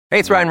Hey,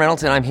 it's Ryan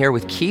Reynolds, and I'm here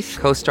with Keith,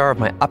 co-star of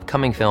my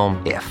upcoming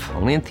film, If,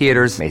 only in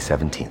theaters May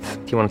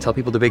 17th. Do you want to tell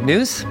people the big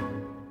news?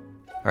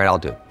 All right, I'll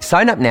do it.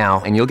 Sign up now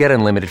and you'll get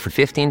unlimited for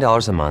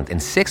 $15 a month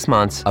and 6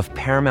 months of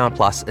Paramount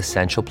Plus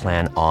Essential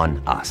Plan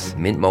on us.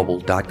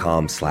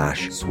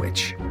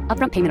 MintMobile.com/switch.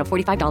 Upfront payment of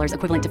 $45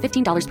 equivalent to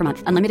 $15 per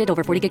month. Unlimited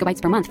over 40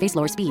 gigabytes per month. Face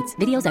lower speeds.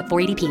 Videos at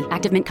 480p.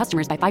 Active Mint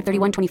customers by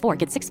 531.24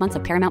 get 6 months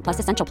of Paramount Plus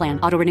Essential Plan.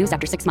 Auto renews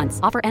after 6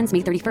 months. Offer ends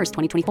May 31st,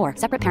 2024.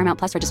 Separate Paramount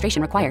Plus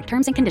registration required.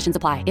 Terms and conditions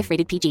apply if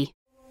rated PG.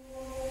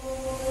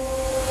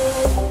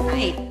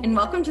 Hi, and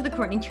welcome to the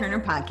Courtenay Turner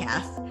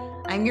podcast.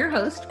 I'm your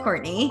host,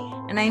 Courtenay,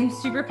 and I'm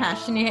super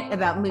passionate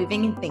about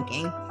moving and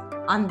thinking.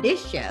 On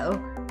this show,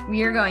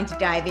 we are going to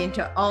dive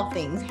into all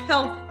things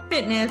health,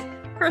 fitness,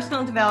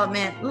 personal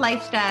development,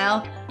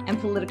 lifestyle, and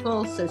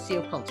political,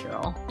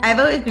 sociocultural. I've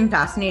always been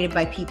fascinated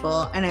by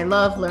people, and I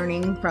love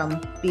learning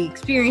from the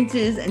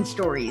experiences and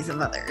stories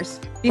of others.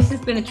 This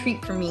has been a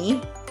treat for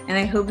me, and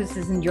I hope this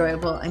is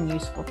enjoyable and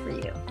useful for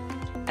you.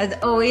 As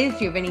always,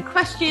 if you have any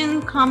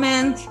questions,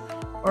 comments,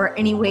 or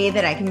any way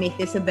that I can make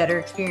this a better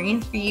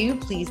experience for you,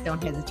 please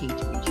don't hesitate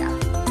to reach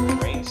out. The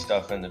brain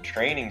stuff and the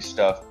training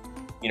stuff,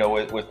 you know,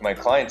 with my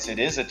clients, it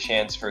is a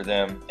chance for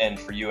them and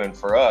for you and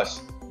for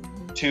us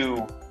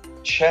to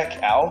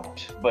check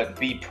out, but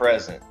be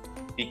present,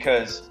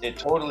 because it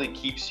totally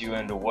keeps you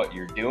into what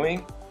you're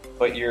doing,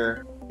 but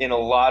you're in a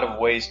lot of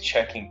ways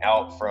checking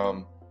out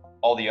from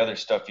all the other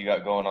stuff you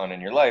got going on in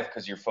your life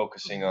because you're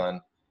focusing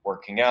on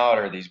working out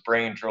or these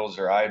brain drills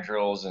or eye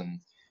drills.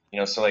 And you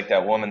know, so like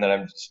that woman that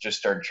I'm just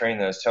started training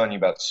that I was telling you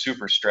about,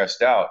 super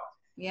stressed out.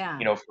 Yeah.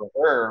 You know, for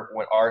her,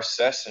 when our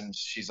sessions,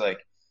 she's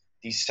like,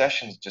 these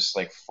sessions just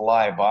like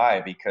fly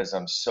by because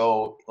I'm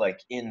so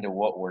like into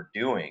what we're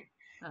doing.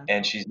 Okay.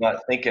 And she's not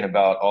thinking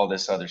about all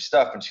this other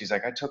stuff. And she's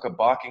like, I took a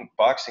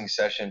boxing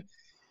session,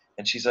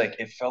 and she's like,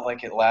 it felt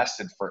like it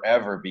lasted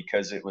forever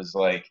because it was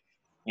like,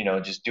 you know,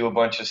 just do a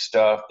bunch of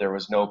stuff. There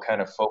was no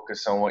kind of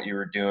focus on what you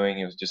were doing.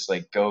 It was just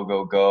like go,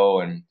 go,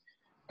 go.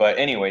 But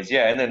anyways,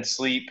 yeah. And then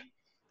sleep.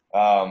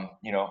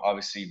 You know,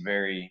 obviously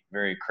very,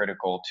 very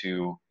critical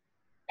to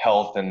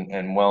health and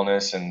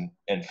wellness and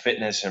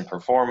fitness and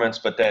performance.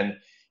 But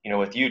then, you know,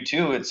 with you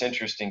too, it's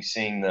interesting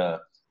seeing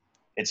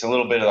it's a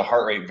little bit of the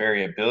heart rate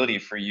variability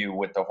for you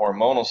with the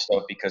hormonal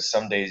stuff, because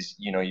some days,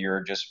 you know,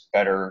 you're just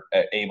better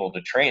able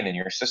to train and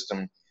your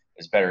system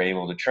is better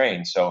able to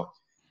train. So,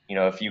 you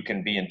know, if you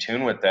can be in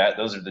tune with that,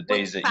 those are the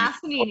days that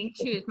fascinating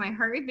too is my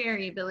heart rate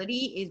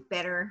variability is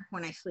better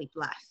when I sleep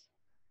less.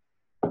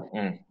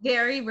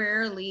 Very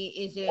rarely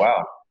is it.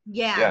 Wow.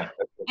 Yeah.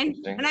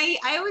 And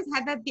I always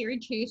had that theory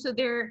too. So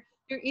there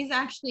is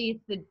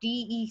actually the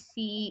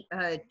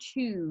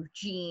DEC2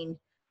 gene,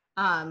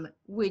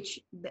 which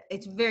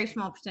it's a very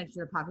small percentage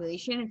of the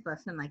population. It's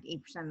less than like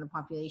 8% of the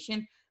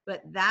population,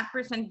 but that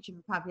percentage of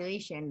the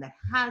population that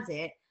has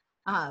it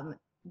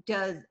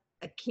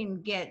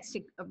can get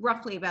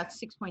roughly about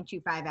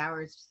 6.25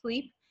 hours of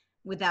sleep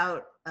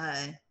without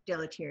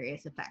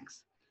deleterious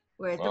effects.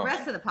 Whereas the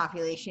rest of the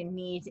population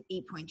needs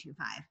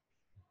 8.25.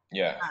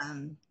 Yeah.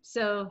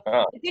 So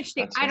it's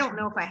interesting. I don't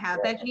know if I have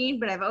that gene,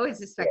 but I've always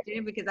suspected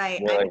it because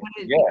I'm one of those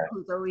people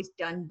who's always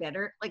done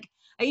better. Like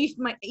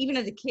even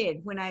as a kid,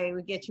 when I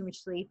would get too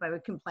much sleep, I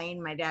would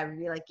complain. My dad would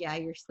be like, "Yeah,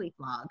 you're sleep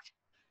logged."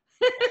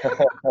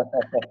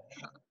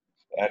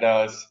 I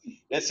know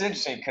it's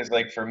interesting because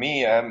like for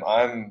me,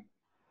 I'm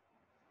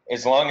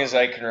as long as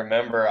I can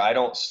remember, I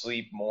don't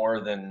sleep more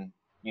than,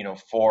 you know,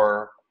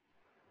 4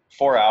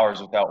 hours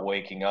without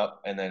waking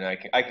up, and then I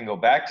can go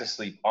back to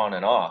sleep on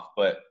and off,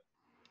 but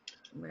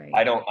right.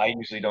 I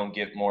usually don't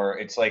get more.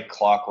 It's like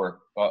clockwork,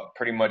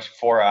 pretty much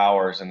 4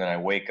 hours, and then I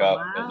wake up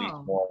at least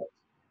more.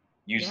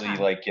 Usually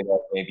like get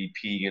up, maybe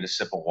pee, get a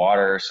sip of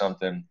water or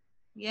something.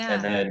 Yeah.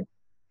 And then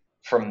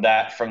for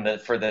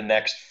the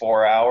next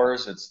 4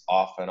 hours, it's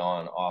off and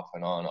on, off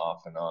and on,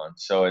 off and on.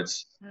 So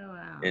it's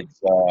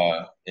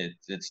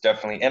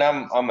definitely, and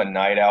I'm a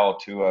night owl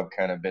too. I've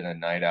kind of been a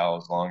night owl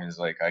as long as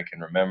like I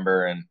can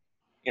remember, and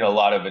you know, a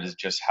lot of it is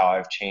just how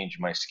I've changed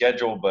my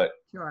schedule, but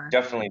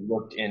definitely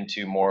looked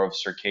into more of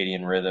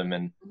circadian rhythm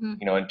and,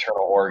 you know,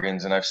 internal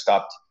organs. And I've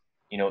stopped,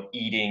 you know,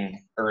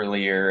 eating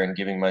earlier and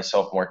giving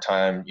myself more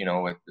time, you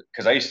know,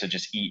 because I used to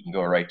just eat and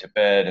go right to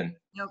bed. And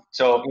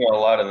so, you know, a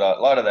lot of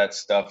that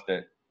stuff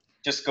that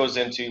just goes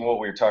into what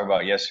we were talking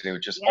about yesterday,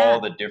 with just all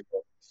the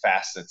different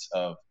facets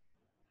of,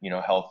 you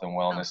know, health and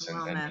wellness,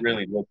 and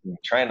really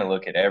trying to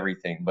look at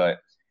everything. But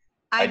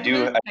I've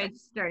tried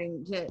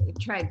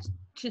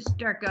to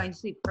start going to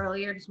sleep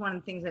earlier. Just one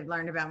of the things I've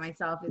learned about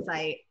myself is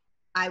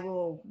I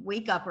will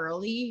wake up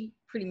early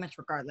pretty much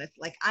regardless.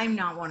 Like I'm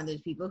not one of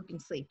those people who can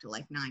sleep till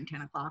like 9,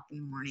 10 o'clock in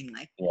the morning.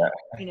 Like,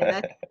 you know,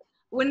 that's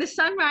when the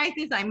sun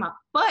rises, I'm up.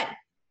 But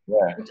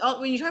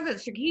when you talk about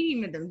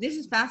circadian rhythm, this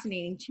is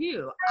fascinating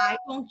too. I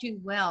don't do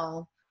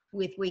well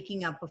with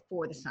waking up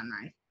before the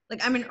sunrise.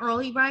 Like I'm an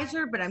early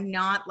riser, but I'm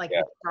not like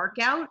it's dark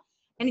out.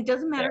 And it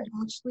doesn't matter how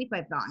much sleep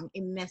I've gotten.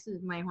 It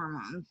messes my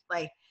hormones.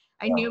 Like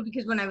I knew,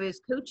 because when I was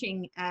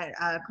coaching at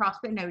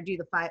CrossFit and I would do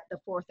the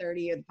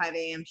 4:30 or the 5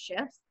 a.m.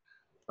 shifts,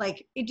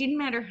 like, it didn't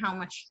matter how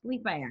much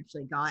sleep I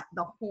actually got,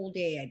 the whole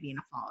day I'd be in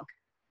a fog.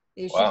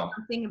 There's just Wow.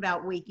 something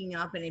about waking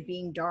up and it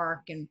being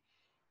dark, and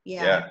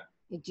yeah, Yeah.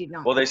 it did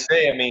not Well, they feel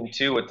say, I mean,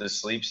 too, with the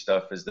sleep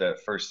stuff is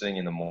that first thing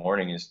in the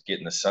morning is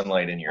getting the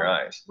sunlight in your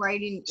right. eyes.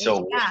 Right in,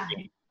 So, yeah,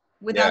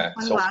 without yeah.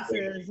 So,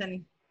 sunglasses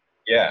and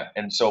yeah.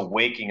 And so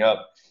waking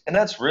up, and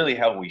that's really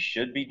how we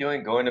should be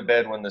doing, going to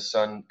bed when the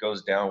sun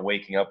goes down,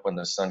 waking up when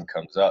the sun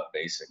comes up,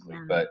 basically.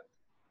 yeah, But,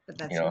 but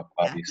that's, yeah,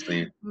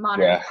 obviously,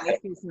 modern yeah. life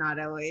is not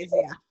always,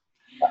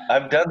 yeah.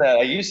 I've done that.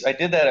 I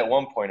did that at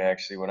one point,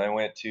 actually, when I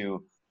went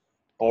to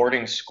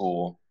boarding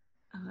school.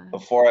 Uh,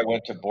 Before I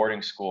went to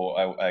boarding school,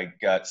 I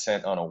got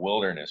sent on a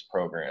wilderness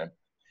program.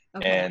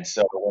 okay. And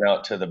so I went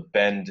out to the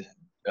Bend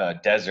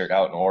desert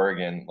out in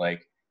Oregon.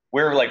 Like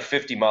we were like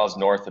 50 miles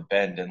north of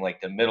Bend in like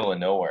the middle of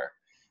nowhere.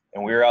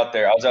 And we were out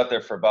there. I was out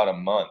there for about a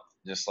month.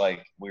 Just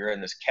like we were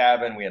in this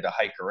cabin. We had to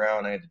hike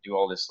around. I had to do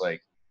all this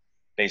like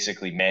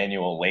basically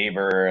manual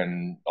labor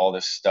and all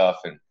this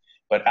stuff.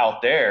 But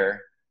out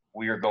there,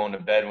 we were going to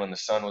bed when the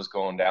sun was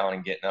going down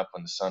and getting up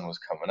when the sun was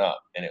coming up.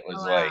 And it Oh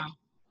was like wow.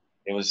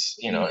 it was,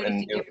 Did you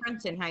notice a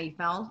difference in how you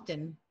felt?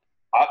 And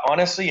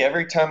honestly,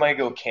 every time I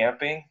go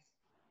camping,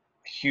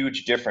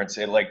 huge difference.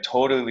 It like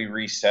totally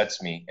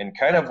resets me. And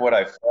kind of what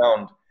I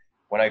found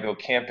when I go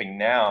camping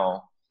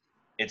now,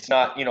 it's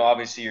not,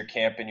 obviously you're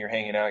camping, you're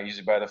hanging out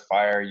usually by the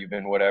fire, you've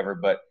been whatever,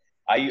 but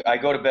I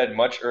go to bed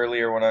much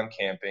earlier when I'm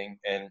camping,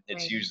 and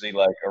it's right. usually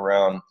like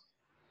around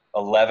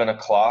 11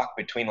 o'clock,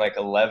 between like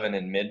 11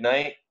 and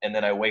midnight. And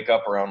then I wake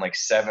up around like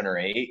 7 or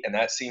 8. And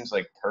that seems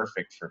like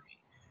perfect for me.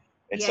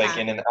 It's like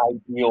Yeah, in an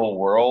ideal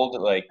world,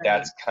 like right.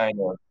 that's kind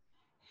of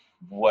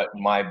what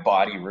my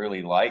body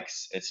really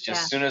likes. It's Yeah.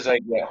 just soon as I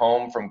get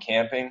home from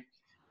camping,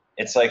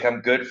 it's like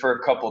I'm good for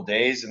a couple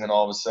days, and then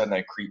all of a sudden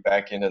I creep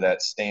back into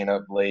that staying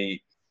up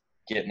late,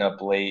 getting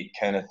up late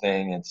kind of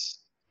thing.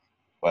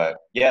 But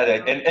yeah,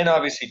 and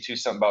obviously too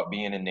something about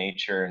being in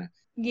nature, and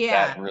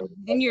Yeah. that really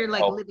And you're like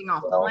helps living as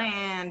off the well.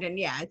 land, and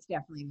yeah, it's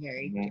definitely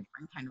very Mhm.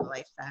 different kind of a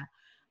lifestyle.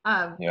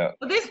 Yeah,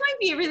 Well, this might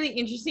be a really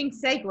interesting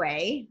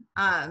segue,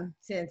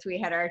 since we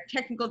had our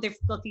technical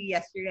difficulty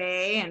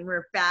yesterday and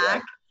we're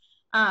back.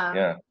 Um,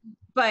 yeah,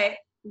 but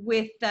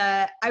with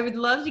I would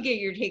love to get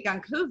your take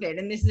on COVID,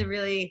 and this is a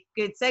really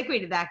good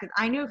segue to that, because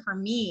I know for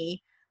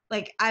me,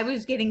 like, I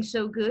was getting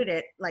so good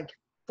at like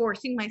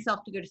forcing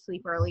myself to go to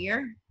sleep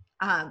earlier,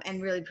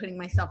 and really putting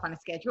myself on a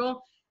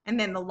schedule, and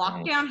then the mhm.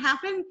 lockdown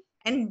happened,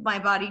 and my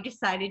body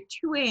decided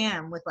 2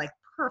 a.m. was like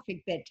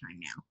perfect bedtime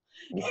now.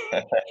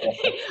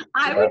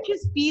 I Yeah, would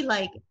just be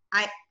like,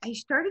 I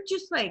started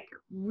just like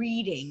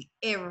reading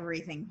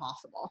everything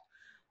possible.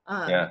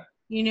 Um, yeah,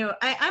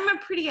 I'm a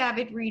pretty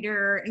avid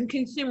reader and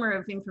consumer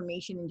of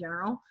information in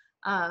general.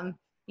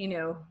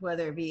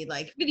 Whether it be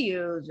like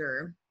videos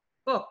or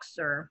books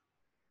or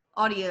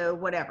audio,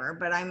 whatever.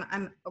 But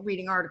I'm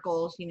reading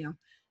articles.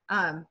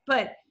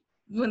 But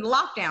when the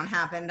lockdown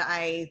happened,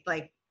 I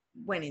like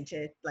went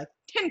into like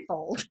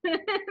tenfold, and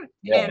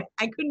yeah,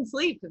 I couldn't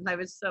sleep because I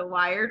was so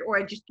wired, or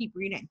I just keep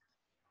reading.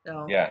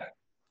 So yeah. yeah,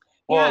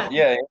 Well,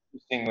 yeah,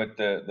 interesting with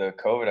the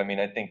COVID. I mean,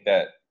 I think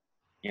that,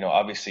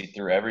 obviously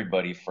threw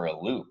everybody for a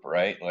loop,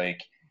 right? Like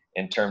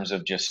in terms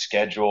of just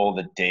schedule,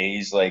 the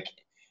days, like,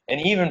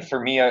 and even for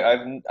me,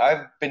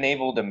 I've been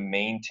able to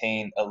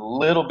maintain a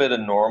little bit of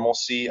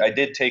normalcy. I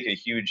did take a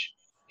huge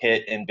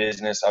hit in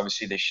business.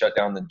 Obviously, they shut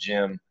down the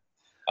gym.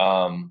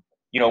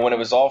 When it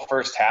was all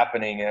first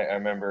happening, I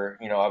remember,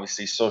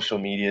 obviously social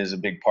media is a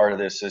big part of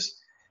this.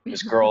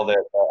 This girl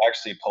that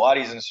actually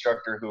Pilates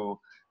instructor who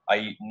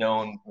I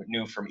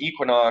knew from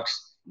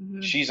Equinox.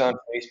 mhm. She's on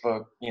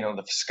Facebook.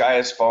 The sky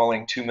is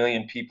falling. 2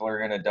 million people are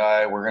going to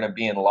die. We're going to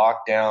be in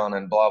lockdown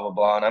and blah blah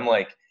blah. And I'm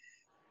like,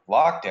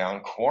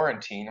 lockdown,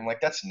 quarantine. I'm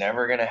like, that's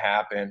never going to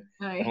happen.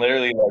 And Right.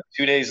 literally, like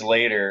 2 days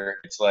later,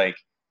 it's like,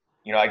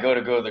 I go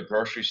to the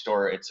grocery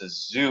store. It's a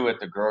zoo at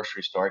the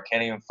grocery store. I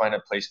can't even find a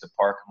place to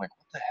park. I'm like,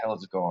 what the hell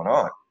is going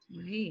on?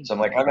 Right. So I'm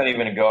like, I'm not even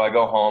gonna go. I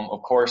go home.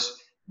 Of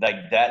course,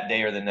 like that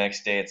day or the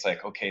next day, it's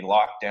like, okay,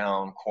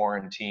 lockdown,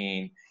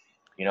 quarantine,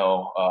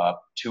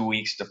 2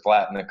 weeks to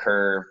flatten the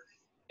curve.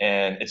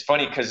 And it's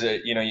funny because,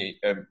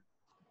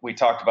 we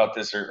talked about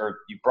this, or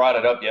you brought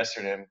it up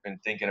yesterday. I've been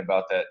thinking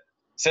about that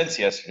since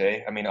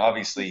yesterday. I mean,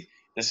 obviously,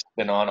 this has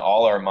been on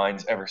all our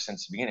minds ever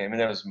since the beginning. I mean,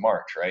 that was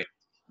March, right?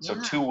 So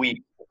Yeah. 2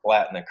 weeks to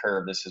flatten the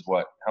curve. This is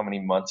how many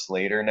months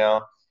later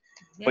now?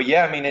 Yeah. But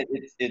yeah, I mean,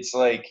 it's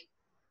like,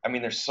 I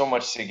mean, there's so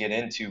much to get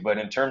into, but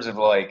in terms of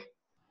like,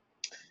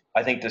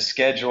 I think the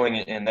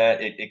scheduling and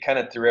that it kind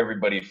of threw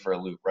everybody for a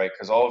loop, right?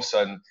 Because all of a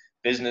sudden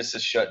business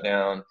is shut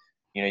down.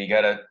 You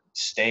got to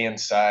stay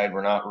inside.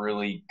 We're not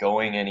really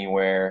going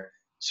anywhere.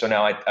 So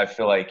now I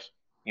feel like,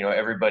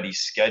 everybody's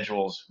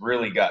schedules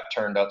really got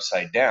turned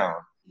upside down.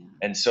 Yeah.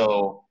 And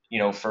so,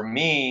 for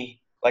me,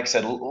 like I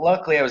said,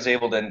 luckily I was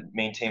able to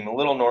maintain a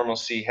little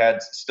normalcy,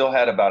 still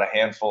had about a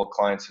handful of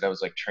clients that I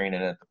was like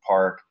training at the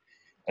park.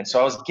 And so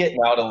I was getting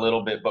out a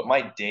little bit, but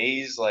my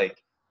days,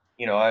 like,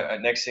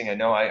 next thing I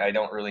know, I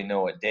don't really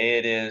know what day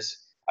it is.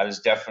 I was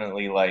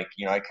definitely like,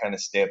 I kind of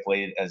stay up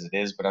late as it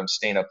is, but I'm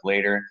staying up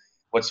later.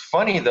 What's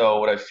funny though,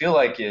 what I feel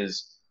like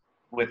is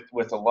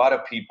with a lot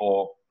of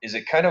people is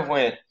it kind of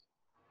went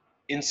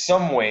in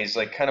some ways,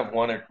 like kind of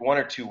one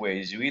or two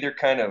ways. You either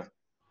kind of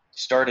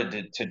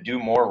started to do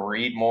more,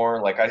 read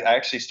more. Like I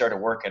actually started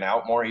working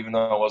out more, even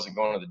though I wasn't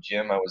going to the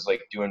gym. I was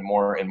like doing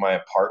more in my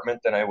apartment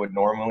than I would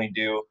normally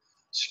do,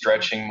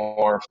 stretching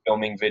more,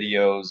 filming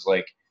videos,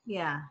 like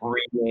Yeah.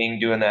 reading,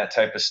 doing that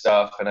type of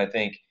stuff. And I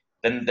think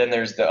then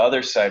there's the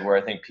other side where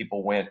I think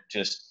people went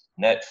just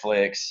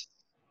Netflix,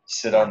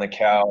 sit Yeah. on the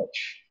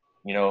couch,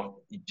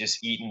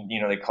 just eating,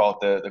 they call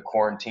it the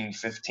quarantine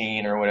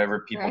 15 or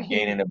whatever, people Right.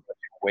 gaining a bunch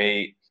of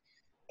weight.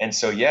 And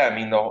so, yeah, I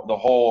mean, the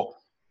whole,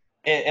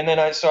 and then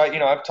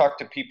I've talked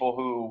to people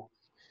who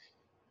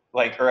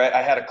I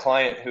had a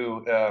client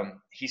who,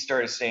 he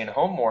started staying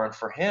home more. And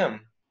for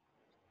him,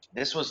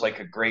 this was like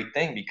a great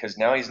thing because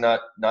now he's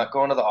not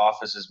going to the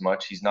office as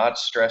much. He's not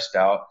stressed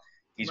out.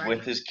 He's with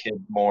Right. his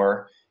kid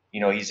more.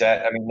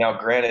 Now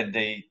granted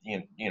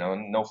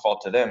no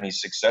fault to them.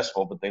 He's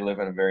successful, but they live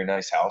in a very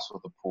nice house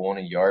with a pool and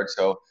a yard.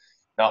 So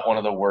not one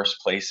of the worst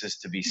places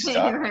to be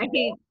stuck. Right.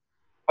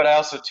 But I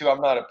also too,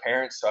 I'm not a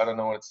parent, so I don't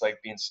know what it's like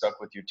being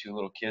stuck with your two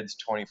little kids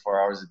 24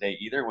 hours a day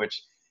either,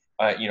 which,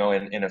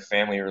 in a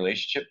family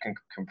relationship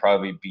can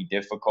probably be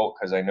difficult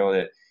because I know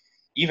that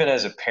even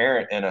as a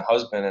parent and a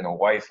husband and a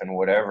wife and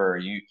whatever,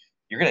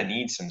 you're going to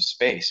need some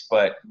space.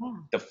 But Yeah.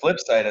 the flip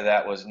side of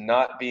that was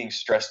not being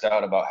stressed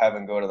out about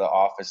having to go to the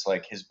office.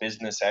 Like his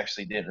business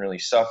actually didn't really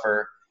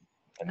suffer.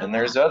 And Oh, then wow.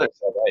 there's other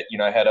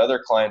side. I had other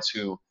clients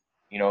who,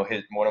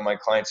 one of my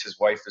clients, his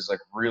wife is like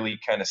really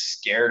kind of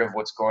scared of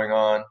what's going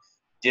on,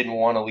 didn't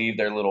want to leave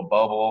their little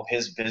bubble.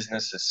 His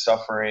business is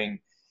suffering.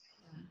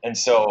 And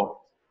so,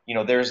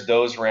 there's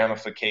those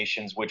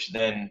ramifications, which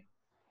then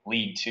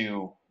lead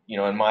to,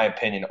 in my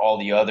opinion, all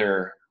the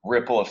other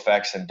ripple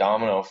effects and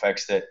domino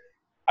effects that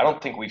I don't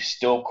think we've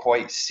still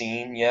quite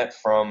seen yet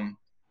from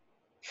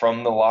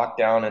the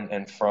lockdown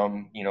and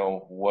from,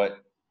 what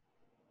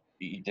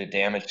the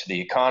damage to the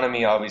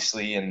economy,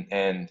 obviously.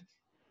 And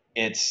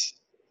it's,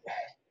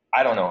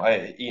 I don't know.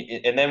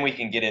 And then we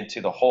can get into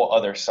the whole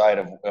other side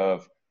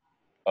of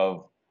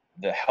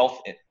the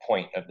health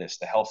point of this,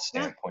 the health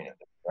Yeah. standpoint of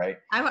it, right?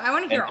 I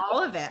want to hear And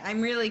all of it. I'm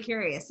really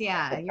curious.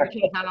 Yeah, your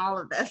take on all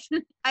of this.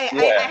 I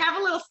yeah, have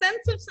a little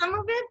sense of some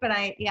of it, but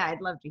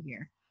I'd love to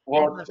hear.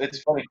 well,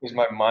 it's funny because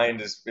my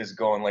mind is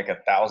going like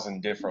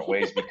 1,000 different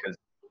ways because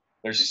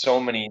there's so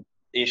many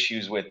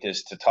issues with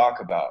this to talk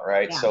about,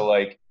 right? Yeah.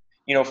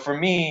 So for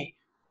me,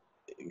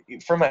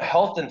 from a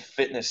health and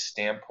fitness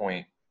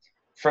standpoint,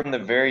 from the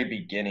very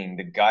beginning,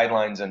 the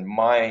guidelines, in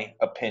my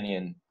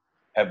opinion,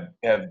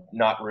 have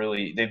not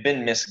really, they've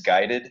been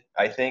misguided,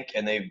 I think,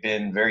 and they've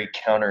been very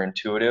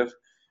counterintuitive.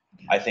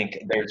 I think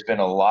there's been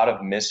a lot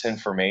of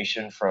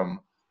misinformation from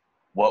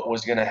what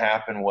was going to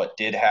happen, what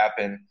did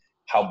happen,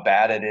 how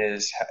bad it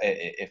is,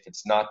 if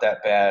it's not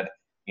that bad,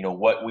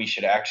 what we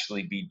should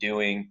actually be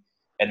doing.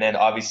 And then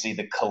obviously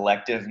the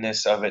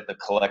collectiveness of it, the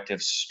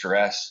collective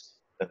stress,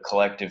 the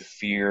collective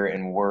fear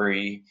and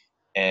worry.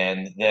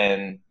 And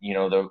then,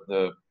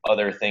 the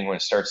other thing when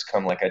it starts to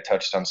come, like I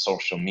touched on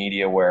social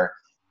media, where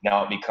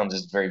now it becomes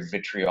this very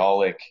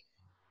vitriolic,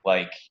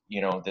 like,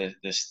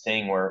 this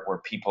thing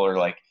where people are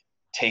like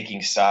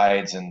taking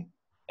sides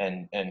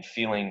and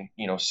feeling,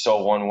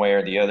 so one way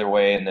or the other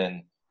way. And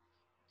then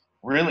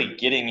really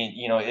getting,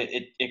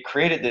 it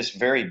created this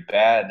very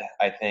bad,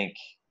 I think,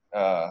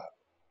 uh,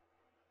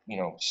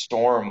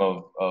 storm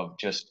of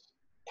just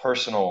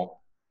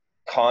personal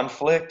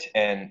conflict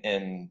and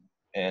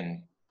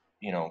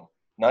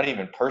not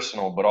even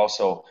personal, but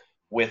also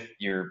with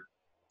your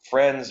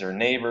friends or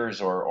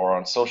neighbors or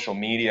on social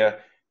media,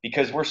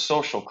 because we're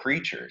social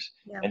creatures.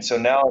 Yeah. And so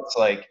now it's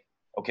like,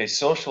 okay,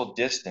 social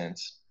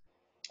distance.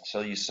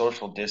 So you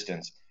social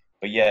distance,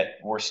 but yet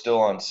we're still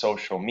on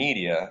social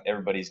media.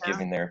 Everybody's Yeah.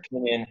 giving their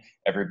opinion.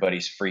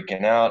 Everybody's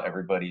freaking out.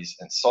 Everybody's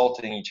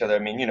insulting each other. I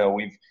mean,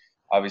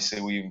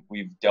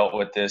 we've dealt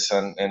with this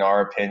in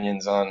our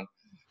opinions on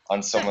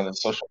some of the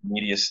social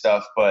media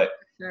stuff, but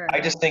Sure.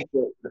 I just think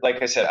that,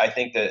 like I said, I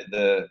think that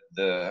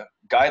the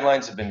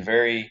guidelines have been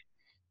very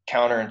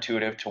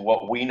counterintuitive to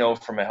what we know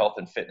from a health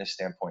and fitness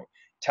standpoint.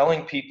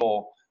 Telling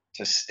people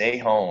to stay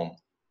home,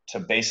 to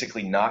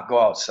basically not go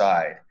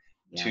outside,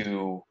 Yeah.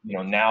 to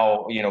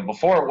now,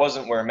 before it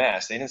wasn't wear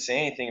masks. They didn't say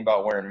anything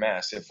about wearing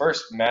masks. At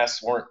first,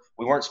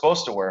 we weren't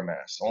supposed to wear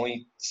masks.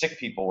 Only sick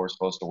people were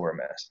supposed to wear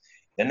masks.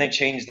 Then they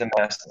changed the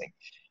mask thing.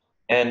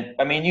 And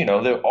I mean,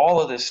 all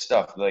of this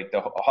stuff, like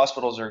the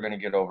hospitals are going to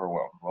get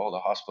overwhelmed. Well, the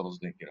hospitals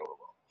didn't get overwhelmed.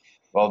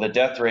 Well, the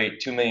death rate,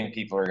 2 million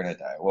people are going to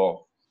die.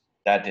 Well,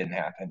 that didn't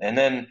happen. And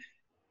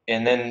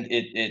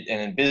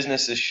then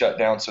business is shut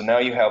down. So now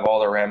you have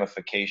all the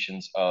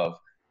ramifications of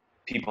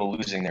people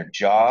losing their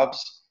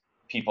jobs,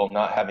 people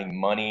not having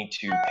money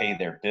to pay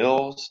their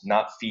bills,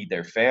 not feed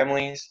their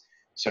families.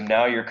 So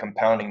now you're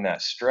compounding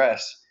that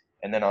stress.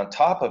 And then on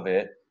top of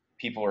it,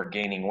 people are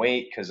gaining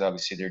weight because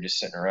obviously they're just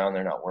sitting around,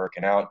 they're not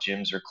working out,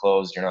 gyms are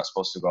closed, you're not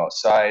supposed to go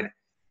outside.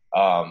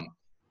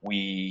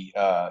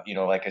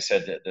 Like I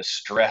said, the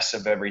stress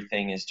of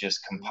everything is just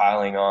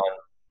compiling on.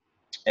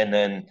 And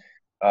then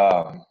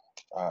I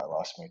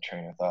lost my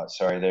train of thought.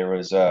 Sorry. There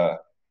was,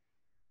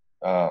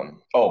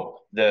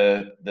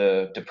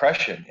 the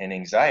depression and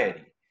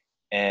anxiety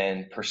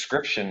and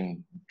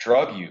prescription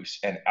drug use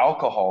and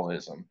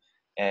alcoholism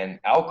and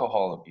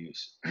alcohol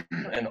abuse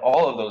and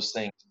all of those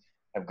things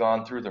have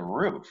gone through the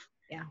roof.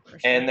 Yeah, for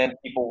sure. And then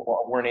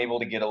people weren't able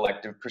to get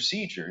elective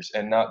procedures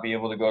and not be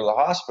able to go to the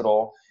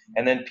hospital.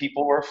 And then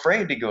people were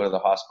afraid to go to the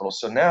hospital.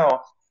 So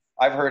now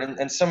I've heard,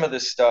 and some of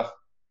this stuff,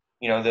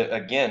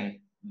 again,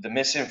 the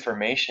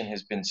misinformation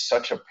has been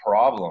such a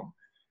problem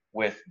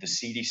with the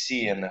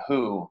CDC and the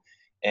WHO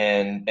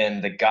and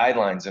the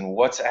guidelines and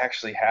what's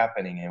actually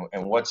happening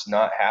and what's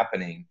not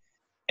happening.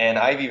 And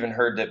I've even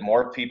heard that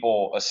more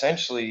people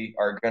essentially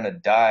are going to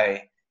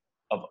die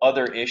of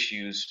other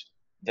issues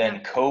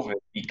than COVID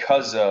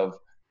because of,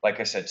 like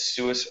I said,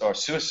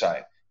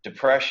 suicide,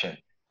 depression,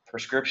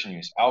 prescription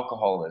use,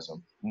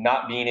 alcoholism,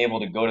 not being able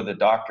to go to the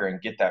doctor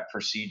and get that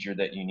procedure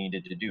that you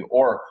needed to do,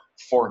 or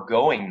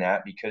foregoing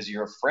that because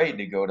you're afraid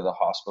to go to the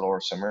hospital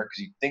or somewhere because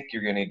you think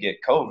you're going to get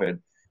COVID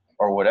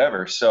or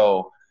whatever.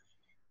 So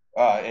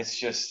it's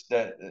just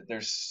that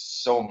there's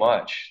so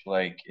much,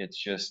 like, it's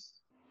just,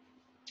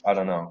 I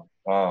don't know.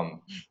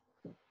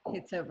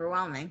 It's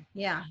overwhelming.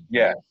 Yeah.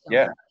 Yeah,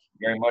 yeah,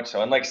 very much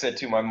so. And like I said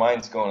too, my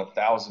mind's going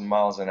 1,000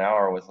 miles an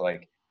hour with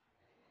like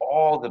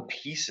all the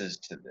pieces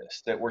to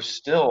this that we're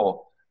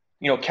still,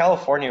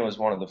 California was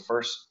one of the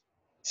first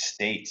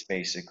states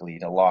basically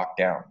to lock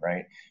down,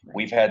 right?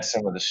 We've had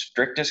some of the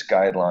strictest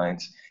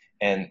guidelines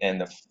and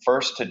the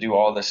first to do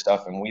all this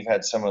stuff, and we've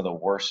had some of the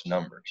worst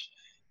numbers,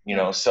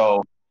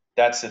 so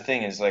that's the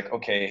thing is like,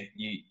 okay,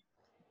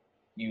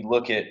 you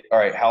look at, all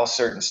right, how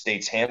certain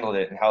states handled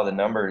it and how the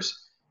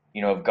numbers,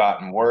 have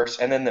gotten worse.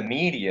 And then the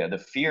media, the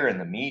fear in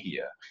the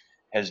media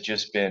has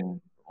just been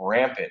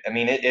rampant. I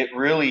mean, it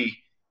really,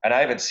 and I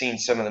haven't seen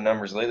some of the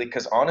numbers lately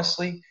because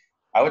honestly,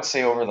 I would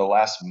say over the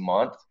last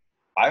month,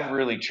 I've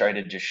really tried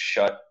to just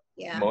shut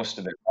most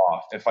of it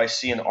off. If I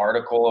see an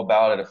article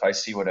about it, if I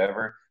see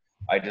whatever,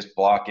 I just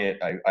block it.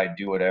 I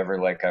do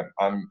whatever. Like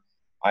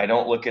I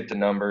don't look at the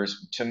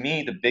numbers. To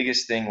me, the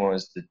biggest thing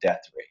was the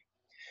death rate.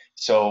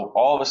 So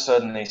all of a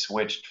sudden they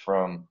switched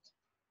from,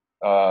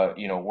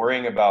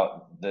 worrying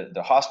about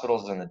the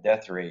hospitals and the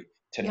death rate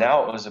to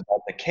now it was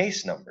about the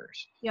case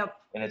numbers. Yep.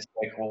 And it's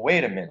like, well,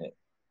 wait a minute.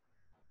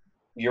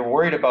 You're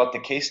worried about the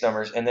case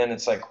numbers. And then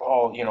it's like,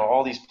 oh,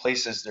 all these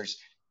places, there's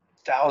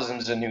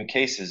thousands of new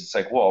cases. It's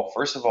like, well,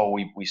 first of all,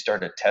 we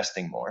started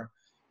testing more,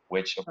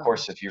 which of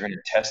course, if you're going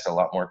to test a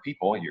lot more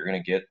people, you're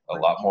going to get a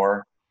lot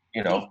more,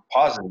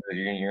 positive.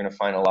 You're going to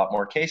find a lot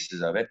more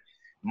cases of it.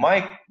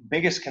 My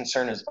biggest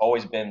concern has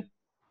always been,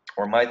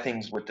 or my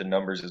things with the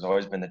numbers has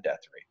always been the death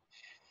rate.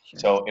 Sure.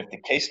 So if the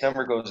case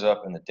number goes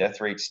up and the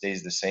death rate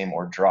stays the same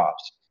or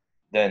drops,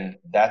 then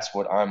that's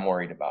what I'm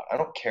worried about. I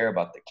don't care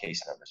about the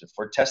case numbers. If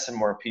we're testing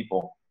more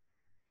people,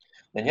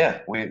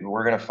 then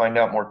we're going to find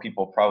out more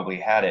people probably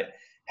have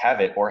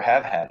it, or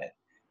have had it.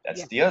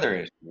 That's the other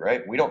issue,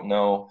 right? We don't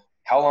know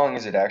how long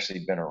has it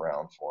actually been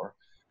around for.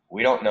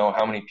 We don't know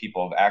how many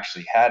people have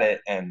actually had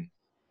it and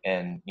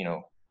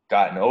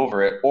gotten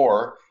over it,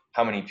 or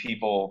how many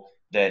people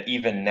that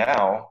even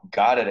now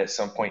got it at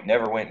some point,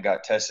 never went and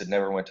got tested,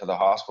 never went to the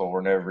hospital,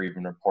 were never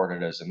even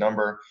reported as a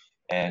number,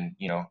 and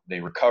they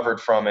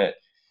recovered from it.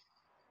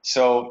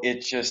 So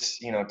it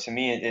just, to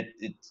me,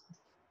 it's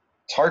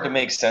hard to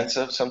make sense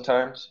of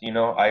sometimes.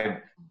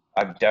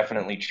 I've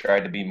definitely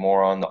tried to be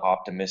more on the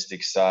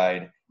optimistic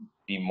side,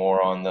 be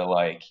more on the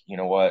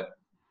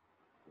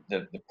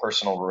the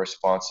personal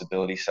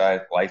responsibility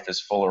side. Life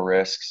is full of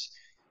risks.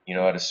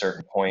 At a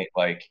certain point,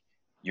 like,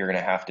 you're going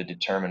to have to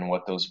determine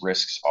what those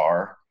risks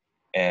are,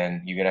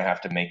 and you're going to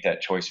have to make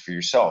that choice for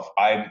yourself.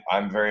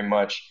 I'm very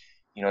much,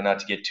 not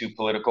to get too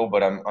political,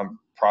 but I'm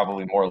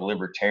probably more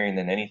libertarian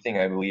than anything.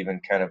 I believe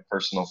in kind of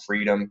personal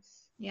freedom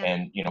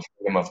and,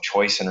 freedom of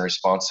choice and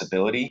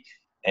responsibility,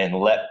 and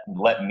let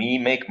me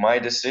make my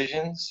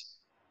decisions.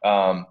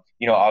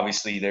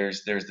 Obviously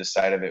there's the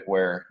side of it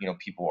where,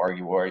 people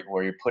argue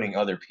where you're putting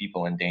other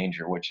people in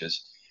danger, which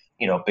is,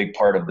 a big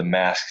part of the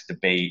mask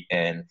debate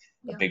and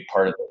a big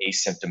part of the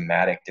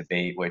asymptomatic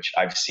debate, which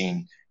I've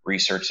seen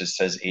research that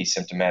says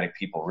asymptomatic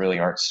people really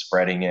aren't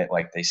spreading it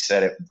like they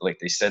said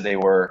they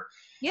were.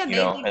 Yeah,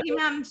 they came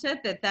out and said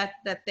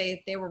that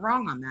they were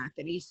wrong on that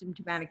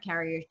asymptomatic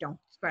carriers don't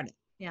spread it.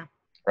 Yeah.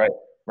 Right.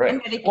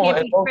 And that it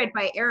can't be spread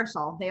by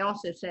aerosol. They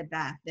also said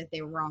that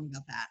they were wrong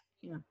about that.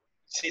 Yeah.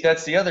 See,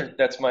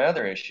 that's my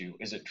other issue.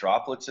 Is it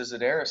droplets? Is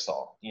it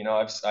aerosol?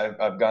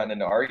 I've gotten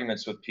into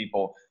arguments with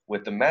people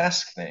with the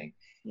mask thing.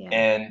 Yeah.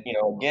 And,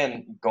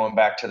 again, going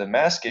back to the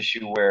mask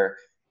issue where,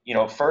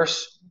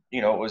 first,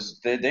 it was,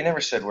 they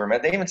never said wear a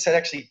mask. They even said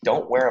actually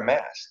don't wear a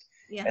mask.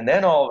 Yeah. And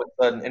then all of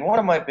a sudden, and one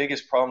of my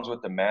biggest problems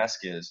with the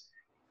mask is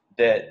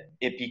that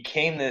it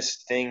became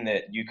this thing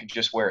that you could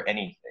just wear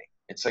anything.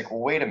 It's like,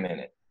 well, wait a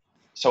minute.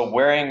 So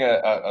wearing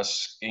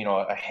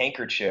a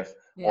handkerchief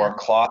or a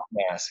cloth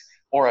mask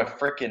or a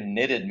freaking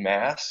knitted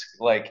mask,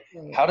 like,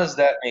 how does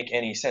that make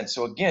any sense?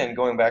 So again,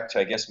 going back to,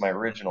 I guess, my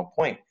original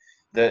point,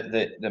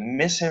 the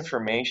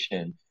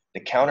misinformation the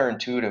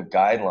counterintuitive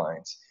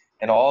guidelines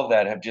and all of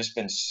that have just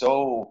been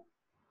so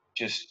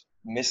just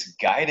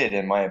misguided,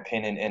 in my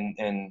opinion,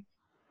 and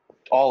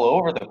all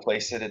over the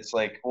place, that it's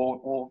like,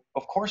 well,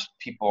 of course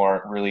people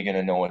aren't really going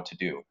to know what to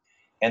do.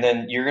 And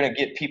then you're going to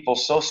get people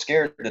so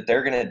scared that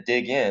they're going to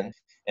dig in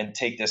and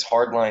take this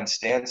hardline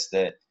stance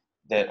that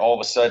all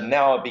of a sudden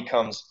now it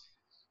becomes,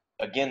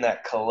 again,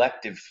 that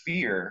collective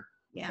fear,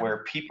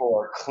 where people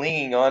are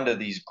clinging onto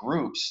these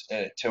groups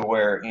to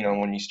where,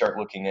 when you start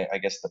looking at, I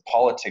guess, the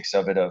politics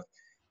of it, of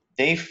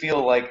they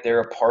feel like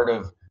they're a part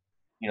of,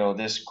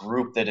 this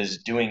group that is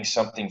doing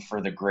something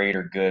for the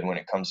greater good when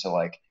it comes to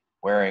like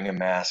wearing a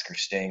mask or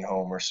staying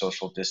home or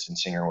social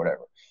distancing or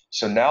whatever.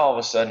 So now all of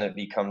a sudden it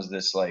becomes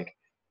this like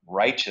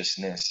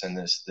righteousness and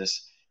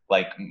this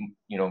like,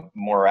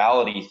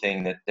 morality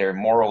thing, that they're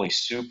morally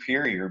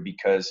superior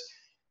because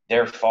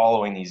they're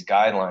following these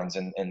guidelines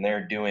and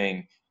they're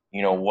doing,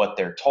 what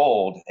they're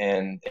told,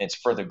 and it's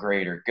for the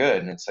greater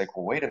good. And it's like,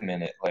 well, wait a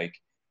minute, like,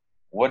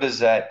 what does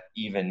that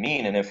even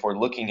mean? And if we're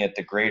looking at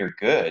the greater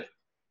good,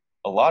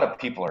 a lot of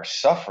people are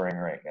suffering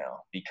right now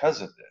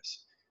because of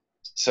this.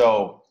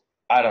 So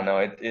I don't know.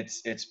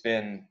 It's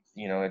been,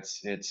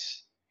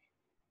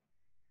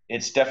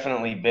 it's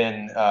definitely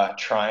been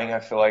trying, I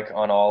feel like,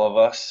 on all of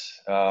us.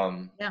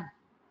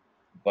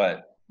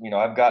 But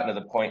I've gotten to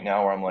the point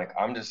now where I'm like,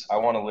 I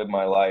want to live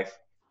my life,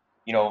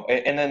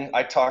 and then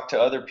I talk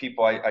to other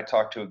people. I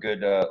talk to a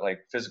good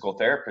like physical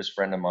therapist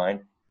friend of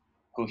mine,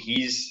 who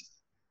he's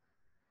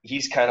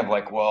kind of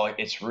like, well,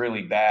 it's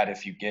really bad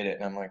if you get it.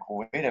 And I'm like,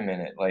 well, wait a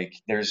minute. Like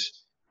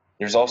there's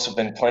also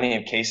been plenty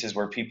of cases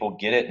where people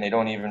get it and they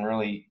don't even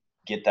really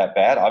get that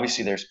bad.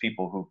 Obviously there's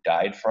people who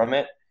died from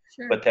it,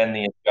 but then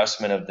the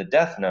adjustment of the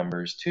death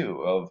numbers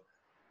too, of,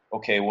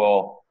 okay,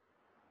 well,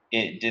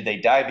 did they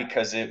die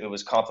because it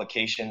was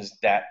complications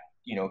that,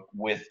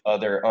 with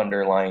other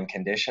underlying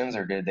conditions,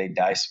 or did they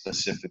die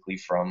specifically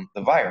from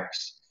the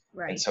virus?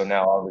 Right. And so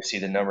now obviously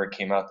the number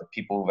came out that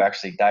people who've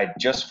actually died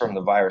just from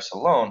the virus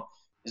alone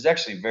is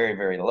actually very,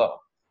 very low.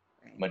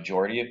 Right.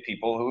 Majority of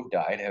people who have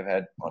died have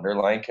had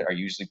underlying, are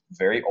usually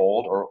very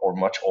old or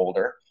much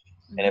older,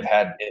 and have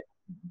had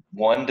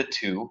 1 to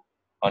 2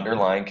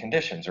 underlying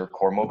conditions or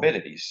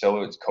comorbidities.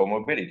 So it's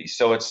comorbidities.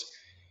 So it's,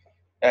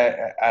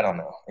 I don't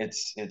know.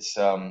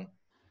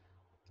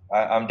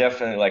 I'm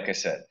definitely, like I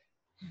said,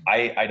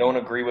 I don't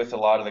agree with a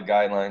lot of the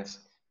guidelines.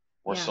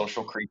 We're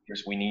social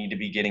creatures. We need to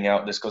be getting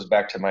out. This goes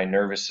back to my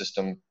nervous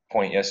system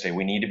point yesterday.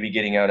 We need to be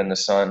getting out in the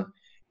sun.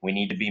 We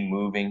need to be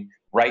moving.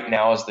 Right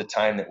now is the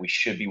time that we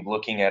should be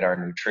looking at our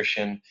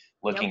nutrition,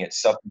 looking at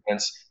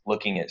supplements,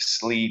 looking at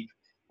sleep,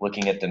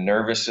 looking at the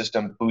nervous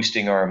system,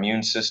 boosting our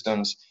immune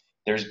systems.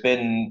 There's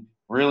been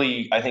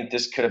really, I think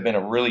this could have been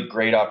a really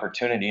great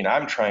opportunity, and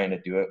I'm trying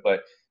to do it,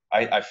 but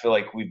I feel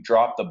like we've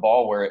dropped the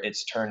ball where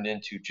it's turned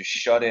into just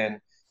shut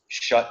in,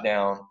 shut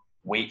down,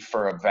 wait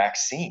for a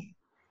vaccine.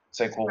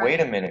 It's like, well, wait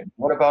a minute.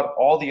 What about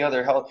all the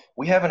other health?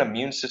 We have an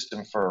immune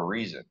system for a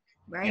reason.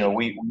 Right.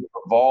 We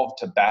evolved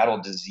to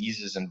battle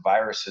diseases and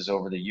viruses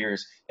over the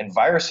years, and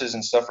viruses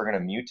and stuff are going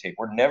to mutate.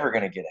 We're never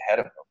going to get ahead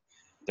of them.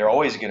 They're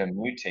always going to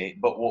mutate.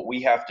 But what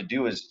we have to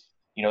do is,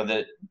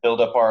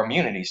 build up our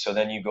immunity. So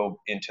then you go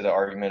into the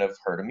argument of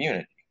herd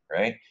immunity,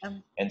 right?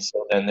 And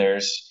so then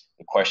there's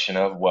the question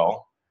of,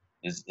 well,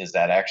 is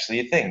that actually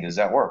a thing? Does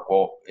that work?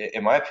 Well,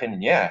 in my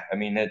opinion, yeah. I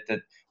mean,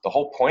 the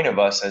whole point of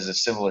us as a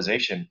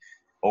civilization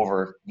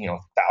over,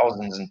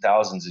 thousands and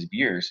thousands of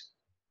years,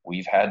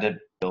 we've had to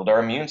build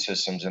our immune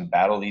systems and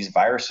battle these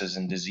viruses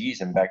and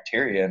disease and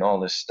bacteria and all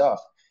this stuff.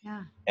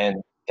 Yeah.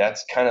 And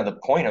that's kind of the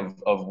point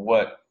of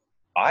what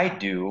I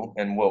do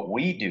and what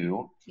we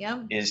do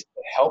is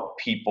to help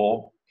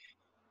people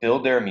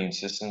build their immune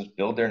systems,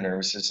 build their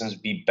nervous systems,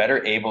 be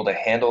better able to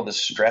handle the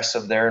stress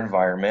of their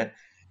environment,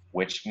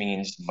 which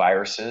means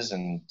viruses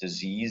and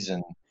disease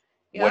and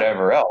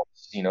whatever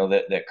else,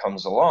 that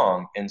comes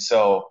along. And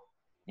so,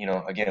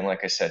 again,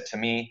 like I said, to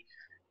me,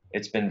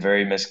 it's been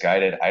very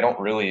misguided. I don't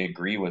really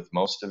agree with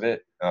most of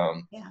it.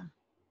 I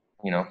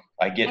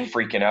get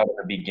freaking out at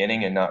the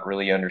beginning and not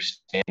really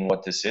understanding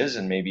what this is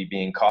and maybe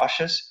being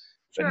cautious.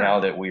 But now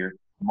that we're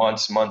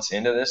months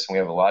into this and we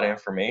have a lot of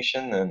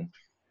information, then,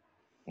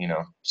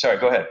 sorry,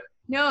 go ahead.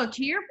 No,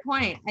 to your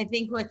point, I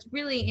think what's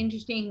really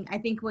interesting, I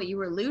think what you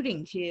were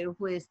alluding to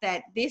was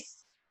that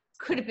this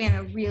could have been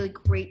a really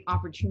great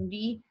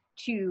opportunity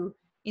to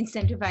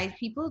incentivize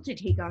people to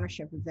take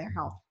ownership of their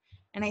health.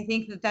 And I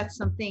think that that's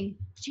something,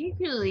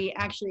 particularly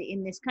actually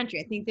in this country.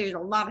 I think there's a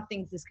lot of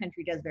things this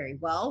country does very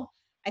well.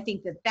 I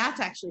think that that's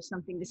actually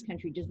something this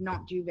country does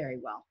not do very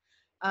well.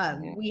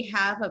 We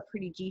have a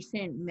pretty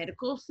decent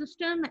medical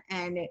system,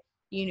 and,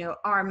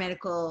 our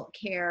medical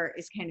care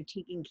is kind of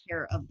taking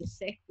care of the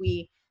sick.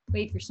 We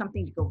wait for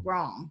something to go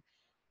wrong.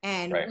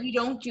 And we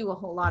don't do a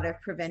whole lot of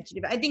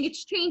preventative. I think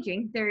it's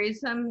changing. There is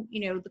some,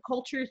 the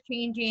culture is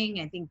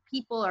changing. I think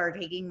people are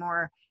taking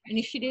more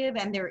initiative,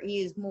 and there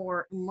is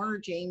more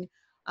emerging.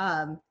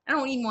 I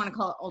don't even want to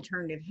call it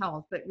alternative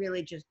health, but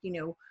really just,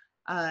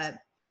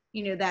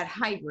 that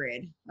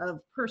hybrid of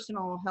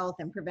personal health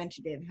and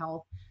preventative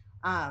health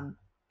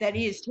that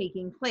is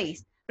taking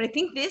place. But I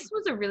think this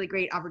was a really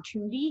great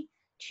opportunity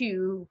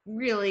to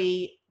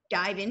really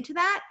dive into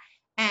that.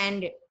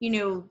 And,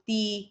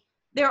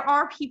 there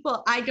are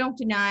people, I don't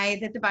deny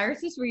that the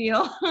virus is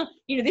real.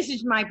 This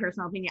is my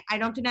personal opinion. I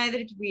don't deny that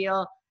it's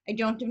real. I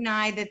don't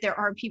deny that there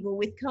are people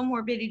with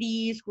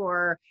comorbidities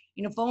or,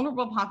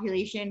 vulnerable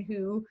population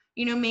who,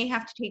 may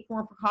have to take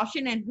more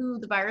precaution and who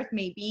the virus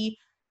may be,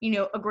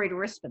 a greater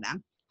risk for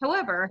them.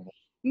 However,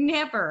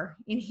 never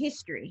in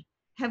history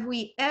have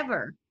we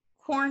ever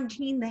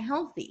quarantined the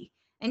healthy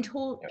and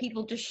told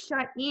people to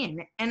shut in.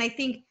 And I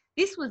think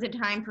this was a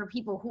time for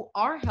people who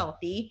are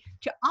healthy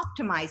to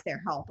optimize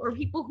their health, or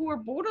people who are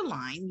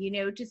borderline,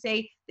 to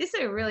say, this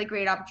is a really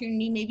great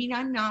opportunity. Maybe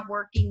I'm not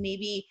working.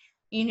 Maybe,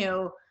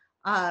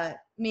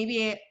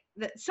 maybe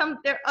there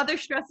are other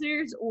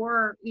stressors,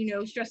 or,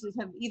 stresses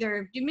have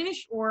either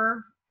diminished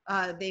or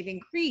they've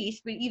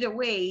increased, but either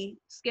way,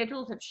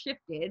 schedules have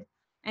shifted.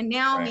 And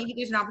now maybe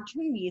there's an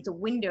opportunity, it's a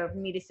window for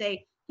me to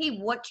say, hey,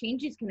 what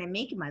changes can I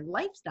make in my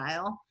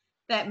lifestyle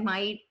that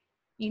might,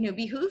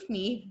 behoove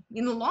me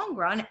in the long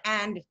run,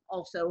 and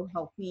also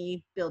help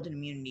me build an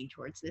immunity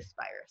towards this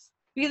virus.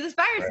 Because this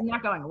virus is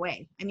not going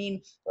away. I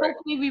mean,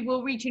 hopefully we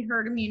will reach in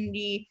herd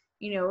immunity,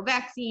 a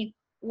vaccine,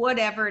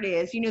 whatever it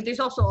is. There's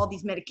also all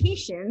these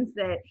medications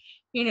that,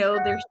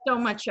 there's so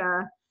much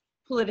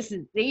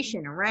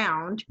politicization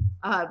around,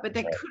 but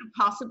that could have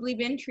possibly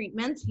been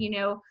treatments,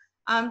 so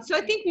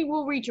I think we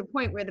will reach a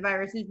point where the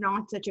virus is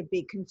not such a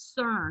big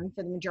concern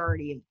for the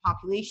majority of the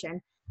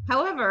population.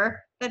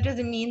 However, that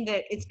doesn't mean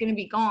that it's going to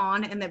be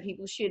gone and that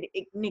people should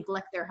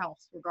neglect their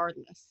health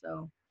regardless.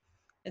 So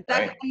and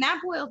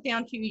that boils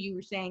down to, you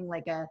were saying,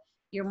 like,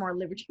 you're more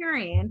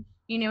libertarian,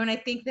 and I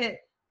think that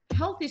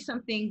health is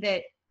something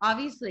that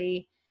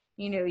obviously,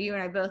 you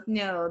and I both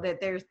know that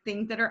there's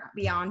things that are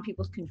beyond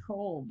people's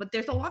control, but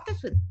there's a lot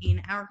that's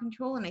within our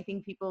control. And I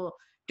think people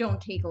don't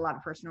take a lot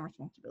of personal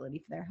responsibility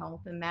for their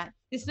health, and that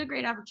this is a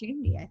great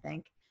opportunity, I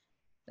think.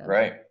 So,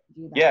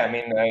 yeah, I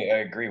mean, I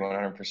agree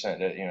 100%.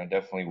 That,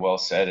 definitely well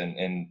said.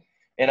 And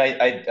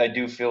I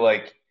do feel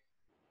like,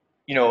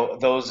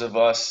 those of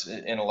us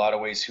in a lot of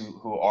ways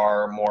who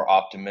are more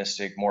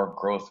optimistic, more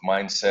growth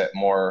mindset,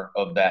 more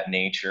of that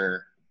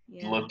nature,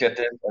 looked at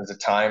this as a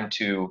time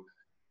to,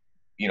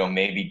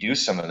 maybe do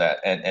some of that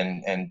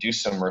and do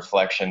some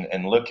reflection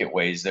and look at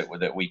ways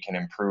that we can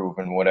improve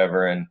and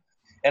whatever. And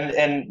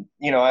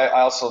I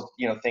also,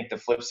 think the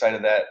flip side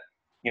of that,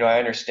 I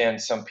understand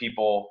some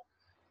people,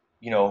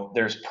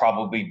 there's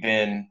probably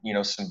been,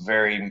 some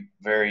very,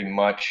 very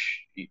much,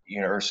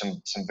 or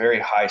some very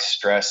high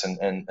stress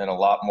and a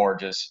lot more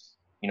just,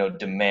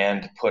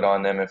 demand put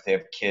on them if they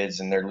have kids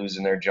and they're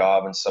losing their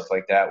job and stuff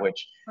like that,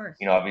 which,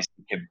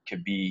 obviously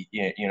could be,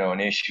 an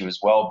issue as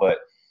well. But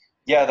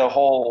yeah, the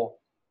whole,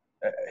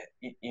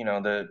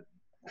 the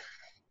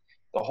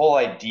whole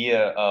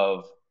idea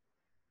of,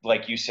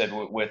 like you said,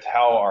 with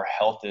how our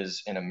health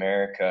is in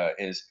America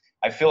is,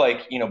 I feel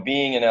like,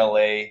 being in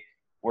LA,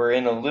 we're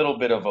in a little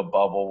bit of a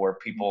bubble where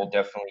people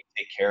definitely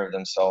take care of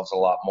themselves a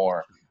lot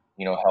more,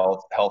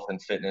 health and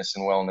fitness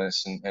and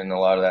wellness and a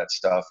lot of that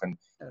stuff, and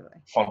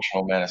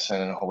functional medicine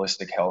and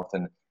holistic health,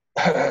 and,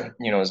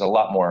 is a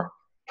lot more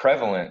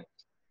prevalent.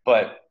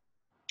 But,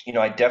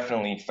 I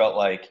definitely felt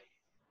like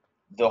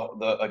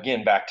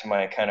again, back to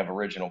my kind of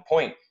original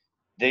point,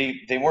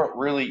 they weren't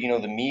really,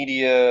 the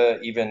media,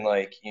 even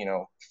like,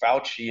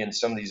 Fauci and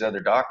some of these other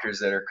doctors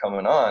that are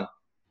coming on,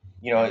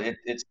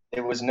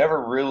 it was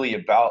never really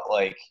about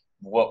like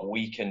what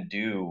we can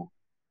do,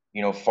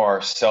 for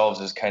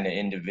ourselves as kind of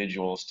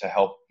individuals to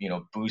help,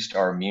 boost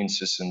our immune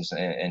systems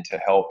and to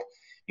help,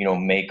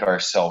 make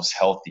ourselves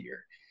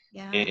healthier.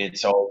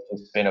 It's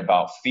always been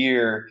about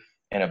fear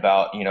and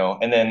about,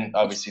 and then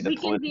obviously the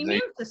politicization. The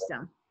immune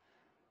system.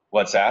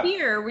 What's that?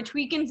 Fear, which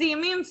weakens the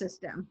immune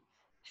system.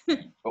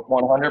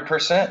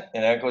 100%.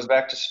 And that goes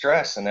back to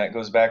stress, and that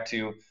goes back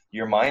to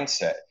your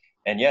mindset.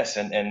 And yes,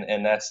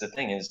 and that's the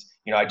thing is,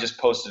 I just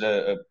posted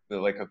a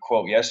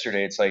quote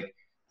yesterday. It's like,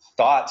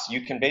 thoughts,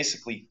 you can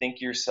basically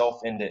think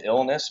yourself into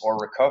illness or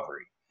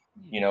recovery,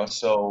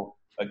 so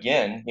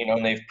again,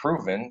 and they've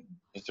proven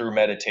through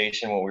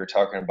meditation, what we were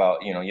talking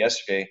about,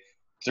 yesterday,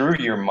 through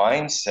your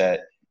mindset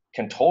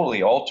can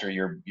totally alter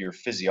your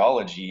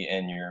physiology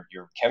and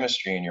your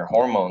chemistry and your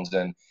hormones,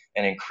 and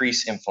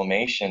increase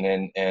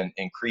inflammation and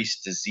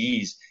increase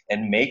disease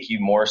and make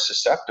you more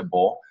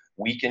susceptible,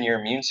 weaken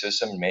your immune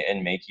system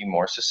and make you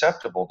more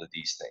susceptible to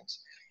these things.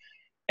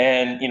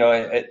 And,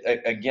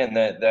 again,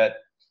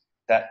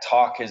 that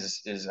talk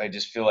is, I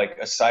just feel like,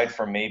 aside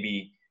from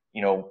maybe,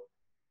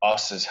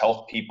 us as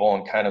health people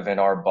and kind of in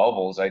our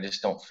bubbles, I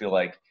just don't feel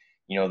like,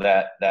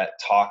 that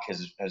talk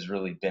has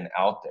really been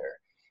out there.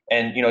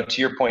 And,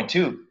 to your point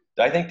too,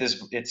 I think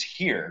it's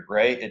here,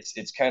 right?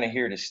 It's kind of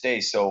here to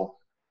stay. So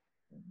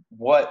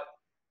what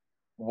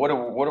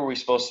are we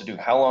supposed to do?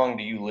 How long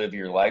do you live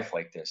your life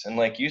like this? And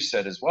like you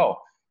said as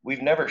well,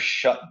 we've never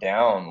shut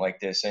down like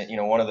this. And,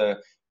 one of the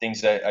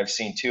things that I've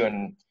seen too,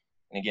 and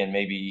again,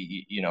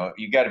 maybe,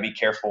 you got to be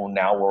careful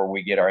now where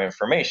we get our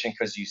information,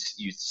 because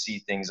you see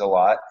things a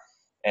lot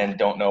and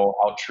don't know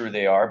how true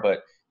they are.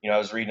 But, I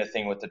was reading a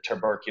thing with the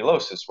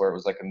tuberculosis where it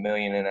was like 1.5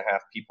 million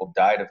people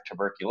died of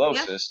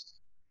tuberculosis,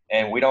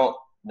 and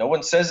no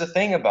one says a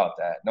thing about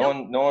that. No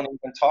one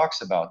even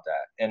talks about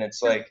that. And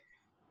it's like,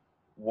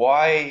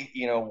 why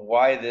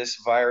this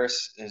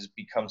virus has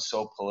become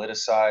so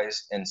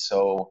politicized and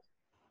so,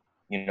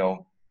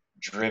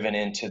 driven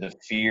into the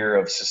fear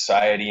of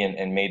society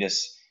and made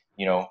us,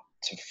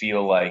 to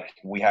feel like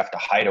we have to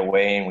hide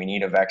away and we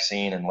need a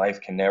vaccine and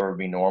life can never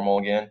be normal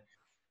again.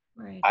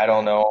 Right. I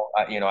don't know.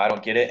 I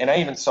don't get it. And I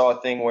even saw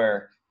a thing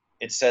where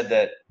it said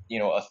that,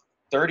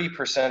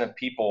 30% of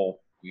people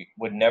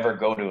would never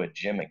go to a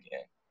gym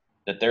again,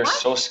 that they're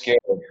so scared.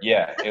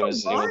 Yeah.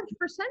 That's a large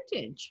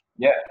percentage.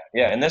 Yeah.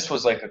 Yeah. And this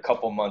was like a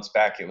couple months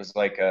back. It was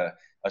like a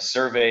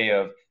survey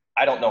of,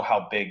 I don't know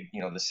how big,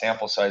 the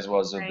sample size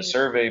was of the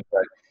survey,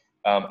 but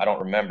I don't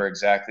remember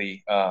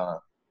exactly.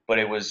 But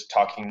it was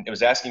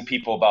asking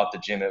people about the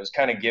gym. It was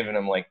kind of giving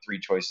them like 3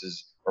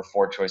 choices or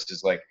 4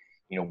 choices. Like,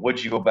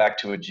 would you go back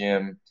to a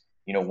gym?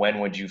 When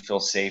would you feel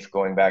safe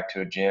going back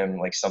to a gym?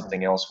 Like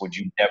something else, would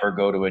you never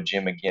go to a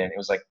gym again? It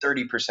was like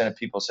 30% of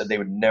people said they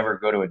would never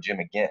go to a gym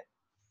again.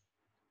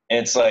 And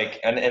it's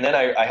like, and then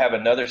I have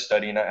another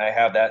study, and I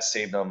have that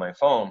saved on my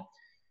phone,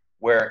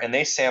 and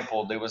they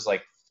sampled, it was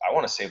like, I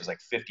want to say it was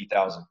like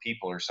 50,000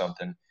 people or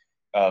something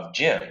of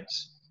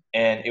gyms.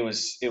 And it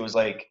was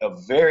like a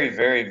very,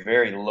 very,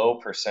 very low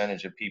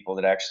percentage of people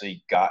that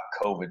actually got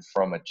COVID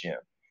from a gym.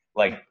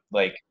 Like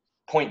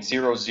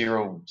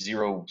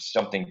 0.000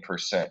 something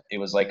percent. It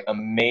was like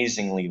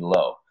amazingly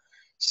low.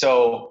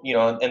 So,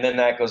 and then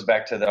that goes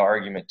back to the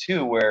argument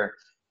too, where,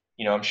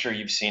 I'm sure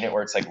you've seen it,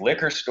 where it's like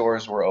liquor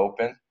stores were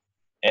open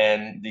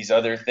and these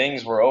other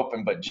things were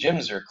open, but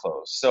gyms are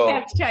closed. So I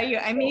have to tell you,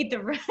 I made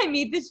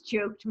this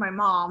joke to my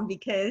mom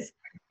because,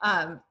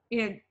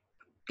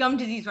 gum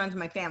disease runs in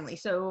my family.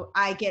 So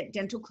I get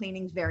dental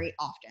cleanings very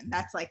often.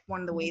 That's like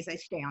one of the ways I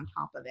stay on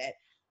top of it.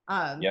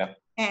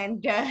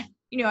 And,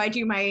 I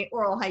do my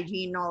oral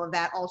hygiene and all of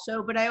that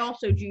also, but I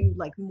also do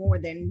like more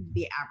than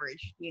the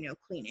average,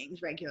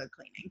 cleanings, regular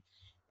cleaning.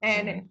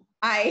 And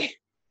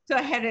so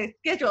I had a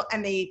schedule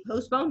and they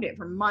postponed it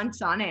for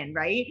months on end,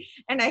 right?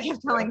 And I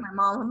kept telling my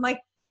mom, I'm like,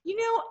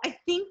 I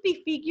think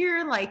they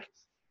figure like,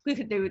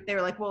 because they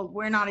were like, well,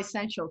 we're not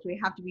essential, so we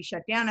have to be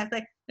shut down. I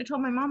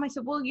told my mom, I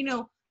said, well,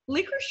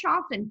 liquor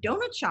shops and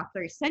donut shops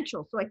are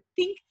essential. So I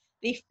think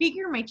they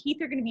figure my teeth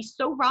are going to be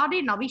so rotted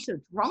and I'll be so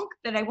drunk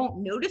that I won't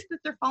notice that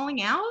they're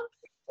falling out.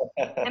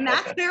 And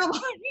that's their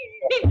logic.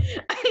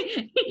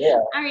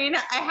 I mean,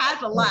 I had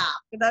to laugh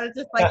because I was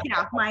just like,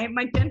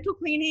 my dental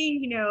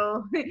cleaning,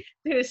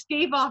 to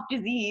stave off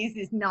disease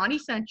is not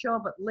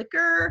essential, but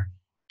liquor,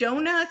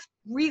 donuts,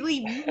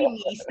 really,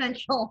 really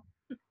essential.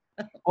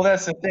 Well,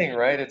 that's the thing,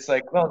 right? It's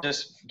like, well,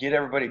 just get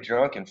everybody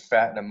drunk and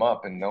fatten them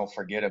up, and they'll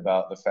forget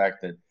about the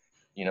fact that,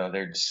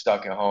 they're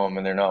stuck at home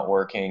and they're not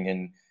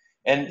working.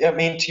 And I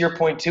mean, to your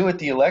point too, with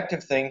the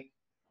elective thing,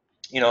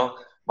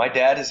 my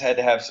dad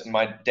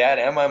my dad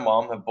and my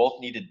mom have both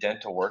needed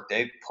dental work.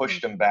 They've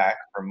pushed them back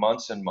for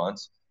months and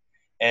months.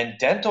 And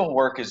dental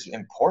work is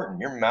important.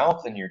 Your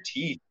mouth and your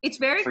teeth. It's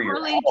very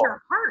correlated to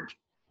your heart.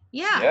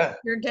 Yeah.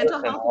 Your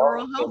dental health,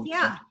 oral health.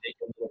 Yeah.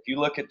 If you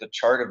look at the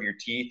chart of your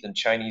teeth and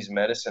Chinese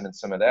medicine and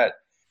some of that,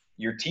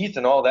 your teeth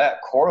and all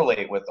that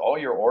correlate with all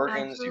your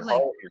organs, your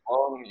heart, your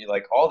lung,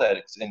 like all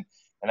that.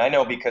 And I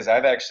know because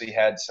I've actually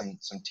had some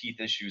teeth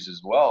issues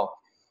as well.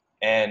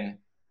 And,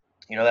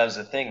 that was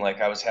the thing. Like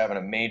I was having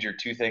a major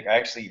toothache. I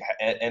actually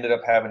ended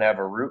up having to have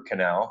a root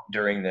canal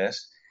during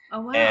this.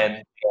 Oh, wow.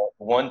 And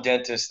one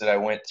dentist that I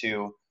went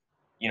to,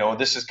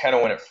 this is kind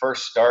of when it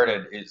first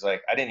started, is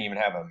like, I didn't even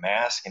have a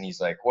mask. And he's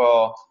like,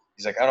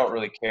 I don't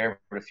really care,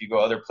 but if you go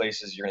other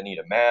places, you're going to need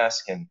a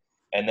mask. And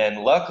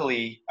then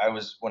luckily I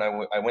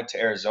went to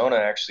Arizona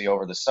actually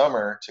over the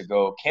summer to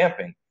go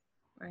camping.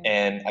 Right.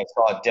 And I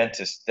saw a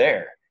dentist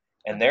there,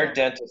 and their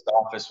dentist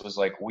office was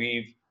like,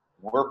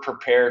 we're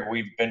prepared.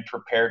 We've been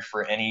prepared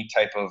for any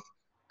type of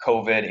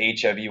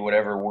COVID, HIV,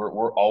 whatever.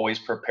 We're always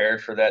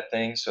prepared for that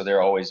thing. So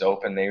they're always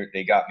open.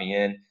 They got me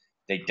in,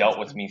 they dealt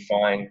with me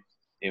fine.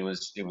 It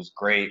was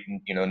great.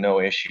 No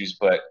issues,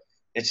 but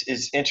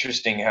it's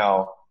interesting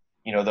how,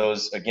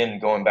 those, again,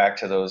 going back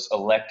to those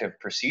elective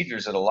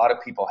procedures that a lot of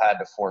people had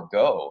to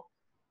forego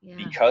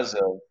because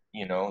of,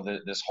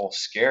 this whole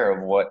scare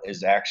of what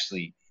is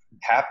actually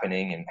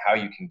happening and how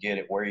you can get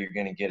it, where you're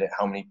going to get it,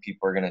 how many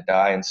people are going to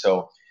die. And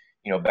so,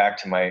 back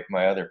to my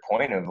other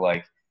point of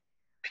like,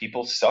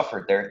 people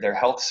suffered, their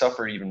health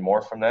suffered even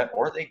more from that,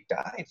 or they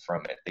died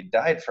from it. They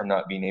died from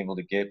not being able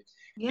to get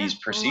these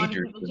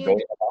procedures to go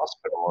to the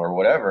hospital or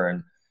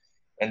whatever.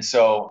 And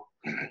so,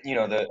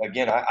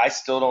 I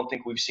still don't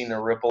think we've seen the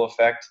ripple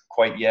effect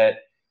quite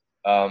yet.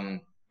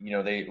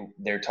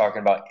 They're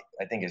talking about,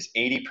 I think it's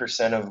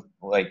 80% of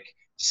like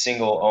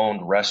single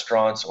owned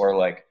restaurants or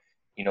like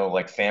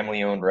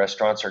family owned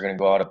restaurants are going to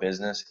go out of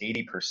business.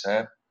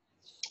 80%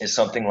 is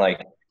something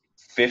like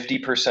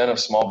 50% of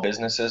small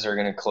businesses are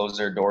going to close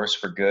their doors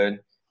for good.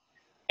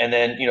 And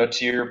then,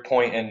 to your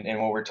point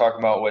and what we're talking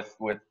about with,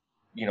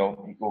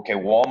 okay,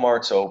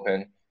 Walmart's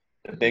open,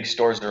 the big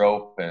stores are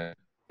open,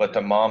 but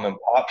the mom and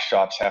pop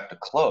shops have to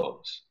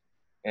close.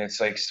 And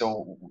it's like,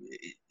 so,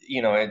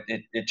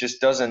 it just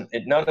doesn't,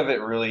 none of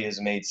it really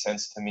has made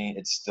sense to me.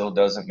 It still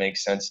doesn't make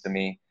sense to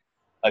me.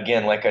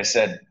 Again, like I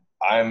said,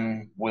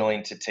 I'm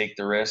willing to take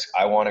the risk.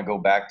 I want to go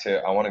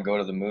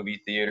to the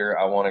movie theater.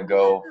 I want to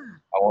go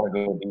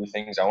do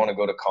things. I want to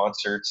go to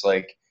concerts.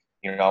 Like,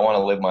 I want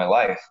to live my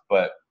life,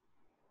 but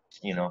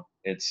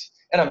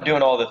and I'm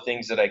doing all the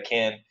things that I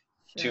can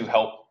to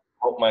help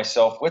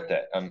myself with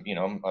that.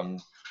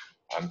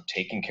 I'm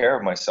taking care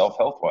of myself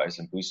health wise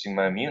and boosting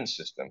my immune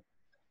system.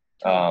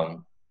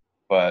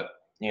 But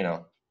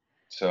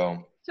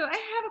so I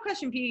have a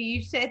question for you.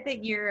 You said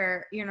that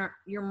you're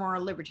more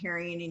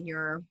libertarian in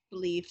your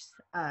beliefs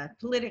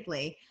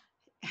politically.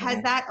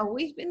 Has that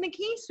always been the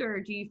case,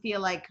 or do you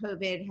feel like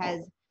COVID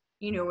has,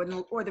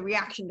 or the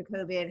reaction to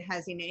COVID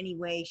has in any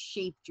way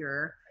shaped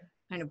your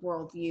kind of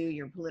worldview,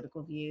 your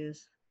political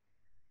views?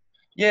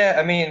 Yeah,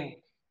 I mean,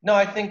 no,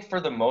 I think for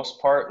the most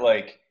part,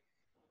 like,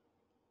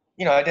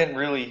 I didn't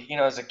really,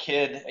 as a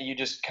kid, you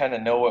just kind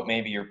of know what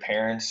maybe your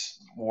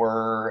parents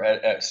were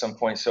at some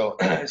point. So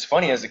it's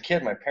funny, as a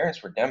kid, my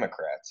parents were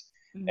Democrats,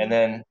 Mm-hmm. and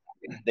then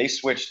they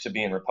switched to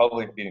being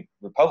Republican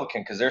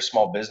because they're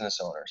small business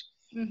owners.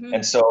 Mm-hmm.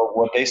 And so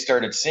what they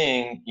started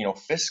seeing,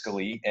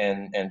 fiscally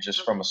and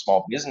just from a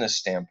small business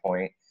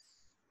standpoint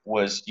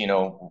was,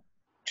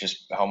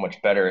 just how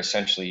much better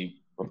essentially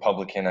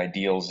Republican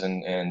ideals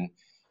and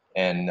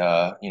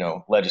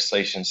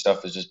legislation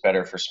stuff is just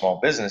better for small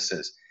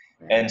businesses.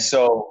 Right. And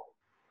so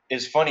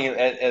it's funny,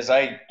 as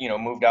I,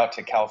 moved out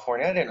to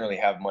California, I didn't really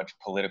have much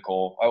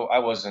political, I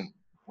wasn't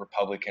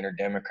Republican or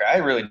Democrat. I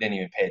really didn't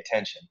even pay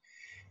attention.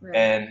 Right.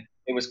 And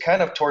it was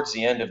kind of towards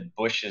the end of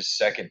Bush's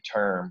second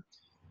term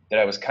that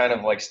I was kind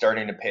of like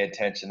starting to pay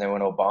attention. Then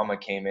when Obama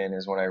came in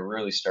is when I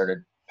really started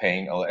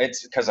paying.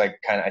 It's because I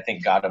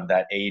think got of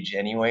that age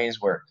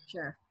anyways, where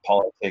Sure.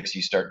 politics,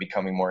 you start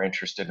becoming more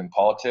interested in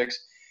politics.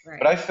 Right.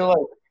 But I feel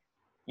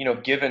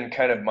like, given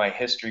kind of my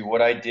history,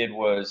 what I did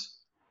was,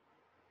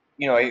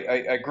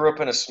 I grew up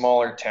in a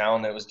smaller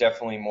town that was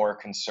definitely more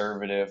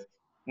conservative,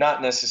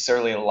 not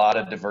necessarily a lot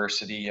of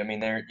diversity. I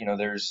mean,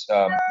 there's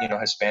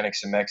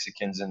Hispanics and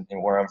Mexicans in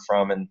where I'm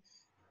from, and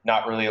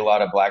not really a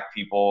lot of black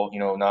people,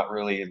 not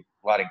really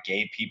a lot of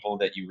gay people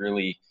that you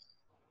really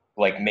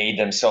like made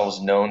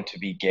themselves known to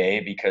be gay,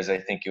 because I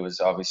think it was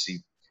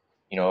obviously,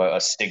 a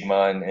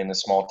stigma in a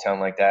small town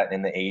like that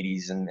in the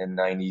 80s and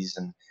 90s.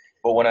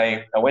 But when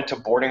I went to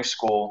boarding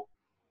school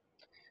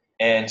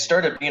and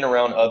started being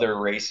around other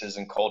races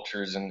and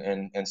cultures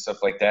and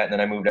stuff like that, and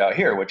then I moved out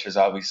here, which is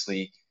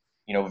obviously,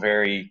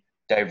 very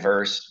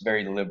diverse,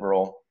 very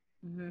liberal.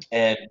 Mm-hmm.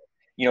 And,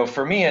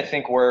 for me, I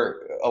think where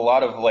a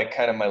lot of like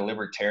kind of my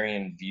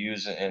libertarian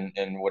views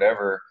and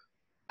whatever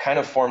kind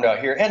of formed out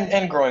here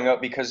and growing up,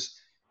 because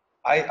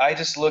I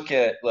just look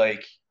at,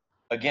 like,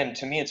 again,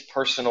 to me, it's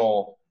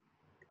personal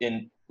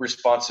in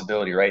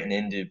responsibility, right? An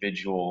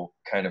individual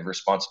kind of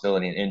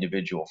responsibility and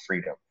individual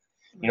freedom.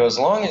 As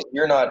long as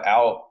you're not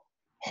out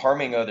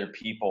harming other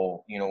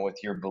people, with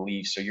your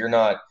beliefs, so you're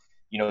not,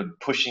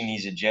 pushing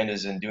these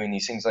agendas and doing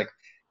these things. Like,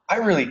 I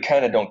really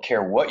kind of don't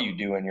care what you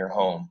do in your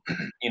home.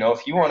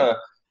 If you want to,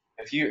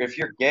 if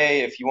you're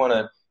gay, if you want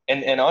to,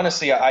 and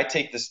honestly, I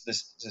take this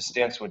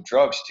stance with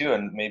drugs too,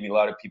 and maybe a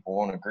lot of people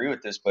won't agree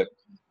with this, but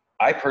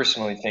I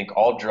personally think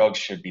all drugs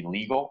should be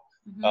legal.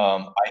 Mm-hmm.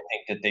 I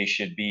think that they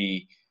should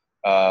be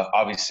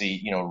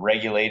obviously,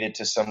 regulated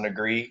to some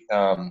degree.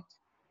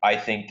 I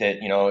think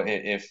that,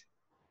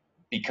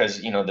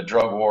 because, the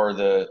drug war,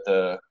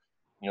 the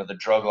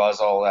drug laws,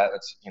 all that,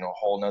 that's, a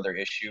whole nother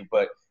issue.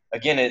 But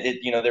again,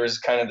 there was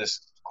kind of this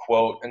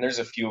quote, and there's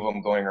a few of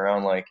them going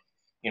around, like,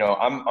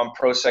 I'm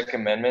pro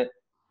Second Amendment,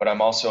 but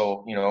I'm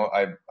also,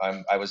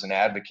 I was an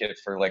advocate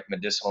for like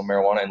medicinal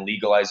marijuana and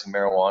legalizing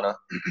marijuana.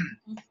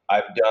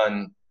 I've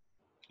done,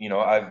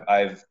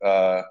 I've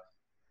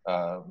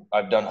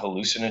done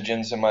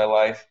hallucinogens in my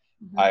life.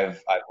 Mm-hmm.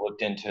 I've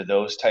looked into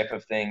those type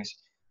of things.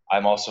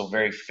 I'm also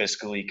very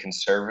fiscally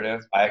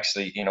conservative. I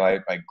actually,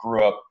 I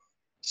grew up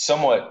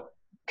somewhat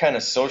kind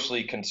of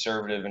socially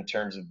conservative in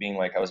terms of being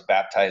like, I was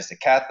baptized a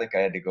Catholic.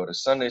 I had to go to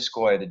Sunday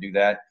school. I had to do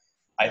that.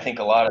 I think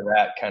a lot of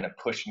that kind of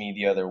pushed me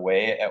the other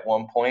way at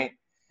one point.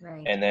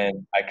 Right. And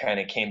then I kind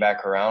of came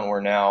back around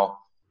where now,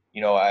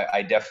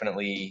 I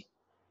definitely,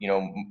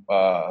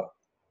 my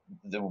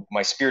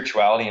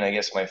spirituality and I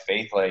guess my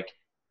faith, like,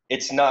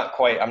 it's not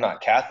quite, I'm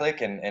not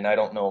Catholic, and I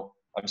don't know,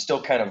 I'm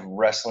still kind of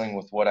wrestling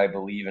with what I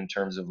believe in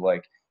terms of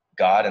like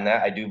God, and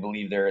that I do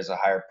believe there is a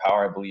higher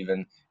power. I believe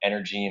in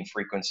energy and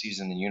frequencies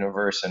in the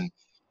universe. And,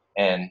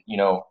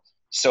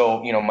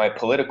 so, my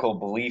political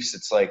beliefs,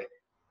 it's like,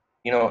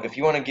 if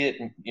you're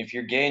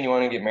gay and you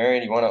want to get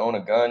married, you want to own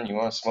a gun, you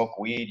want to smoke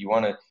weed, you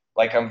want to,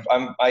 like,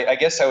 I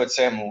guess I would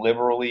say I'm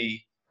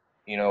liberally,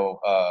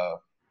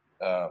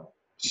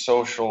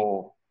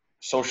 social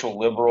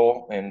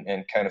liberal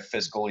and kind of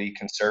fiscally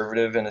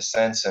conservative in a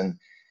sense.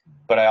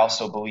 But I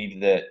also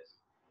believe that,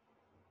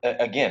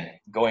 again,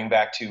 going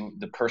back to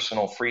the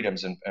personal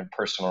freedoms and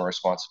personal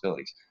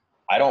responsibilities,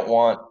 I don't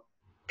want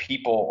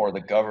people or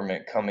the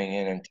government coming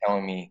in and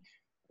telling me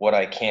what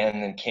I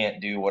can and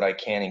can't do, what I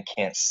can and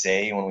can't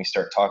say when we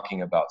start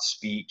talking about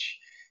speech,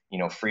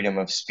 freedom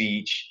of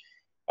speech,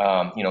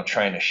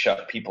 trying to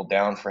shut people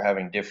down for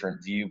having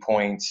different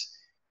viewpoints.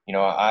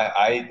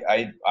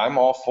 I'm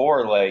all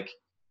for, like,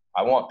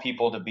 I want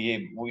people to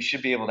we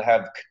should be able to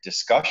have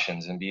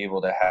discussions and be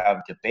able to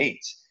have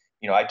debates.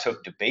 I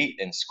took debate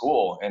in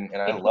school, and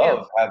I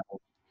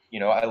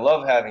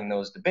love having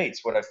those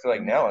debates. What I feel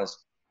like now is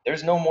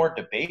there's no more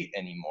debate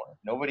anymore.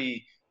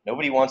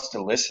 Nobody wants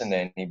to listen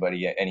to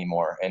anybody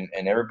anymore. And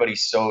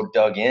everybody's so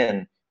dug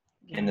in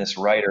this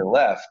right or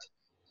left,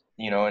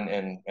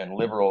 and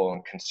liberal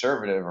and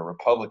conservative or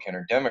Republican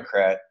or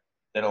Democrat,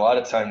 that a lot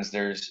of times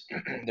there's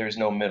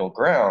no middle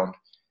ground.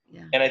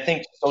 Yeah. And I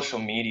think social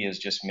media has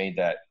just made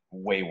that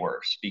way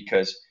worse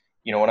because,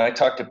 when I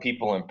talk to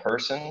people in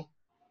person,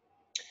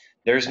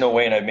 there's no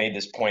way, and I've made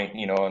this point,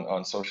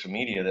 on social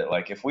media, that,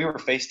 like, if we were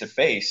face to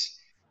face,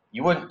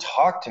 you wouldn't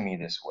talk to me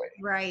this way.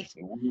 Right.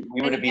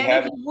 We would be and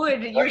having. If you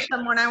would, you're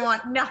someone I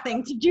want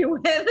nothing to do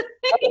with.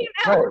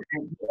 Right.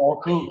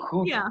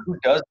 Who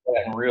does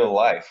that in real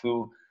life?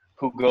 Who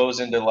goes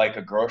into, like,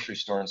 a grocery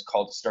store and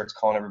starts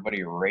calling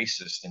everybody a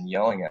racist and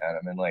yelling at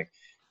them, and, like,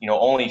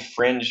 only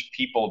fringe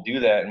people do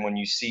that. And when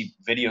you see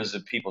videos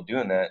of people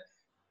doing that,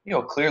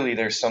 clearly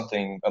there's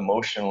something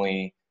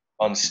emotionally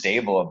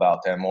unstable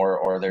about them,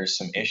 or there's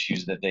some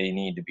issues that they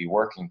need to be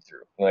working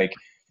through. Like,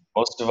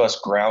 most of us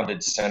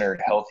grounded,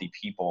 centered, healthy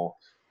people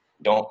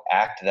don't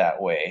act that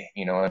way,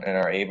 and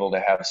are able to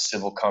have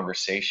civil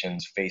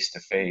conversations face to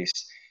face,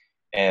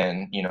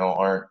 and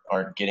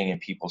aren't getting in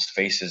people's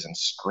faces and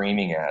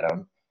screaming at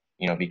them,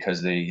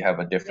 because they have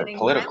a different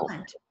political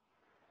view.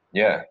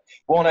 Yeah.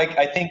 Well, and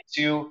I think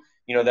too,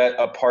 that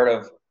a part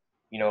of,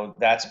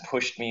 that's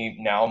pushed me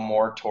now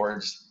more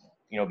towards,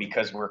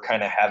 because we're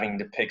kind of having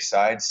to pick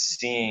sides,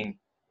 seeing,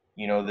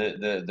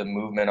 the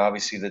movement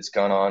obviously that's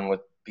gone on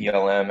with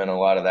BLM and a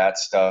lot of that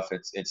stuff.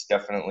 It's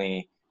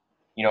definitely,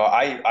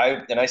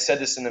 I said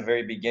this in the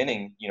very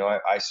beginning,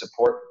 I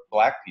support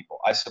Black people.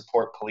 I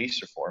support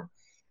police reform.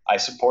 I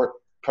support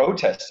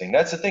protesting.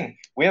 That's the thing.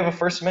 We have a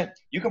First Amendment.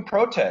 You can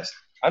protest.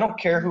 I don't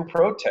care who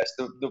protests.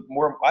 The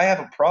more I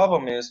have a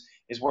problem is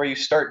where you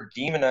start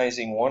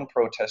demonizing one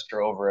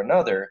protester over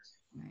another.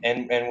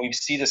 And we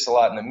see this a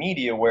lot in the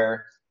media,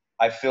 where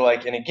I feel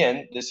like, and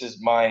again, this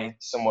is my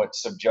somewhat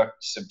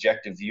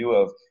subjective view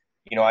of,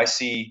 I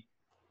see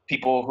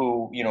people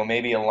who,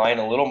 maybe align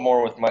a little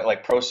more with my,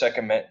 like,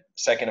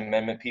 Second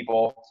Amendment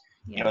people.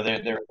 Yeah.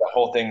 There's the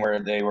whole thing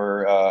where they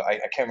were, I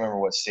can't remember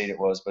what state it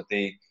was, but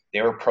they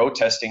were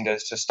protesting to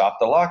stop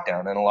the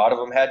lockdown, and a lot of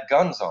them had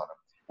guns on them,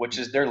 which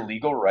is their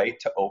legal right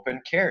to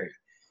open carry.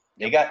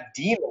 They got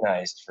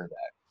demonized for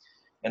that.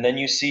 And then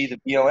you see the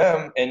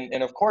BLM,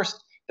 and of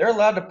course they're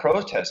allowed to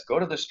protest, go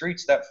to the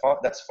streets. That's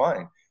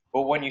fine.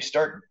 But when you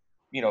start,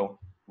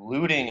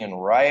 looting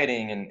and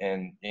rioting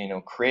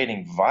and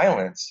creating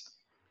violence,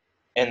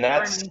 and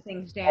that's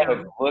things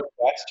down.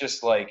 That's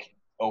just, like,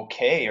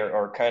 okay,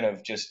 or kind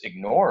of just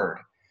ignored.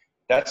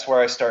 That's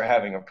where I start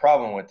having a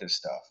problem with this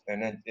stuff.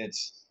 And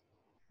it's,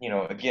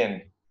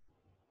 again,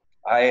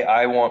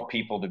 I want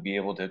people to be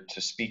able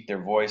to speak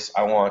their voice.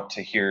 I want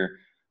to hear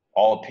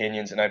all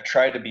opinions, and I've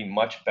tried to be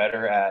much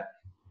better at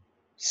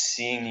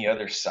seeing the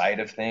other side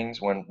of things.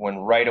 When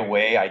right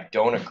away I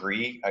don't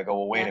agree, I go,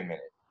 well, wait a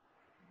minute,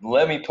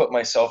 let me put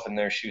myself in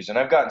their shoes. And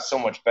I've gotten so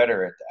much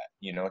better at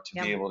that,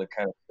 to be able to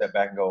kind of step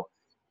back and go,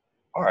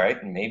 all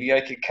right, maybe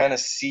I could kind of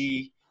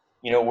see,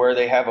 where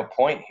they have a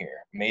point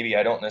here. Maybe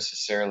I don't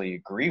necessarily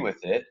agree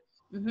with it,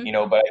 but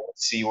I can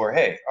see where,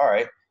 hey, all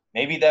right,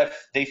 maybe that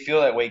they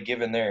feel that way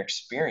given their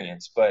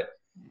experience. But,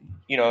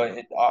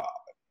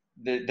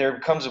 there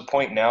comes a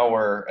point now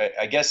where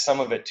I guess some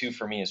of it too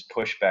for me is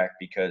pushback,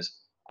 because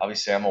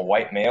obviously I'm a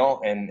white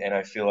male, and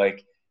I feel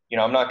like,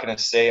 I'm not going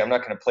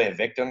to play a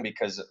victim,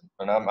 because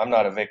I'm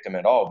not a victim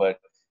at all. But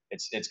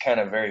it's kind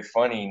of very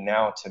funny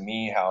now to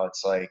me how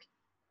it's like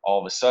all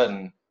of a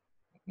sudden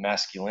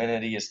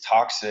masculinity is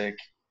toxic.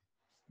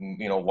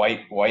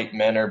 White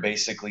men are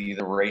basically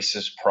the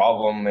racist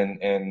problem,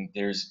 and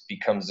there's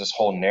becomes this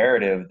whole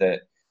narrative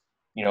that,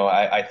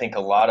 I think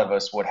a lot of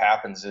us, what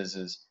happens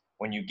is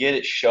when you get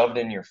it shoved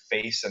in your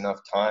face enough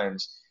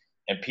times,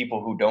 and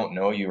people who don't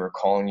know you are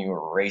calling you a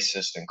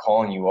racist and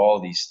calling you all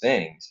these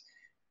things,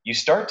 you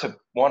start to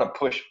want to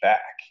push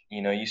back.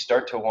 You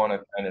start to want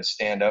to kind of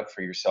stand up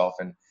for yourself.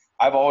 And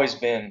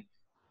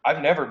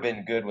I've never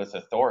been good with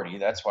authority.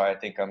 That's why I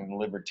think I'm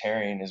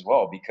libertarian as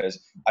well, because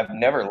I've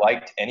never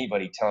liked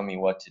anybody telling me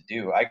what to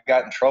do. I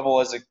got in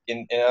trouble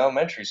in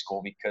elementary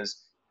school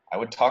because I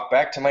would talk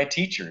back to my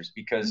teachers,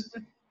 because,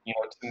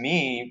 to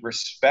me,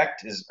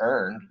 respect is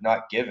earned,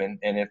 not given.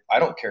 And if I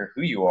don't care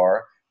who you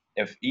are,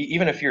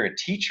 even if you're a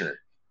teacher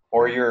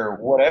or you're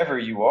whatever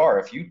you are,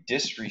 if you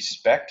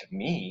disrespect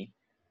me,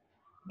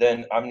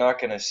 then I'm not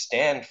going to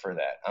stand for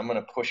that. I'm going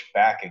to push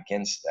back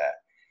against that.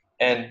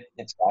 And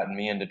it's gotten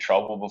me into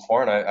trouble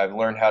before, and I've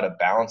learned how to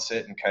balance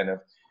it and kind of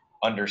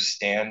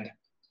understand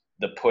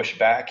the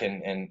pushback,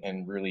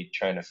 and really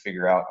trying to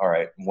figure out, all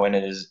right, when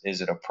is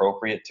it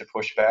appropriate to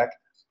push back,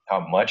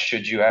 how much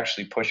should you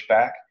actually push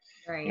back?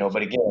 Right.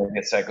 But again, I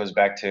guess that goes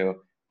back to,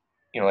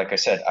 like I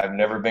said, I've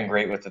never been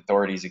great with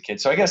authority as a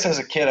kid. So I guess as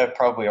a kid, I've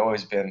probably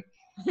always been,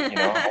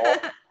 I'll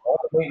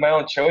make my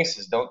own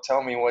choices. Don't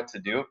tell me what to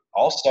do.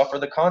 I'll suffer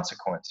the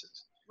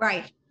consequences.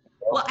 Right.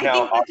 Well, I Now,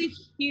 think that's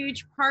a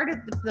huge part of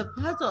the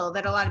puzzle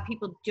that a lot of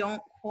people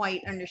don't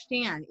quite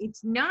understand.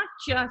 It's not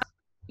just,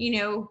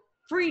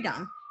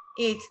 freedom.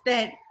 It's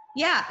that,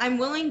 yeah, I'm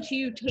willing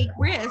to take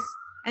risks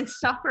and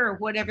suffer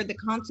whatever the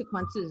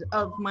consequences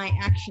of my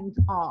actions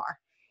are.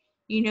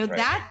 Right.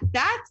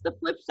 That's the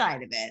flip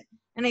side of it.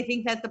 And I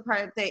think that's the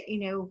part that,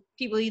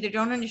 people either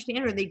don't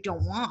understand or they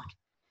don't want.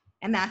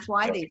 And that's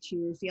why they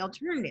choose the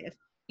alternative.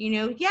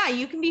 Yeah,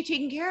 you can be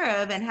taken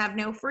care of and have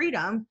no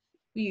freedom.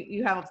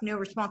 You have no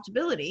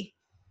responsibility,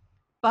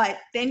 but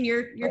then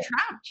you're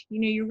trapped.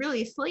 You're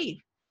really a slave.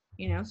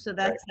 So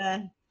that's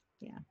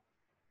yeah.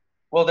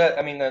 Well,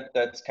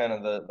 that's kind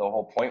of the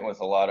whole point with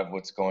a lot of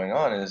what's going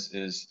on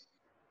is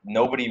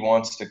nobody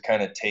wants to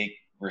kind of take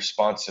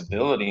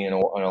responsibility in a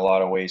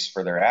lot of ways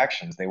for their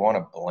actions. They want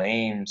to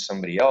blame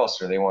somebody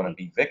else, or they want to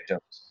be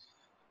victims,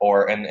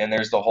 and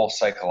there's the whole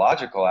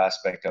psychological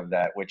aspect of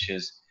that, which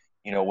is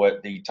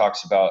what he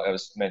talks about. I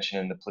was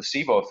mentioning the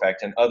placebo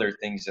effect and other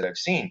things that I've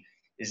seen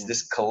is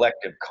this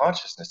collective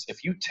consciousness.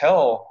 If you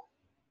tell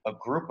a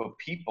group of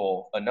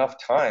people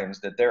enough times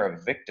that they're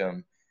a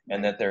victim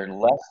and that they're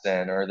less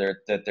than, or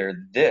that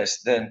they're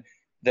this, then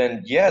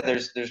yeah,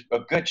 there's a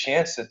good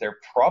chance that they're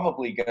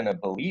probably going to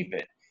believe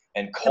it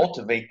and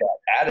cultivate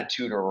that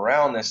attitude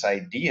around this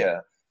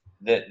idea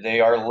that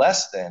they are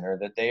less than, or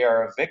that they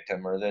are a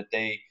victim, or that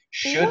they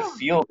should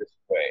feel this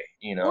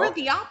way, Or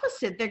the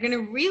opposite. They're going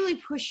to really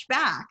push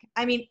back.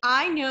 I mean,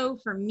 I know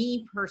for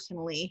me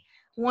personally,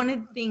 one of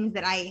the things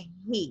that I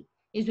hate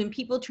is when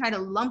people try to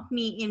lump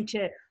me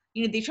into,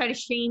 they try to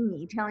shame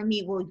me, telling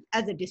me, well,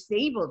 as a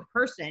disabled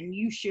person,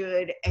 you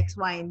should X,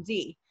 Y, and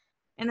Z.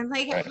 And I'm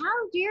like, Right.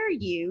 How dare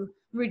you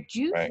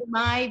reduce Right.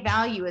 my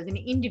value as an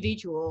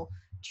individual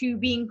to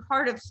being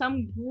part of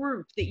some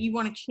group that you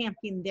want to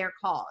champion their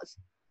cause?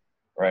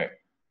 Right.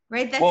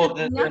 Right? That's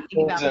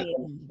nothing about me.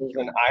 There's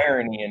an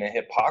irony and a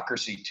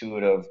hypocrisy to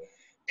it of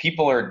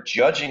people are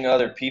judging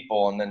other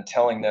people and then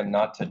telling them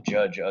not to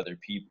judge other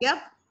people.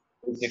 Yep.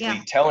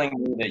 Basically telling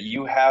you that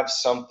you have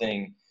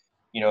something,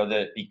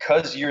 that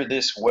because you're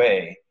this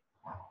way,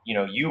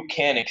 you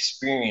can't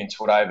experience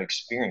what I've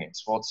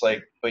experienced. Well, it's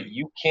like, but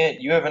you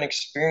haven't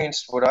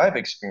experienced what I've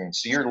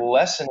experienced. So you're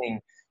lessening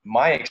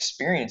my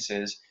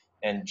experiences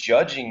and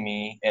judging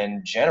me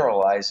and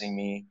generalizing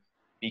me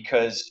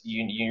because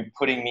you're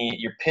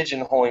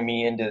pigeonholing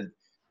me into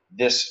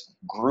this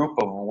group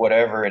of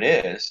whatever it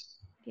is.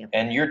 Yep.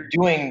 And you're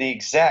doing the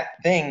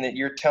exact thing that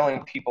you're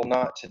telling people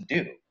not to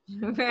do,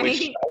 right.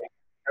 which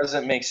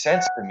doesn't make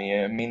sense to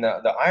me. I mean,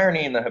 the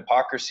irony and the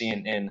hypocrisy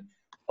in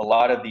a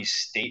lot of these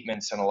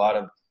statements and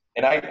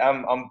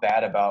I'm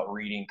bad about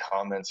reading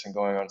comments and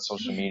going on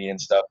social media and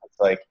stuff. It's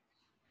like,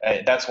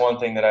 that's one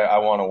thing that I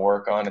want to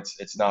work on.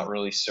 It's not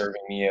really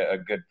serving me a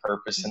good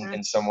purpose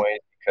in some ways,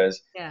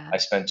 because I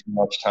spend too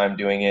much time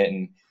doing it.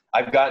 And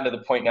I've gotten to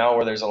the point now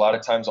where there's a lot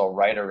of times I'll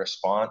write a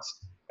response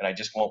and I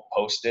just won't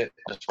post it,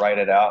 just write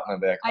it out. And I'll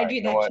be like, I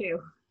do that too.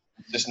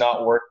 It's just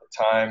not worth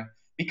the time.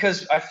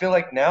 Because I feel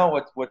like now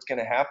what's going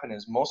to happen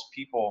is most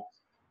people,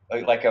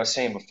 like I was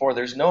saying before,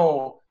 there's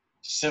no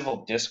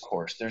civil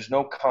discourse. There's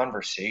no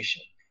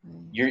conversation.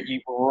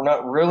 We're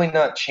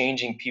not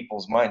changing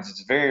people's minds.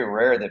 It's very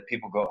rare that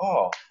people go,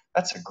 oh,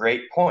 that's a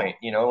great point.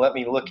 Let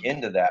me look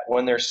into that,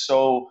 when they're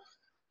so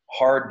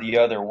hard the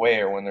other way,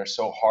 or when they're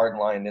so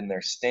hard-lined in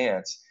their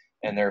stance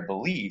and their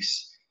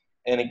beliefs.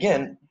 And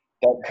again,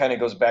 that kind of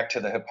goes back to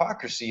the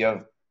hypocrisy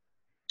of,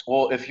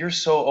 well, if you're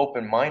so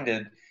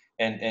open-minded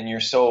and you're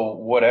so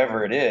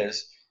whatever it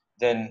is,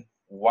 then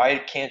why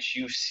can't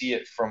you see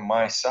it from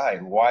my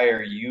side? Why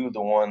are you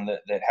the one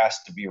that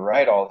has to be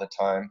right all the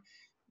time,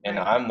 and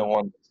I'm the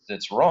one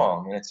that's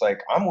wrong? And it's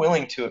like, I'm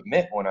willing to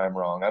admit when I'm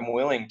wrong. I'm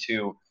willing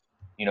to,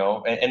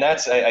 and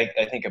that's, I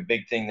think, a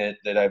big thing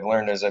that I've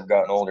learned as I've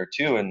gotten older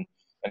too, and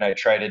I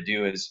try to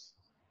do is,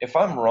 if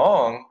I'm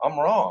wrong, I'm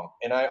wrong,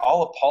 and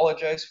I'll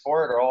apologize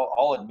for it, or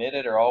I'll admit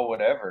it, or I'll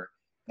whatever.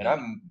 And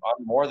I'm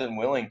more than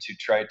willing to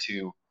try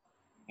to,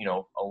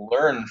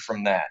 learn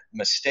from that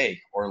mistake,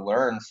 or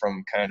learn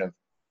from kind of,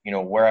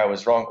 where I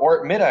was wrong,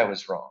 or admit I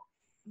was wrong,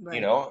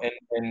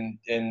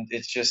 and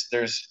it's just,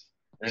 there's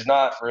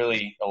not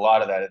really a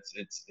lot of that.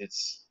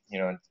 It's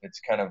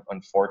kind of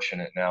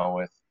unfortunate now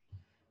with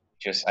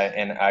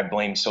and I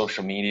blame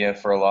social media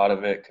for a lot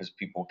of it, because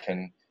people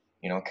can,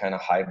 kind of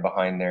hide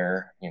behind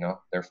their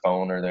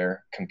phone or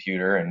their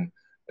computer, and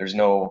there's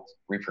no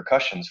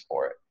repercussions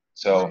for it.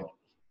 So,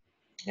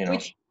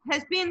 Which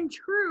has been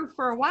true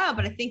for a while,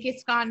 but I think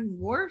it's gotten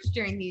worse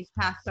during these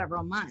past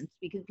several months,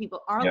 because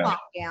people are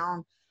locked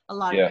down. A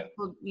lot of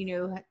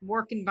people,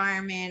 work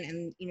environment,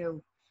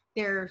 and,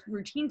 their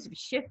routines have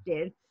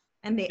shifted,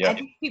 and I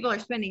think people are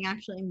spending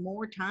actually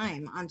more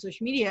time on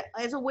social media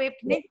as a way of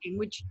connecting,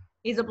 which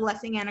is a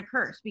blessing and a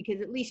curse,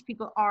 because at least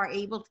people are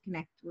able to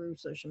connect through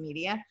social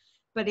media.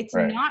 but it's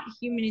Right. not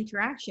human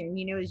interaction.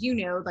 You know, as you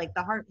know, like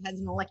the heart has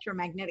an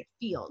electromagnetic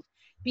field.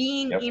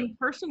 Being Yep. in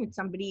person with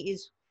somebody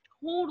is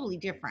totally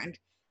different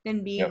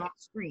than being Yep. on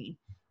screen,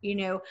 you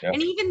know, Yep.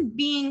 and even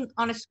being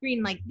on a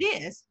screen like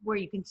this, where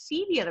you can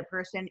see the other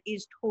person,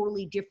 is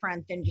totally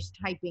different than just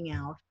typing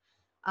out.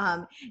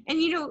 Um,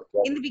 and you know,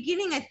 in the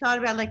beginning, I thought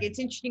about, like, it's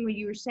interesting what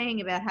you were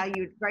saying about how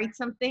you'd write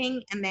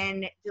something and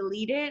then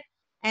delete it,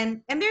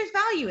 and there's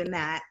value in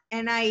that.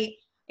 And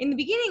in the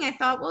beginning, I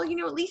thought, well, you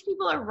know, at least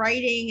people are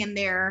writing and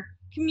they're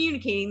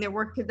communicating their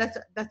work, because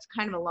that's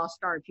kind of a lost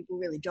art. People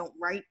really don't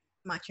write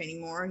much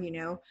anymore, you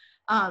know.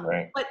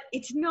 Right. But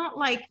it's not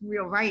like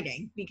real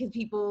writing, because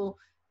people,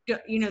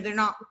 you know, they're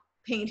not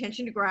paying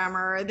attention to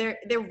grammar.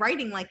 They're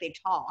writing like they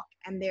talk,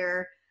 and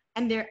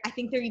I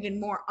think they're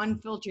even more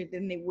unfiltered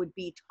than they would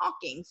be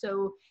talking.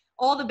 So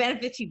all the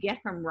benefits you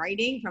get from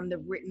writing, from the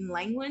written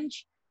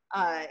language,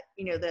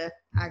 you know, the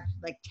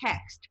like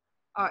text,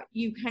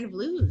 you kind of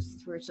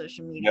lose through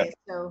social media. Yep.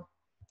 So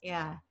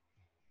yeah.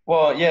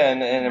 Well, yeah,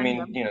 and I mean,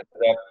 Random. you know,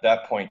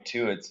 that point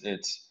too,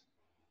 it's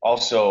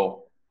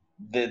also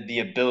the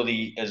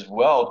ability as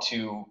well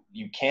to,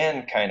 you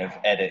can kind of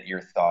edit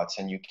your thoughts,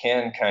 and you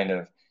can kind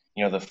of,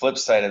 you know, the flip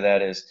side of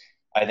that is,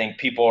 I think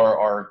people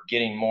are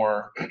getting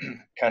more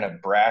kind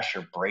of brash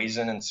or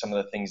brazen in some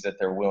of the things that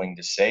they're willing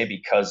to say,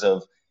 because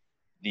of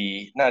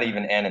the, not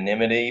even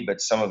anonymity, but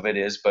some of it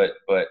is, but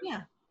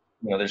Yeah.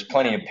 you know, there's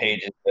plenty of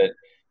pages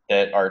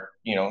that are,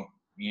 you know,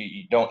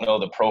 you don't know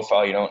the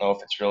profile, you don't know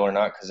if it's real or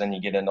not, because then you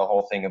get into the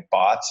whole thing of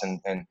bots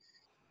and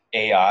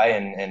AI,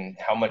 and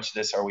how much of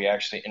this are we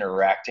actually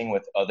interacting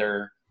with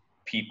other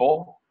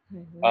people.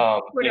 Mm-hmm. You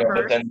know, but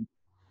Twitterverse. then,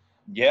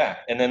 yeah,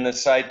 and then the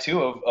side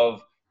too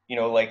of you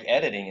know, like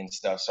editing and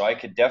stuff. So I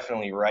could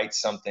definitely write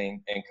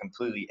something and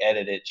completely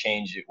edit it,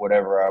 change it,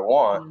 whatever I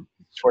want. Yeah,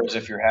 Whereas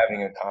if you're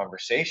having a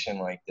conversation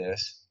like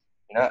this,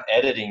 you're not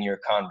editing your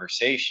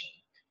conversation,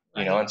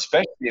 you know, right. and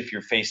especially if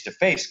you're face to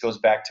face, goes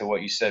back to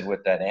what you said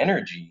with that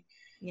energy.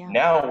 Yeah.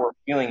 Now we're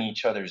feeling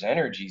each other's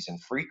energies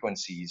and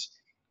frequencies.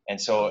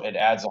 And so it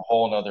adds a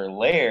whole nother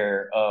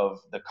layer of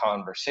the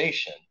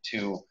conversation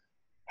to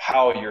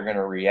how you're going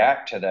to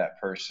react to that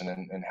person,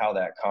 and how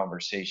that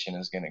conversation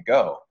is going to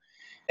go.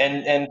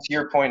 And to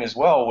your point as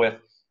well,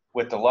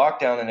 with the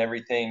lockdown and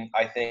everything,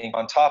 I think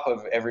on top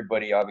of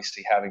everybody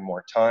obviously having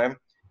more time,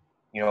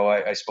 you know,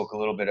 I spoke a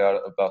little bit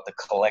about the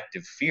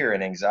collective fear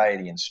and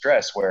anxiety and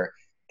stress, where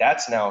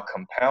that's now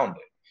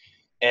compounded.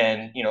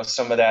 And you know,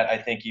 some of that I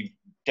think you've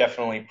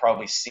definitely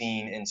probably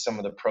seen in some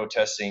of the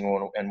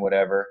protesting and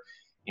whatever.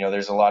 You know,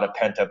 there's a lot of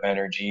pent up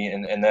energy,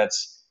 and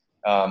that's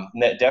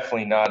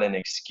definitely not an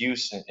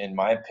excuse, in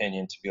my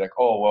opinion, to be like,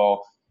 oh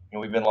well, you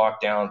know, we've been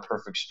locked down,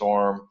 perfect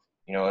storm.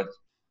 You know,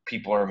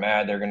 people are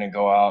mad, they're going to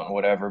go out and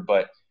whatever.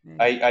 But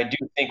Right. I do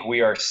think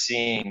we are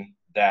seeing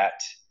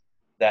that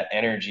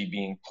energy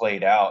being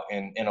played out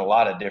in a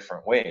lot of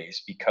different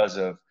ways, because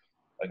of,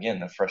 again,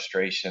 the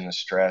frustration, the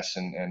stress,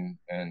 and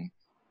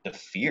the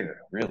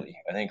fear. Really,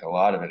 I think a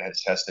lot of it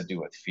has to do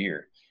with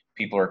fear.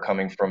 People are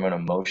coming from an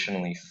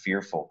emotionally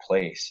fearful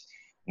place,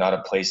 not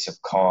a place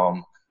of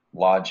calm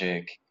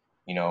logic,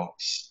 you know,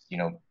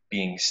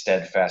 being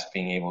steadfast,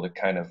 being able to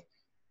kind of,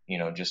 you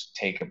know, just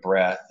take a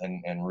breath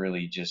and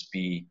really just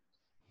be,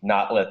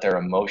 not let their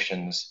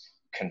emotions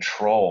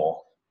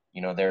control,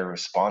 you know, their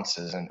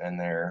responses and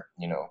their,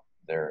 you know,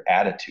 their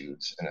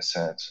attitudes, in a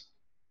sense.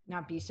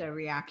 Not be so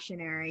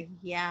reactionary.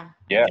 Yeah,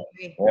 I Yeah.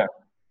 agree. Yeah.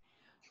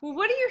 Well,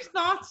 what are your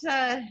thoughts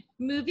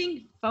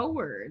moving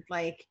forward?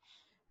 Like,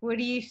 what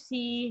do you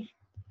see?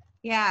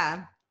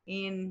 Yeah,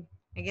 in,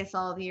 I guess,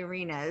 all the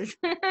arenas.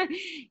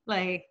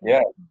 Like,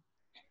 Yeah.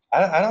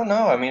 I don't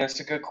know. I mean, it's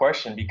a good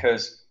question,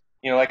 because,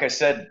 you know, like I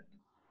said,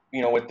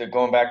 you know, with the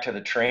going back to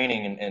the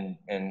training and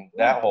yeah,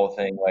 that whole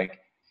thing, like,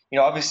 you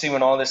know, obviously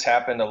when all this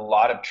happened, a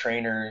lot of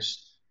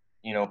trainers,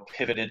 you know,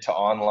 pivoted to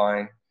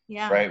online,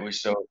 yeah, right?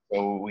 So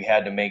we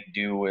had to make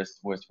do with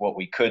what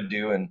we could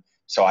do, and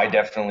so I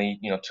definitely,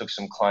 you know, took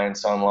some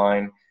clients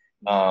online,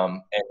 yeah,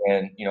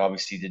 and you know,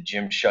 obviously the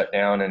gym shut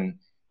down,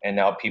 and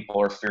now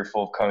people are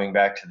fearful of coming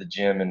back to the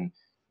gym,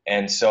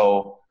 and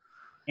so,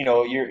 you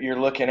know, you're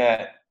looking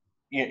at,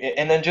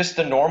 and then just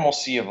the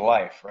normalcy of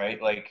life,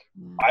 right? Like,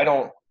 yeah. I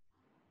don't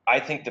I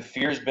think the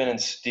fear's been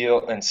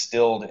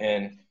instilled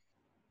in,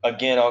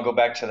 again, I'll go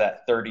back to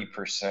that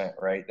 30%,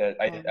 right? That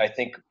Okay. I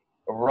think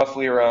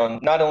roughly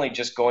around, not only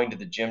just going to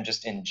the gym,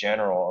 just in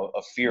general,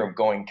 a fear of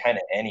going kind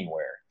of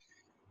anywhere.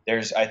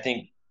 There's, I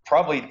think,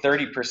 probably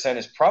 30%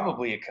 is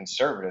probably a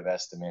conservative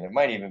estimate. It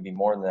might even be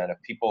more than that,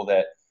 of people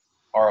that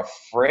are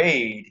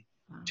afraid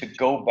to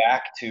go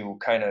back to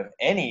kind of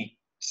any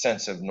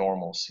sense of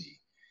normalcy.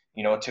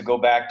 You know, to go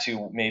back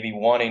to maybe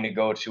wanting to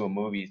go to a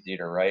movie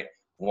theater, right?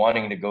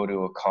 Wanting to go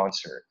to a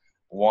concert,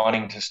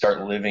 wanting to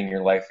start living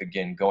your life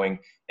again, going,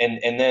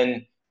 and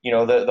then, you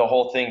know, the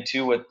whole thing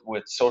too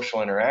with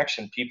social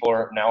interaction, people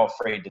are now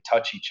afraid to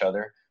touch each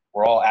other.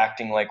 We're all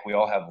acting like we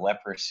all have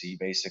leprosy,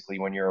 basically,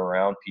 when you're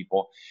around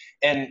people.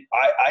 And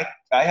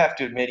I have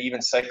to admit,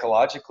 even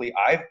psychologically,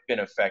 I've been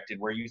affected,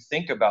 where you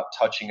think about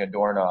touching a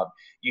doorknob,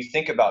 you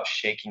think about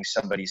shaking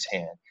somebody's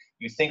hand,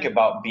 you think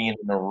about being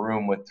in a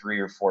room with 3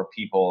 or 4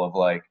 people of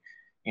like,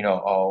 you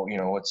know, oh, you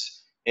know,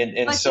 what's,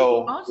 and I so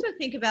think you also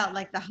think about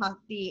like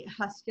the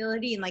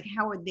hostility and like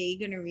how are they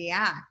going to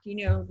react?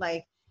 You know,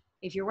 like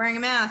if you're wearing a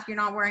mask, you're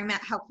not wearing a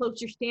mask, how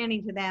close you're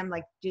standing to them.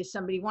 Like, does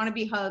somebody want to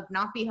be hugged,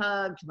 not be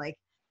hugged? Like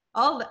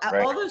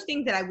right. all those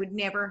things that I would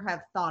never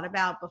have thought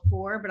about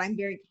before, but I'm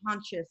very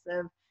conscious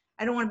of.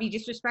 I don't want to be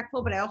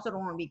disrespectful, but I also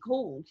don't want to be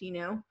cold, you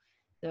know?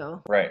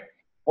 So, Right.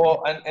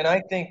 Well, and I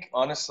think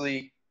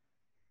honestly,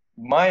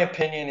 my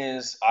opinion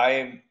is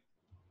I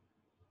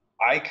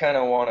kind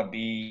of want to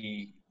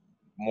be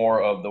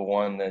more of the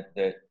one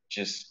that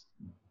just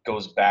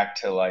goes back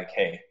to like,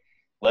 hey,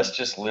 let's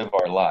just live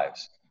our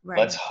lives. right.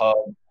 Let's hug.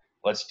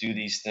 Let's do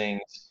these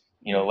things.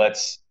 You know,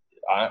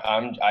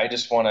 I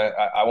just want to.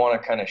 I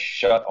want to kind of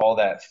shut all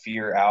that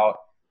fear out,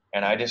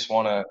 and I just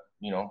want to.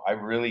 You know, I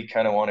really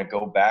kind of want to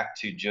go back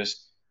to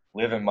just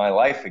living my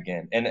life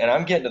again. And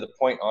I'm getting to the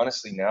point,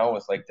 honestly, now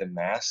with like the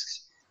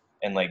masks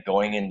and like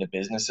going into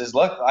businesses.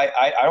 Look,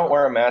 I don't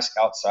wear a mask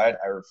outside.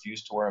 I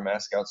refuse to wear a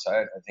mask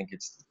outside. I think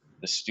it's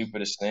the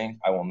stupidest thing.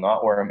 I will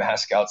not wear a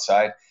mask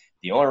outside.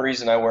 The only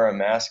reason I wear a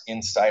mask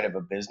inside of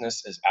a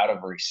business is out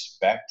of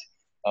respect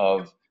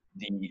of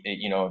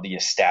the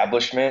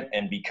establishment,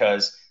 and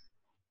because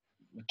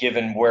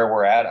given where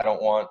we're at, I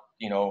don't want,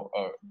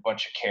 a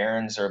bunch of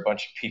Karens or a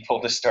bunch of people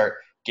to start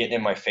getting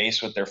in my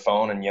face with their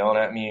phone and yelling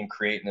at me and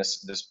creating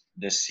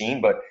this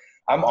scene. But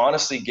I'm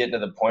honestly getting to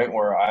the point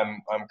where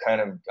I'm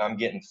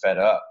getting fed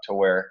up to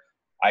where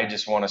I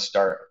just want to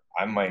start.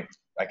 I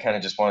kind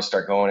of just want to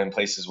start going in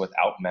places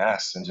without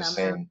masks and just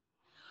saying,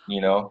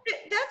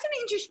 That's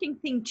an interesting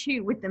thing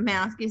too with the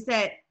mask is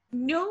that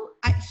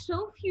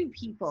so few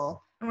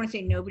people, I don't want to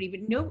say nobody,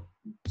 but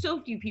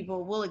so few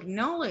people will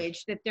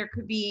acknowledge that there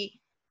could be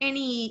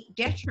any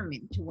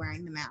detriment to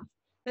wearing the mask,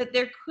 that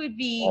there could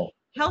be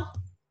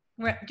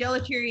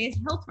deleterious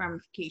health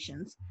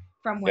ramifications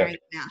from wearing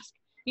a mask.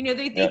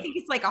 They think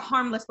it's like a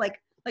harmless, like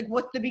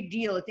what's the big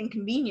deal? It's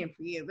inconvenient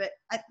for you, but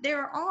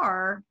there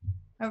are,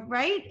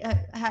 right?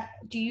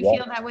 Do you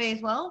feel that way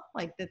as well?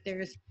 Like that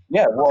there's.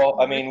 Yeah,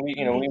 well, I mean,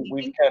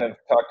 we've kind of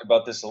talked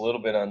about this a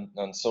little bit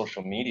on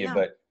social media,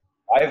 but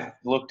I've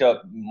looked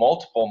up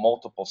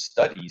multiple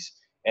studies,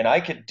 and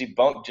I could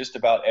debunk just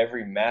about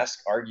every mask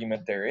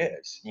argument there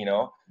is.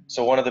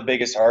 So one of the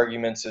biggest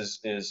arguments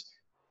is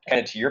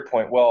kind of to your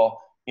point. Well,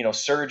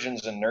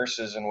 surgeons and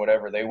nurses and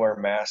whatever, they wear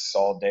masks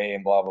all day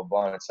and blah blah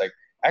blah, and it's like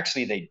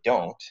actually they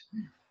don't.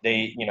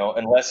 They,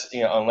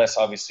 unless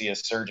obviously a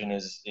surgeon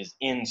is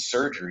in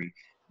surgery,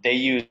 they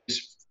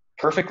use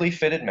perfectly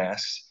fitted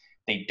masks.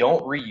 They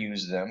don't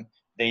reuse them.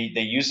 They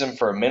use them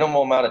for a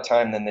minimal amount of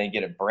time, then they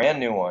get a brand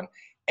new one.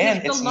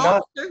 And it's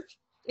not.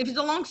 If it's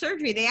a long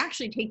surgery, they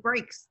actually take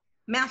breaks,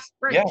 mask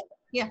breaks.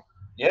 Yeah.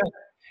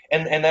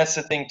 And that's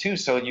the thing too.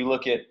 So you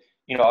look at,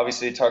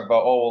 obviously they talk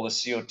about, the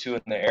CO2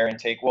 in the air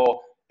intake.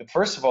 Well,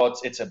 first of all,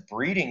 it's a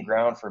breeding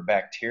ground for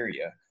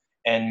bacteria.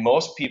 And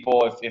most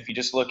people, if you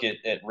just look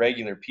at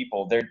regular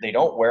people, they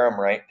don't wear them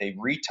right. They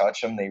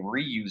retouch them. They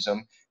reuse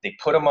them. They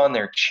put them on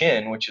their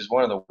chin, which is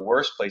one of the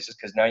worst places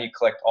because now you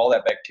collect all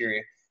that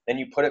bacteria. Then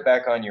you put it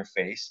back on your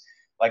face.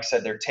 Like I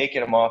said, they're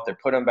taking them off. They're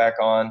putting them back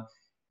on.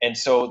 And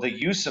so the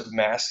use of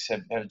masks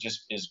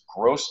is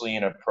grossly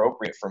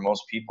inappropriate for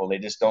most people. They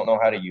just don't know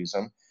how to use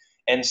them.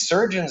 And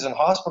surgeons and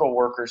hospital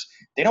workers,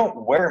 they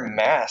don't wear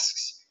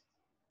masks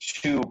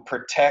to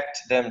protect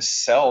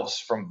themselves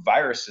from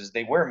viruses.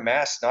 They wear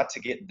masks not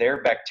to get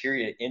their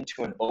bacteria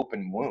into an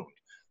open wound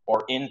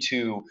or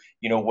into,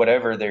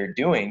 whatever they're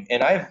doing.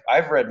 And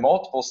I've read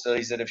multiple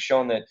studies that have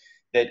shown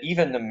that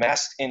even the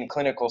masks in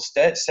clinical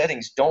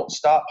settings don't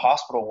stop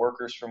hospital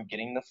workers from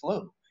getting the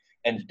flu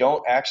and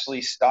don't actually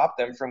stop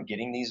them from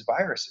getting these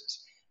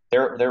viruses.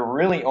 They're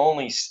really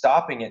only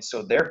stopping it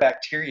so their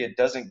bacteria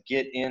doesn't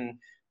get in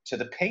to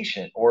the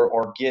patient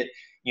or get,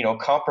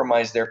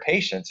 compromise their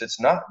patients.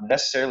 It's not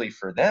necessarily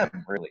for them,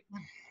 really.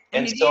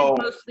 And it is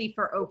mostly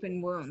for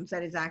open wounds.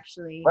 That is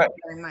actually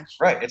very much.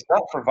 Right. It's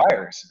not for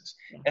viruses.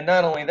 Yeah. And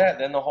not only that,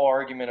 then the whole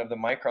argument of the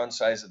micron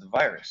size of the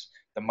virus.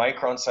 The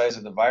micron size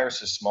of the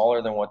virus is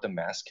smaller than what the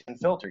mask can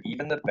filter,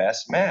 even the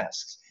best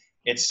masks.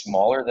 It's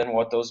smaller than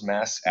what those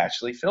masks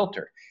actually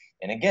filter.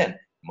 And again,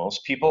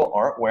 most people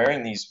aren't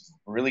wearing these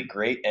really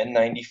great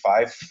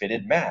N95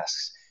 fitted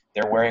masks.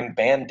 They're wearing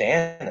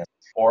bandanas.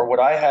 Or what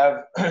I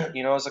have,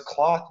 is a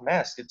cloth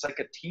mask. It's like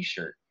a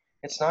T-shirt.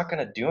 It's not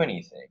going to do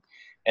anything.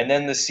 And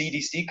then the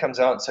CDC comes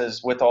out and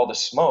says, with all the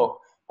smoke,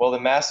 well, the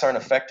masks aren't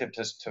effective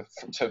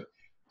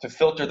to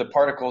filter the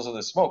particles of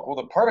the smoke. Well,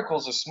 the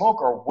particles of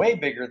smoke are way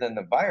bigger than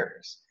the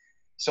virus.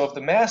 So if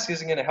the mask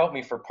isn't going to help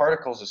me for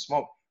particles of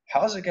smoke,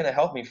 how is it going to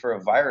help me for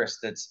a virus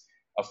that's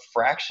a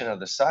fraction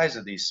of the size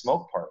of these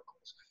smoke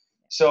particles?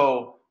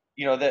 So,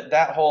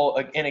 that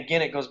whole, and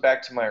again, it goes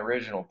back to my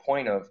original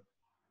point of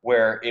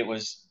where it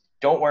was,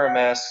 don't wear a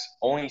mask.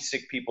 Only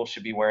sick people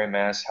should be wearing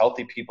masks.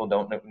 Healthy people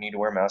don't need to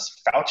wear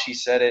masks. Fauci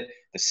said it.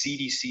 The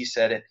CDC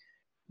said it.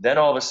 Then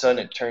all of a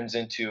sudden it turns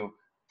into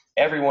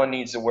everyone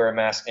needs to wear a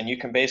mask, and you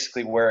can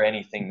basically wear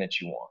anything that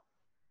you want.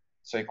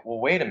 It's like, well,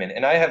 wait a minute.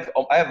 And I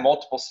have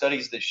multiple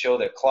studies that show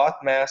that cloth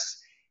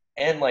masks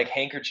and like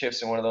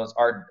handkerchiefs and one of those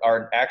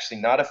are actually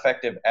not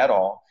effective at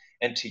all.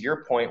 And to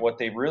your point, what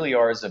they really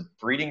are is a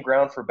breeding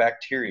ground for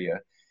bacteria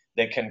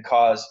that can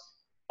cause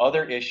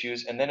other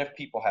issues. And then if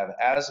people have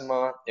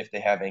asthma, if they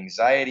have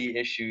anxiety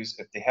issues,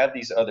 if they have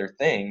these other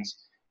things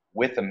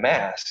with a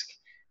mask,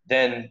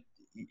 then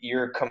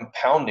you're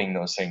compounding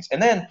those things.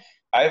 And then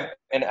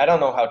and I don't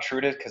know how true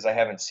it is because I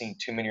haven't seen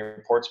too many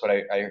reports, but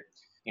I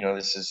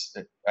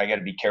I got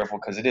to be careful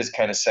because it is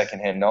kind of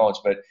secondhand knowledge,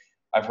 but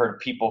I've heard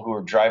people who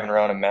are driving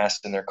around a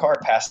mask in their car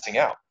passing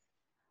out.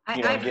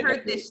 I've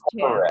heard this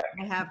too.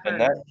 I have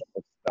heard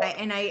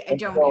I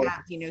don't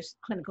have,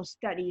 clinical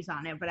studies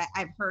on it, but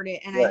I've heard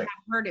it, and I have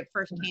heard it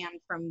firsthand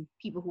from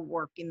people who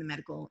work in the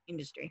medical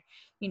industry,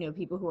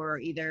 people who are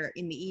either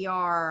in the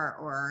ER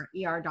or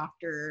ER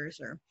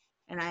doctors,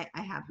 and I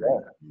have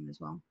heard them as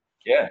well.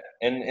 Yeah.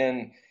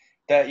 And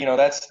that,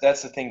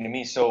 that's the thing to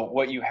me. So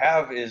what you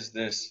have is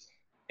this,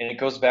 and it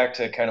goes back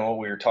to kind of what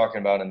we were talking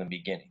about in the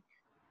beginning.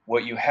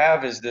 What you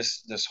have is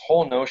this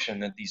whole notion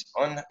that these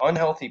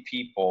unhealthy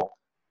people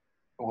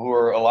who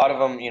are, a lot of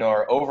them,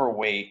 are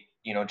overweight,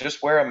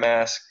 just wear a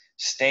mask,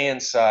 stay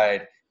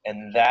inside,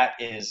 and that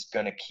is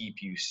going to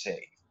keep you safe.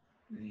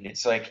 Mm-hmm.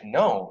 It's like,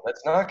 no,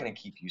 that's not going to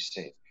keep you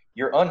safe.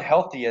 You're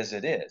unhealthy as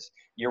it is.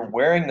 You're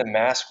wearing the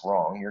mask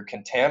wrong. You're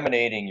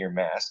contaminating your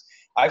mask.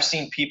 I've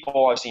seen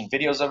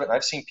videos of it, and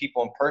I've seen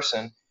people in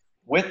person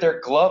with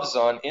their gloves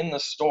on in the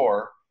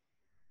store,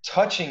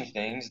 touching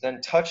things, then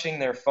touching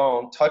their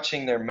phone,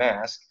 touching their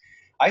mask.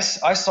 I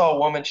saw a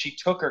woman, she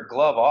took her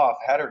glove off,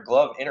 had her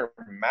glove in her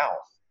mouth,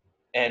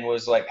 and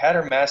was like, had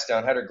her mask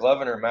down, had her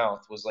glove in her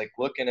mouth, was like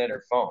looking at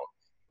her phone.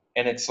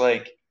 And it's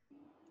like,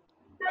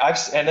 I've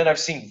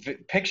seen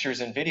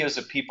pictures and videos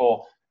of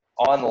people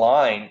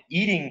online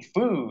eating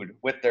food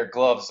with their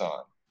gloves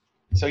on.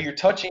 So you're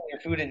touching your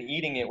food and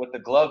eating it with the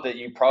glove that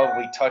you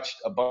probably touched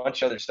a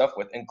bunch of other stuff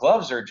with. And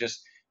gloves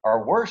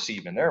are worse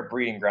even. They're a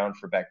breeding ground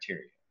for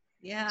bacteria.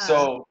 Yeah.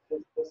 So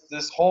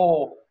this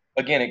whole,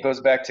 again, it goes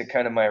back to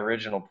kind of my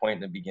original point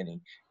in the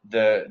beginning.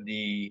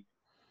 The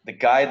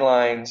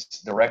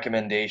guidelines, the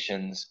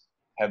recommendations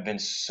have been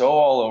so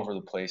all over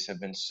the place,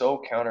 have been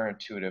so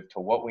counterintuitive to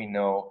what we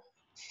know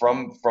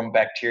from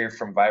bacteria,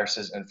 from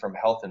viruses, and from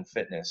health and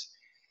fitness.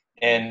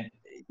 And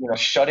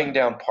shutting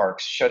down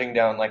parks, shutting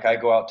down, like I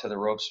go out to the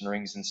ropes and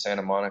rings in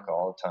Santa Monica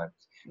all the time.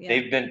 Yeah.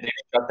 They've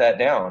shut that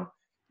down.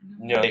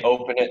 They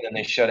open it and then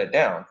they shut it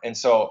down. And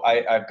so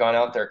I've gone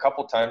out there a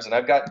couple times, and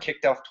I've gotten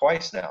kicked off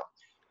twice now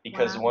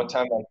because one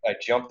time I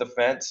jumped the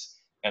fence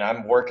and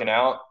I'm working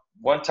out.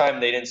 One time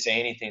they didn't say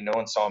anything. No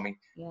one saw me.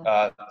 Yeah.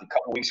 A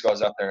couple weeks ago I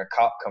was out there and a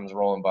cop comes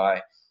rolling by,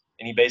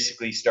 and he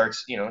basically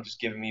starts, just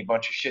giving me a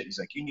bunch of shit. He's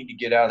like, you need to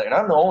get out of there. And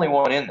I'm the only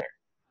one in there.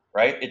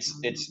 Right?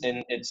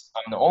 I'm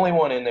the only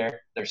one in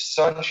there. There's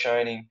sun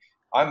shining.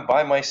 I'm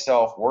by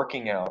myself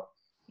working out.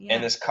 Yeah.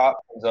 And this cop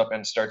comes up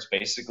and starts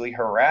basically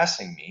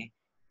harassing me,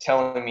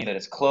 telling me that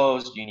it's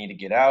closed. You need to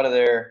get out of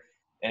there.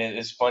 And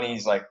it's funny.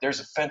 He's like, there's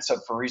a fence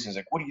up for a reason. He's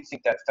like, what do you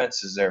think that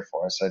fence is there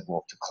for? I said,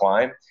 well, to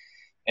climb.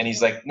 And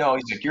he's like, no,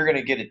 he's like, you're going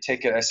to get a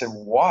ticket. I said,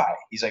 why?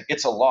 He's like,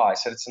 it's a law. I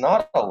said, it's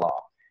not a law.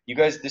 You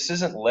guys, this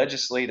isn't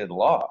legislated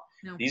law.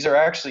 No. These are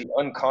actually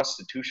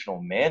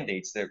unconstitutional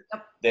mandates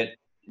that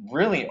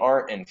really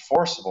aren't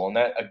enforceable. And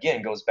that,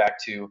 again, goes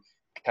back to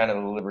kind of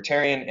the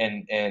libertarian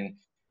and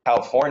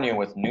California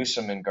with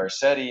Newsom and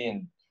Garcetti,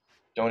 and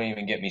don't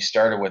even get me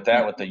started with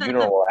that, with the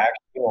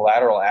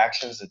unilateral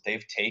actions that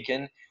they've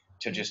taken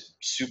to just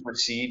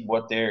supersede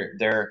what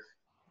their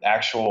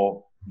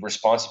actual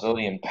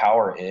responsibility and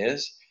power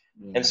is.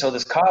 Yeah. And so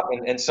this cop,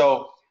 and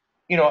so,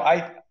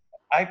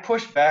 I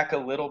pushed back a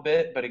little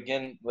bit, but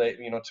again,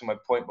 to my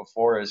point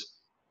before, is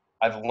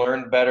I've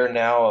learned better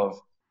now of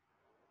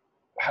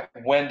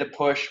when to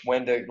push,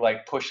 when to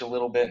push a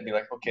little bit and be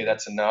like, okay,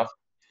 that's enough.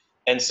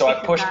 And so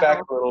I pushed back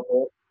a little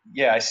bit.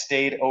 Yeah, I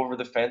stayed over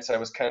the fence. I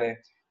was kind of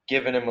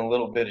giving him a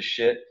little bit of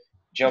shit.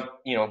 Jumped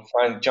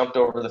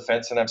over the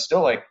fence, and I'm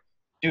still like,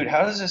 dude,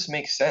 how does this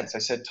make sense? I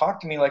said, talk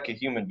to me like a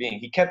human being.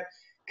 He kept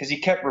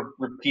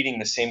repeating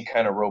the same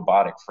kind of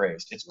robotic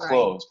phrase. It's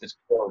closed. Right. It's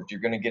closed.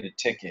 You're going to get a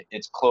ticket.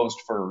 It's closed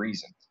for a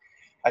reason.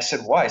 I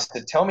said, why? I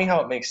said, tell me how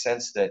it makes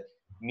sense that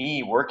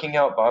me working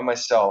out by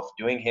myself,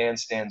 doing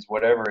handstands,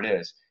 whatever it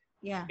is,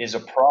 is a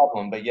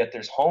problem, but yet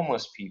there's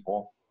homeless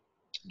people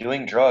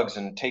doing drugs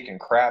and taking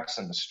craps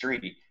in the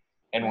street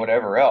and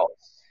whatever else.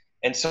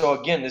 And so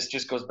again, this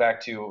just goes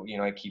back to,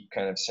 I keep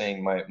kind of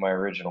saying my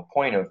original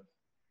point of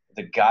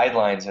the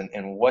guidelines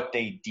and what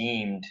they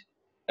deemed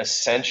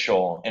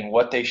essential and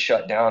what they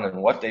shut down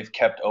and what they've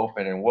kept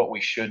open and what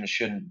we should and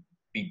shouldn't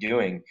be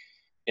doing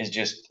is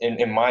just,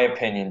 in my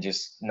opinion,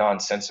 just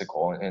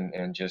nonsensical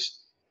and just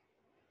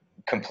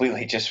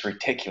completely just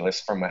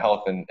ridiculous from a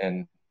health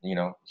and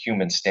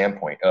human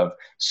standpoint of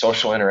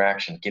social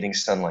interaction, getting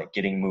sunlight,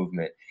 getting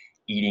movement,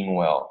 eating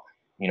well,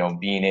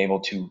 being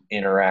able to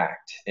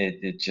interact.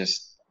 It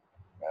just,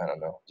 I don't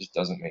know, just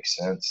doesn't make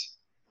sense.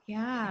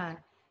 Yeah.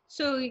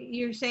 So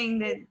you're saying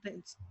that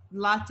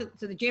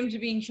so the gyms are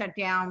being shut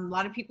down. A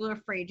lot of people are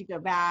afraid to go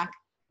back.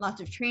 Lots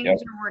of trainers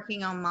Yep. are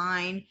working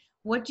online.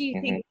 What do you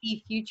Mm-hmm. think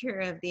the future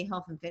of the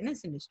health and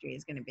fitness industry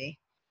is going to be?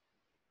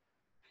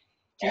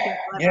 Do you think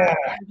we'll Yeah, ever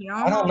return to I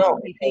normal? don't know,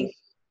 Do you because think?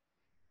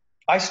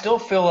 I still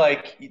feel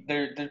like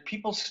there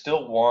people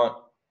still want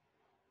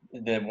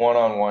the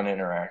one-on-one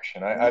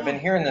interaction. I've been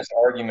Yeah. hearing this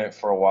argument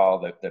for a while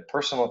that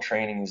personal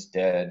training is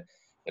dead,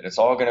 that it's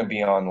all going to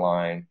be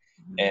online,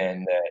 Mhm.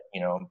 and that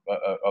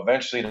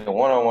eventually the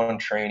one-on-one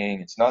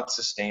training, it's not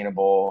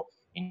sustainable.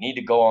 You need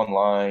to go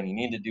online. You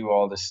need to do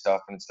all this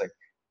stuff, and it's like,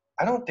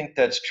 I don't think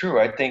that's true.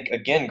 I think,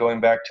 again, going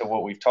back to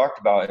what we've talked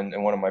about,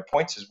 and one of my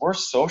points is we're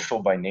social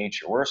by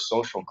nature. We're a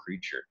social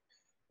creature.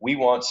 We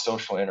want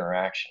social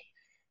interaction.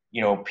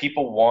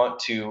 People want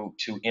to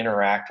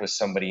interact with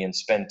somebody and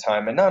spend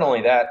time. And not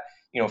only that,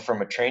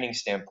 from a training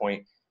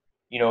standpoint,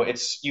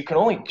 it's you can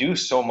only do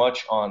so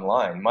much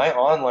online. My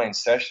online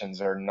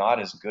sessions are not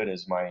as good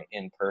as my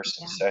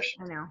in-person Yeah, I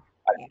sessions. know.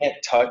 I Yeah.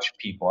 can't touch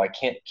people. I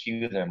can't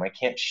cue them. I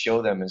can't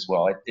show them as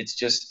well. It's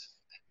just,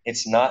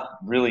 it's not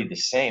really the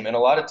same. And a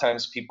lot of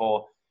times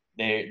people,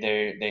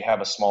 they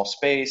have a small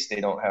space.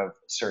 They don't have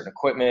certain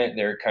equipment.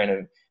 They're kind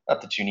of,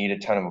 not that you need a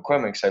ton of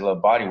equipment because I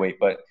love body weight,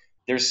 but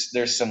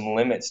there's some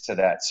limits to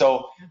that.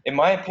 So in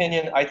my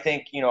opinion, I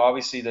think,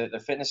 obviously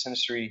the fitness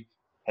industry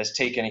has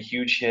taken a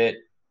huge hit.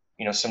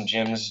 Some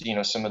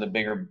gyms, some of the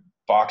bigger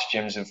box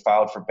gyms have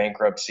filed for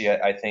bankruptcy.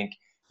 I think,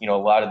 a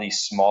lot of these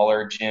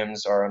smaller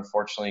gyms are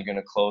unfortunately going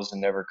to close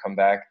and never come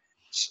back.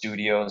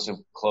 Studios have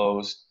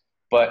closed,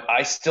 but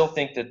I still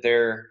think that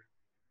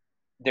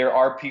there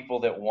are people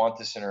that want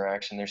this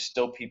interaction. There's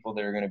still people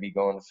that are going to be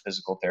going to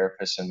physical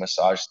therapists and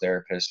massage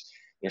therapists.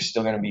 There's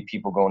still going to be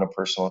people going to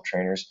personal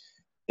trainers.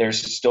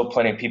 There's still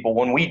plenty of people.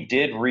 When we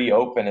did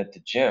reopen at the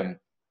gym,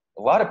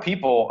 a lot of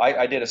people,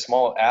 I did a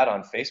small ad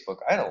on Facebook.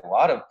 I had a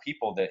lot of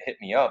people that hit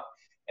me up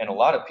and a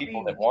lot of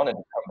people that Great. wanted to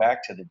come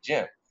back to the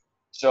gym.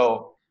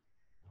 So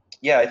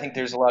yeah, I think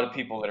there's a lot of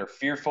people that are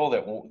fearful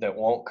that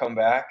won't come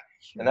back,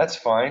 and Sure. that's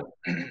fine.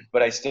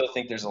 But I still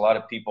think there's a lot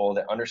of people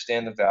that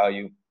understand the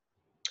value,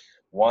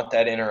 want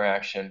that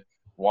interaction,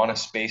 want a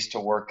space to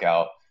work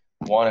out,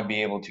 want to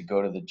be able to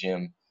go to the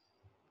gym.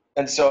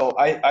 And so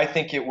I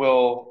think it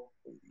will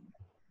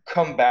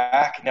come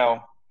back.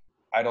 Now,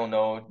 I don't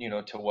know,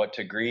 to what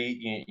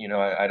degree.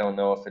 I don't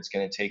know if it's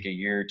going to take a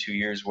year or 2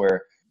 years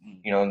where,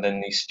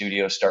 then these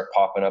studios start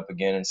popping up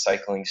again and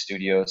cycling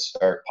studios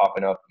start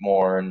popping up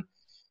more and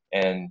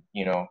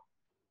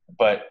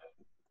but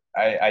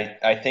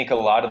I think a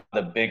lot of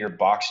the bigger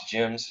box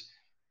gyms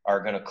are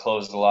going to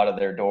close a lot of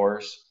their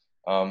doors.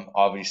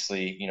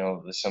 Obviously,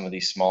 some of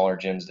these smaller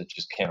gyms that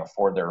just can't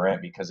afford their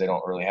rent because they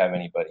don't really have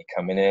anybody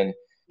coming in.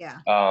 Yeah.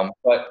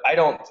 But I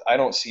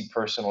don't see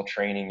personal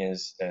training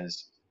as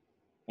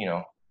you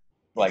know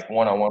like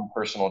one-on-one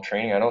personal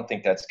training. I don't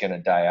think that's going to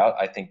die out.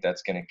 I think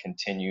that's going to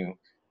continue,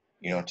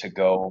 Yeah. to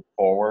go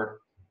forward.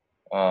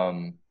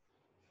 Um,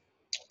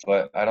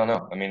 but I don't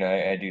know. I mean,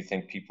 I do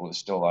think there's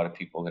still a lot of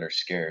people that are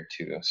scared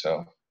too.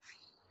 So.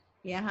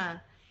 Yeah.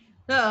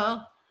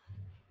 So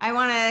I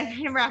want to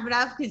kind of wrap it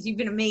up because you've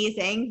been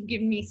amazing, you've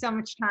given me so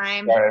much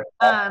time. Sorry,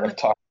 Um, I've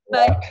talked a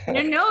but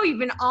lot. no, you've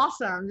been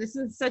awesome. This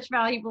is such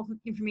valuable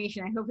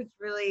information. I hope it's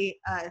really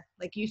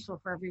like useful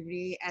for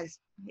everybody as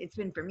it's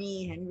been for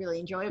me and really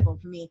enjoyable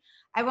for me.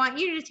 I want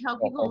you to tell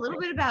Well, people a thank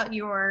little you. bit about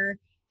your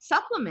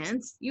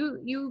supplements.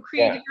 You Yeah.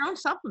 created your own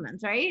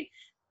supplements, right?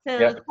 So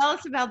Yep. tell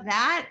us about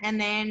that and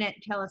then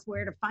tell us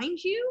where to find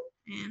you.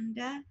 And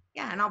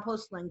yeah, and I'll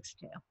post links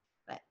too.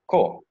 But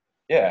Cool.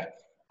 Yeah.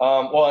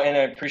 Well, and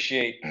I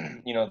appreciate,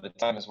 the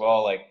time as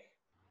well. Like,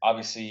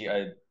 obviously,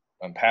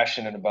 I'm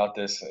passionate about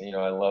this. I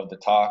love to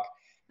talk.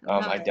 I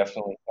love I it.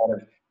 definitely kind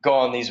of go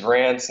on these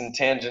rants and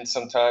tangents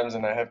sometimes,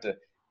 and I have to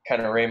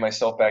kind of rein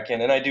myself back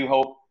in. And I do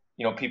hope,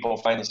 people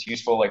find this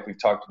useful, like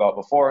we've talked about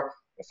before.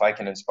 If I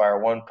can inspire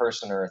one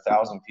person or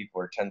 1,000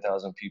 people or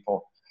 10,000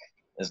 people,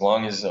 as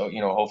long as,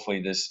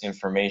 hopefully this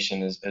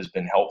information has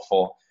been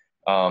helpful.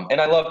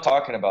 And I love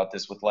talking about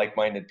this with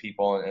like-minded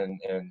people and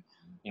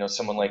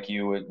someone like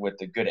you with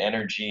the good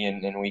energy,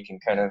 and we can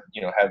kind of,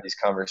 have these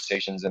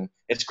conversations, and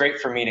it's great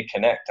for me to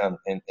connect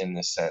in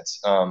this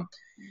sense.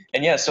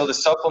 And yeah, so the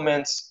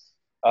supplements,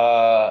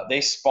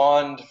 they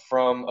spawned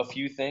from a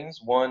few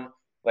things. One,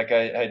 like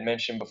I had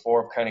mentioned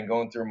before, of kind of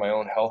going through my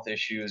own health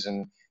issues,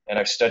 and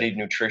I've studied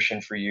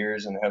nutrition for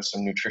years and have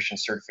some nutrition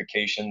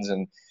certifications,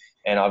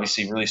 and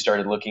obviously really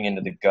started looking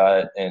into the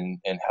gut and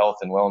health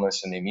and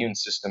wellness and the immune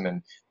system.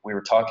 And we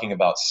were talking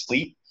about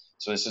sleep.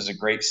 So this is a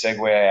great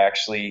segue. I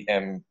actually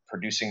am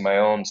producing my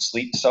own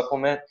sleep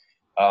supplement,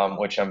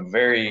 which I'm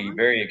very,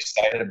 very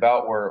excited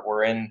about.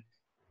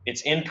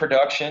 It's in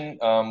production.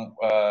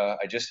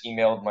 I just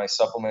emailed my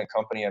supplement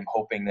company. I'm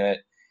hoping that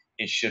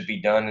it should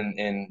be done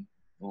in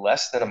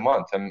less than a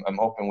month. I'm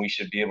hoping we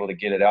should be able to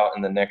get it out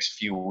in the next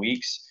few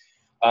weeks.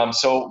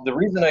 So the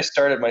reason I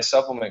started my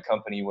supplement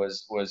company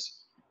was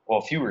well,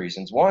 a few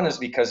reasons. One is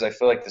because I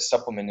feel like the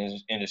supplement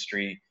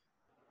industry,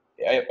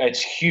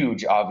 it's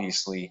huge,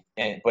 obviously,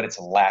 but it's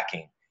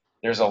lacking.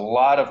 there's a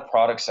lot of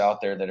products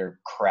out there that are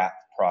crap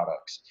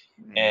products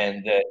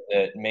and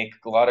that make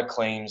a lot of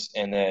claims,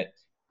 and that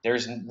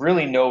there's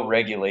really no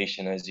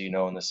regulation, as you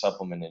know, in the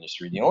supplement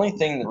industry. The only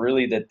thing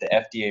that the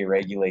FDA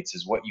regulates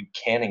is what you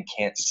can and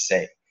can't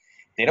say.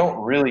 They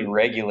don't really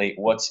regulate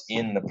what's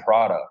in the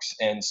products.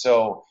 And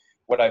so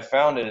what I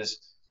found is,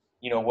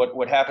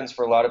 what happens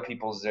for a lot of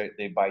people is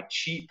they buy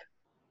cheap,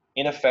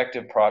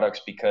 ineffective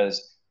products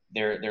because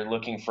they're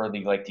looking for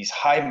these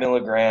high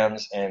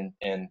milligrams and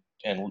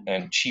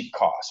cheap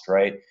cost,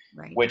 right?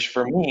 Right. Which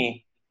for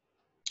me,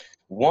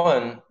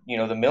 one,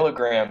 the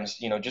milligrams,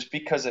 just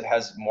because it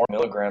has more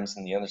milligrams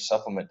than the other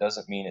supplement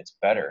doesn't mean it's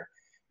better.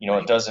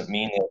 Right. It doesn't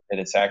mean that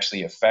it's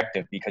actually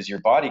effective, because your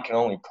body can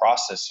only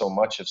process so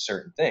much of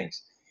certain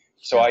things.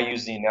 So I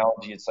use the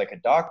analogy, it's like a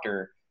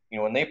doctor,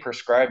 when they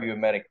prescribe you a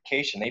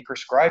medication, they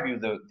prescribe you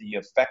the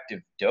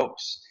effective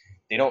dose.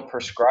 They don't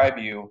prescribe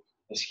you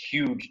this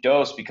huge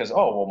dose because,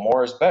 oh, well,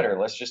 more is better,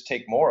 let's just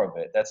take more of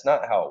it. That's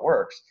not how it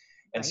works.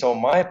 And so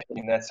in my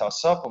opinion, that's how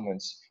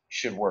supplements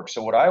should work.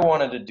 So what I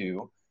wanted to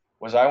do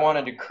was I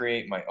wanted to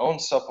create my own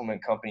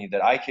supplement company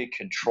that I could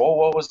control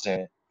what was in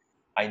it.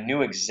 I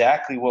knew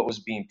exactly what was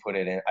being put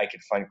in it. I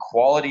could find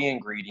quality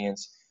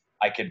ingredients.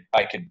 I could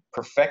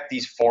perfect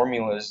these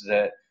formulas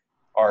that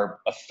are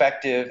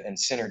effective and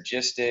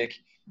synergistic.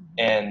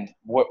 And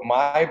what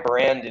my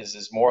brand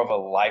is more of a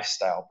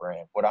lifestyle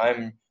brand. What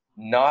I'm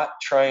not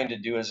trying to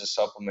do as a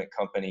supplement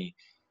company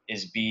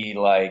is be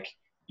like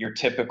your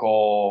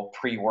typical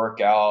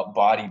pre-workout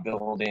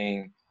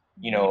bodybuilding,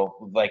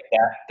 like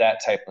that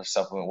type of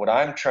supplement. What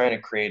I'm trying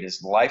to create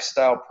is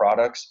lifestyle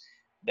products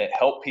that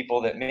help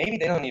people that maybe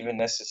they don't even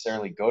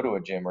necessarily go to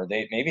a gym, or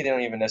maybe they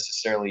don't even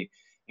necessarily,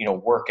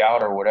 work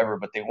out or whatever,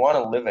 but they want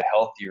to live a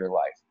healthier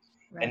life.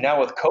 Right. And now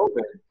with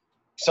COVID,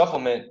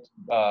 supplement,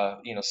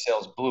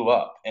 sales blew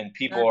up, and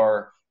people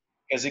are,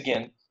 because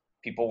again,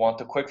 people want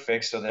the quick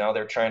fix. So now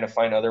they're trying to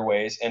find other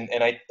ways. And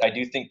I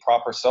do think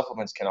proper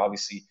supplements can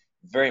obviously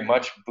very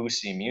much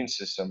boost the immune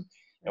system.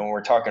 And when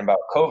we're talking about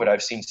COVID,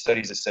 I've seen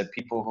studies that said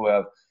people who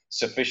have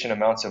sufficient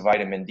amounts of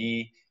vitamin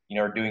D,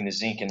 are doing the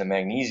zinc and the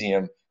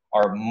magnesium,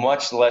 are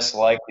much less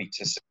likely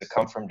to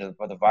succumb from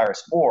the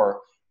virus, or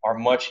are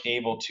much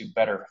able to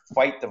better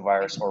fight the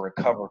virus or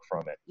recover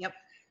from it. Yep.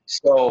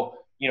 So,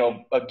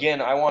 again,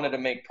 I wanted to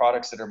make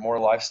products that are more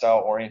lifestyle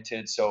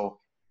oriented. So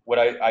what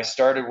I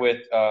started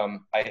with, I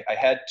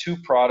had two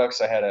products.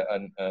 I had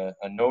a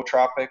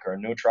nootropic or a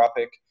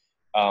nootropic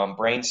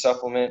brain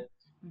supplement.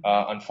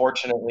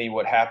 Unfortunately,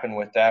 what happened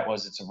with that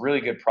was it's a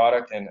really good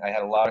product, and I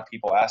had a lot of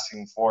people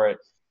asking for it.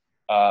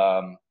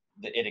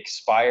 It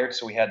expired,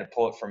 so we had to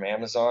pull it from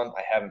Amazon.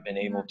 I haven't been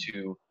able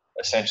to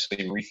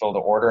essentially refill the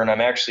order, and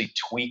I'm actually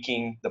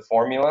tweaking the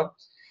formula.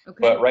 Okay.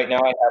 But right now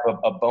I have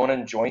a bone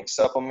and joint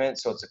supplement,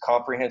 so it's a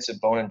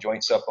comprehensive bone and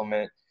joint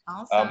supplement.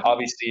 Awesome.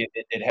 Obviously,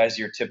 it has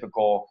your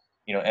typical,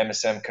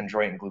 MSM,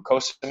 chondroitin, and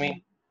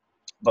glucosamine.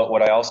 But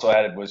what I also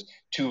added was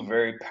two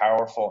very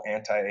powerful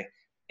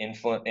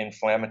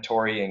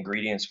anti-inflammatory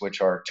ingredients, which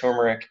are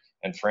turmeric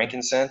and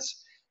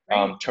frankincense.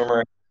 Right.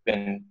 Turmeric has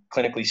been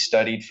clinically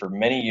studied for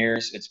many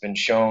years. It's been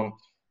shown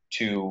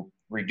to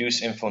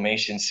reduce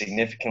inflammation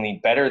significantly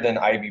better than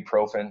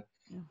ibuprofen.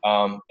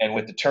 And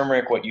with the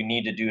turmeric, what you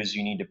need to do is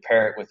you need to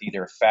pair it with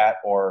either fat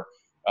or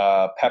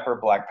pepper,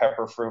 black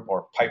pepper fruit,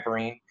 or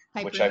piperine,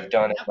 which I've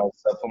done in my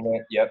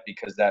supplement. Yep,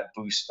 because that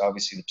boosts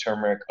obviously the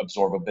turmeric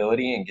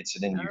absorbability and gets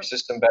it into your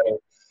system better.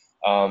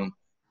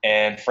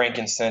 And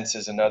frankincense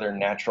is another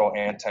natural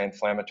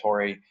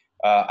anti-inflammatory.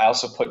 I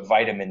also put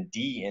vitamin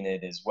D in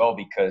it as well,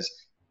 because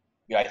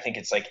I think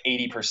it's like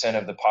 80%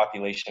 of the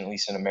population, at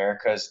least in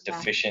America, is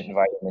deficient in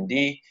vitamin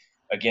D.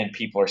 Again,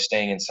 people are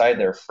staying inside.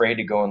 They're afraid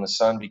to go in the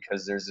sun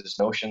because there's this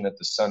notion that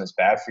the sun is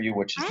bad for you,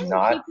 which is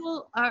not.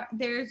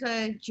 There's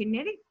a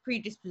genetic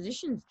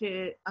predispositions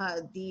to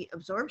the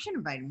absorption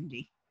of vitamin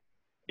D.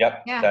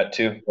 Yep, that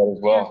too, that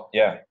as well.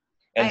 Yeah.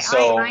 And I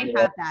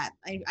have that.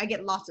 I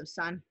get lots of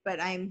sun, but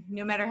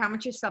no matter how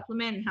much I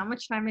supplement and how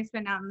much time I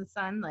spend out in the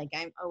sun, like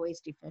I'm always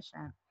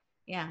deficient.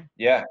 Yeah.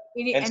 Yeah.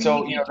 And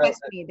so, you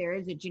trust me, there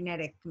is a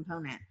genetic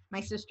component.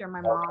 My sister,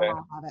 my mom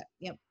all have it.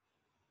 Yep.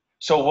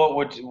 So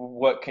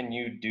what can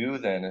you do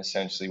then,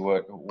 essentially?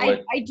 What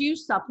I do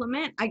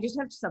supplement. I just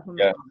have to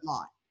supplement a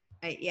lot.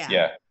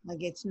 Yeah.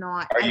 Like it's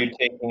not. Are you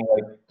taking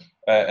like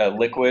a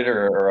liquid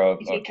or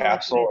a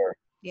capsule? Or?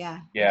 Yeah.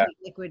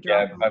 Liquid.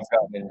 Yeah. I've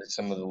gotten into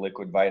some of the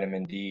liquid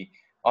vitamin D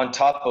on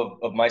top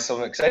of my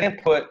supplement, because I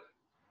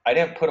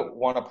didn't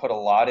want to put a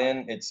lot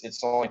in.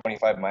 It's only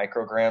 25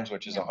 micrograms,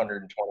 which is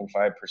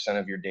 125%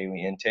 of your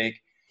daily intake.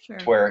 Sure.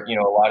 To where,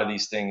 a lot of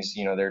these things,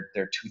 they're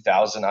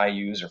 2,000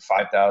 IUs or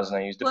 5,000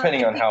 IUs,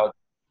 depending on how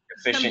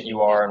efficient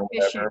you are and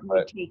whatever.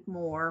 But take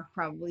more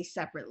probably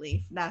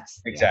separately. That's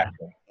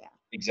exactly. Yeah.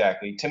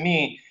 Exactly. To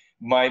me,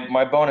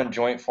 my bone and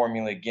joint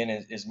formula, again,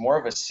 is more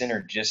of a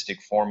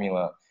synergistic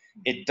formula.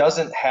 It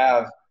doesn't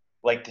have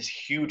like this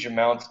huge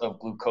amount of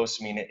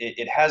glucosamine.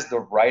 It has the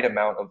right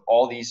amount of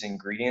all these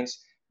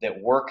ingredients that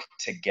work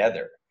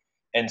together.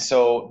 And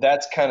so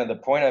that's kind of the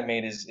point I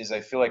made is I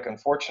feel like,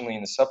 unfortunately,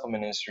 in the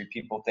supplement industry,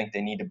 people think they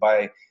need to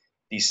buy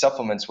these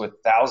supplements with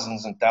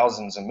thousands and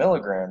thousands of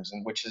milligrams,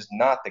 and which is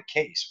not the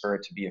case for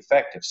it to be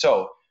effective.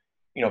 So,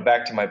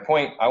 back to my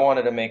point, I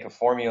wanted to make a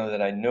formula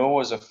that I know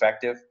was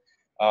effective.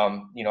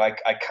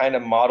 I kind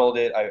of modeled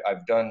it.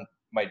 I've done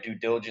my due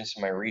diligence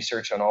and my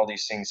research on all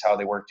these things, how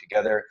they work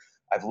together.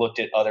 I've looked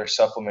at other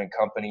supplement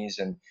companies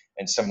and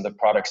some of the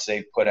products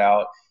they've put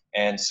out.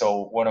 And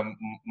so one of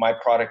my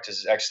product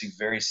is actually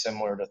very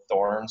similar to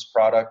Thorne's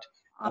product.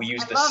 Awesome. We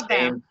use I love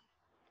them.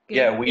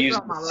 we use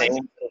the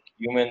same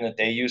human that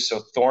they use. So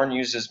Thorne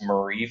uses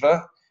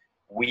Mariva.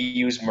 We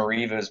use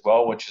Mariva as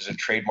well, which is a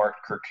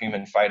trademarked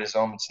curcumin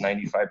phytosome. It's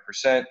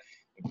 95%.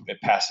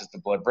 It passes the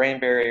blood-brain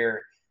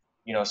barrier.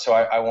 So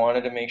I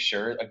wanted to make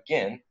sure,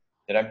 again,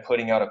 that I'm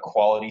putting out a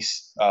quality,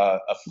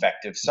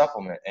 effective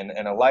supplement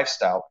and a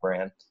lifestyle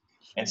brand.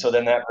 And so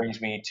then that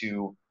brings me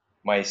to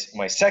my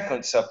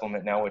second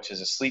supplement now, which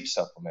is a sleep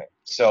supplement.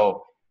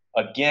 So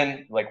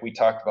again, like we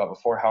talked about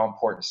before, how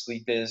important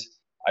sleep is.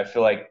 I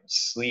feel like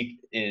sleep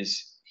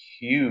is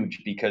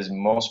huge because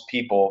most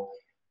people,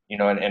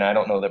 and I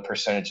don't know the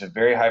percentage, a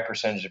very high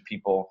percentage of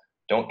people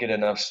don't get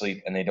enough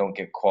sleep and they don't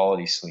get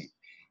quality sleep.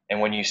 And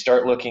when you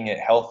start looking at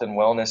health and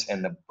wellness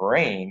and the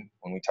brain,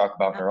 when we talk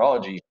about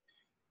neurology,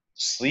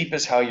 sleep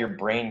is how your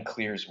brain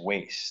clears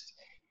waste.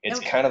 It's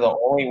kind of the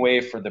only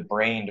way for the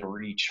brain to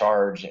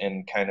recharge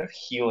and kind of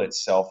heal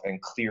itself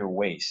and clear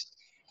waste.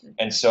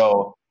 And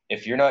so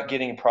if you're not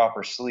getting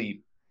proper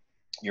sleep,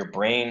 your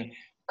brain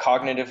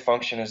cognitive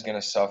function is going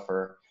to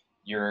suffer.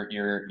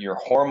 Your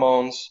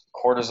hormones,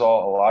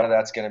 cortisol, a lot of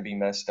that's going to be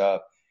messed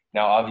up.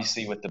 Now,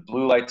 obviously, with the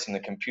blue lights and the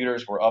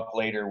computers, we're up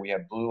later. We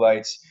have blue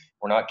lights.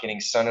 We're not getting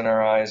sun in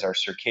our eyes. Our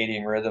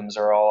circadian rhythms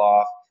are all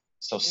off.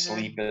 So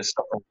sleep is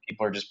something.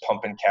 People are just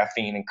pumping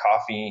caffeine and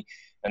coffee,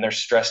 and they're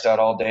stressed out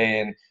all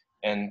day,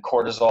 and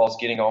cortisol is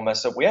getting all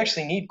messed up. We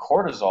actually need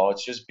cortisol.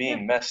 It's just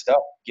being messed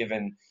up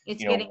given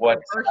getting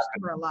what's reversed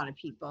for a lot of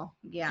people.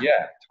 Yeah,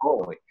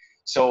 totally.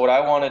 So what I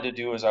wanted to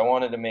do is I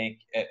wanted to make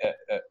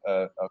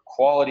a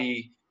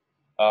quality,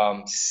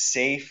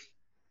 safe,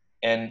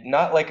 and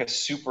not like a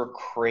super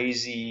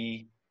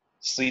crazy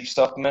sleep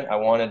supplement. I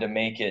wanted to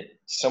make it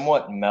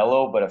somewhat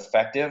mellow but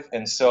effective.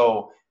 And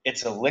so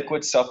it's a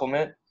liquid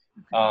supplement,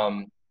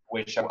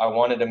 which I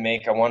wanted to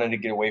make. I wanted to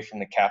get away from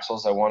the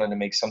capsules. I wanted to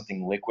make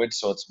something liquid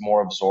so it's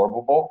more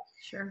absorbable.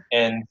 Sure.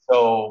 And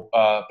so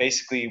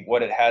basically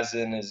what it has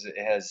in is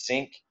it has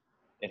zinc.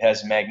 It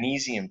has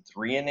magnesium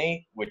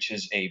threonate, which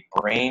is a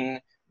brain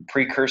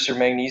precursor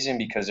magnesium,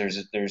 because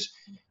there's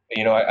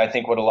I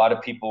think what a lot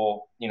of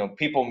people,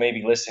 people may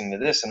be listening to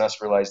this and us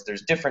realize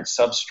there's different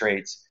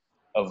substrates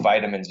of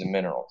vitamins and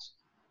minerals.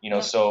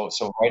 So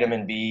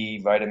vitamin B,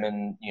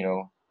 vitamin,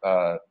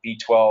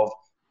 B12,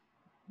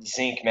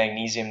 zinc,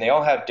 magnesium, they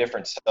all have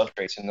different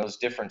substrates, and those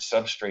different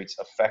substrates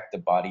affect the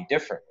body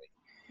differently.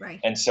 Right.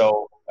 And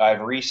so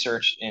I've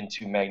researched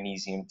into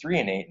magnesium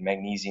threonate.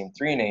 Magnesium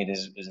threonate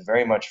is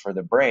very much for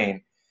the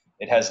brain.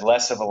 It has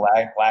less of a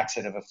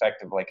laxative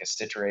effect of like a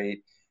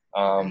citrate,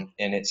 and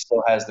it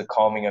still has the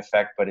calming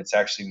effect, but it's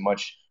actually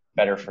much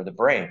better for the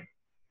brain.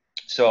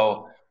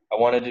 So I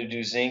wanted to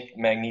do zinc,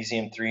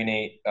 magnesium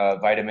threonate,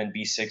 vitamin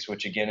B6,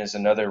 which again is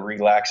another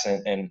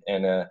relaxant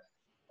and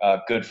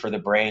good for the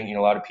brain.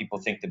 A lot of people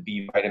think the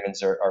B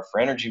vitamins are for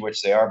energy,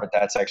 which they are, but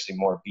that's actually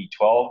more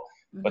B12.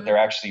 But they're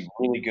actually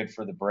really good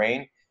for the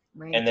brain.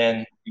 Right. And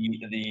then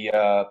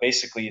the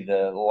basically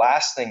the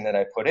last thing that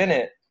I put in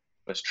it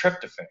was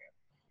tryptophan.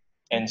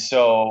 And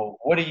so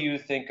what do you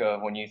think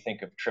of when you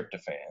think of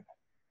tryptophan?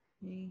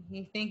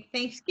 You think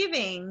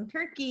Thanksgiving,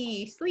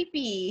 turkey,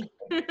 sleepy.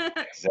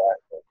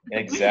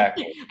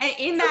 Exactly.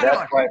 In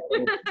that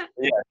order.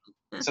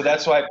 So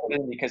that's why I put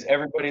it in, because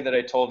everybody that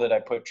I told that I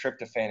put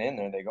tryptophan in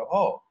there, they go,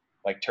 oh,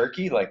 like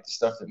turkey, like the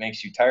stuff that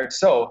makes you tired.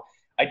 So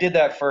I did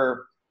that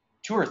for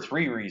 2 or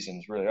 3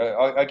 reasons, really.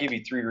 I'll give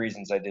you 3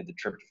 reasons I did the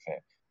tryptophan.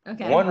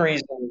 Okay. One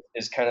reason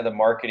is kind of the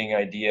marketing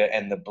idea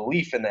and the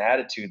belief and the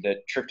attitude that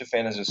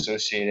tryptophan is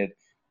associated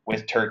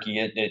with turkey,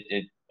 and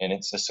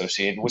it's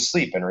associated with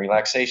sleep and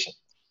relaxation.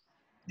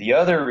 The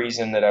other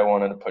reason that I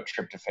wanted to put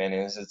tryptophan in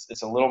is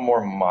it's a little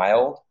more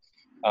mild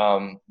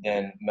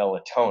than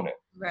melatonin.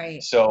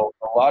 Right. So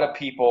a lot of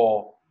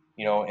people,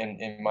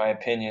 in my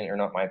opinion, or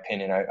not my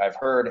opinion, I've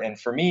heard, and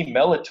for me,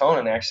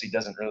 melatonin actually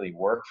doesn't really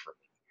work for me.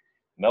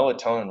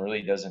 Melatonin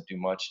really doesn't do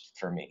much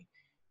for me.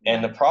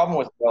 And the problem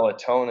with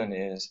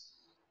melatonin is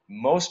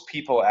most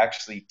people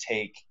actually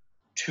take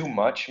too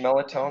much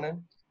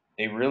melatonin.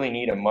 They really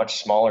need a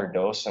much smaller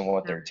dose than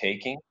what they're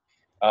taking.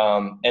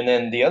 And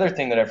then the other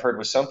thing that I've heard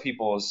with some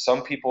people is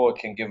some people, it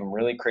can give them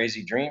really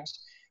crazy dreams.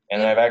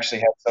 And I've actually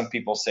had some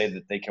people say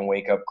that they can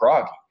wake up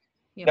groggy.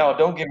 Yep. Now,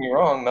 don't get me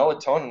wrong,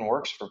 melatonin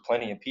works for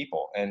plenty of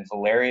people, and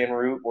valerian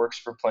root works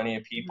for plenty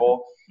of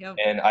people. Yep.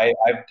 And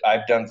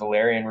I've done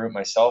valerian root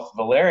myself.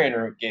 Valerian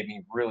root gave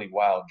me really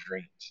wild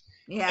dreams.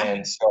 Yeah.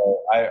 And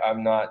so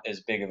I'm not as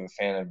big of a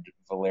fan of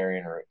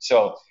valerian root.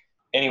 So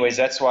anyways,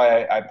 that's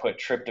why I put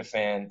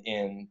tryptophan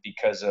in,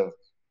 because of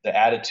the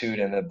attitude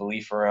and the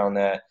belief around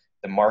that,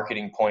 the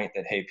marketing point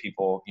that, hey,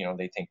 people,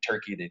 they think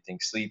turkey, they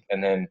think sleep,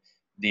 and then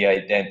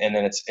and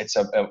then it's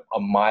a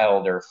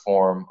milder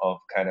form of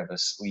kind of a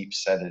sleep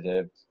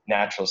sedative,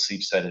 natural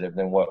sleep sedative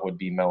than what would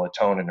be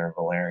melatonin or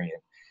valerian.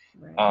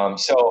 Right.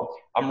 So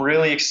I'm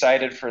really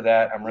excited for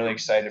that. I'm really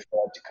excited for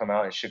that to come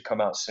out. It should come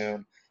out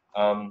soon.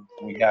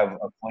 We have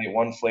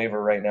one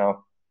flavor right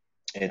now.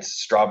 It's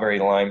strawberry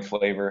lime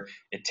flavor.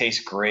 It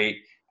tastes great.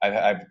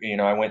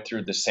 I went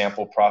through the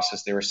sample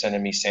process. They were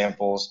sending me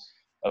samples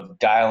of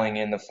dialing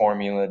in the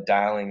formula,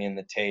 dialing in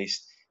the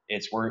taste.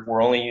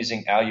 We're only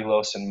using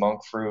allulose and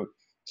monk fruit,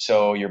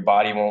 so your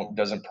body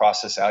doesn't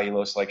process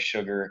allulose like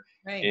sugar.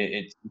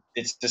 Right.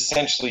 It's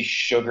essentially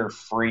sugar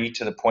free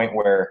to the point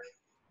where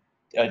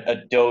a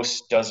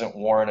dose doesn't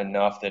warrant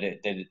enough that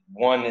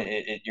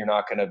you're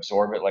not going to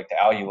absorb it like the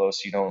allulose.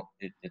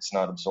 It's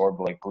not absorbed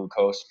like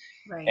glucose,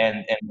 Right.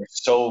 and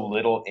there's so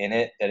little in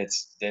it that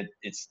it's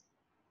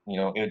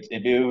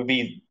it would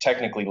be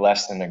technically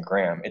less than a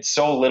gram. It's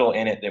so little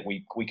in it that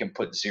we can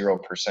put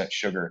 0%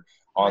 sugar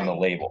on the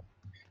label,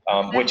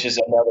 which is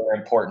another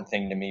important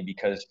thing to me,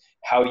 because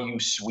how you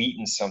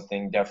sweeten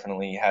something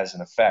definitely has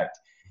an effect.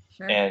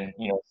 Sure. And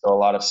so a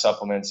lot of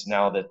supplements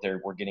now that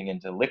we're getting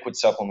into liquid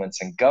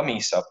supplements and gummy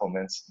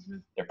supplements,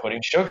 they're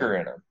putting sugar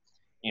in them.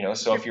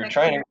 So if you're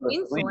trying to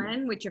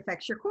insulin, which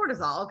affects your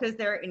cortisol, because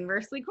they're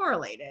inversely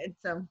correlated.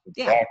 So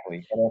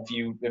exactly. And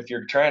if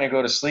you're trying to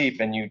go to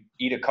sleep and you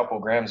eat a couple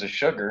grams of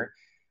sugar,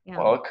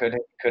 well, it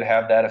could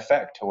have that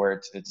effect to where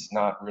it's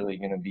not really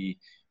going to be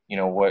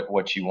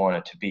what you want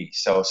it to be.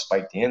 So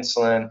spike the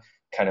insulin,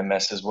 kind of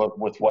messes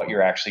with what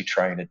you're actually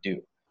trying to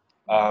do.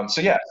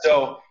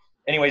 So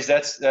anyways,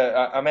 that's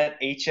I'm at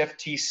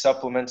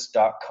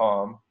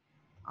hftsupplements.com.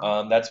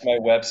 That's my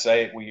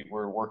website.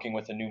 We're working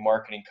with a new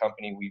marketing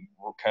company. We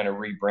were kind of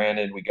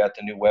rebranded. We got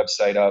the new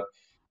website up.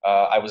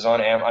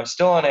 I'm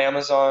still on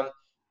Amazon,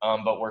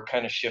 but we're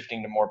kind of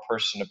shifting to more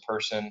person to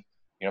person.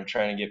 I'm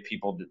trying to get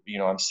people to,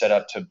 I'm set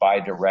up to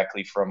buy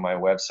directly from my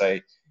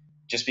website,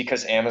 just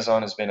because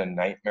Amazon has been a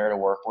nightmare to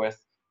work with.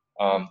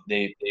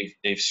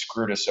 They've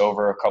screwed us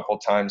over a couple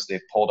times.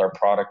 They've pulled our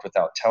product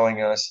without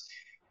telling us.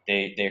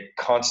 They're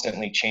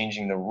constantly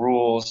changing the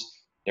rules.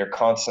 They're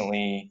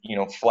constantly,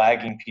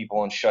 flagging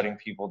people and shutting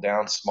people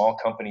down, small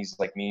companies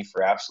like me,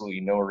 for absolutely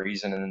no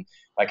reason. And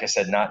like I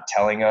said, not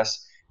telling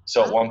us.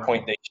 So at one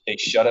point they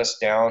shut us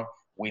down.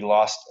 We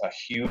lost a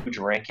huge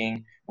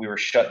ranking. We were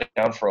shut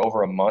down for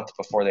over a month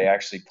before they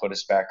actually put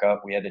us back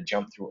up. We had to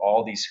jump through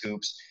all these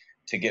hoops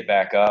to get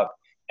back up.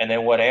 And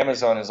then what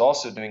Amazon is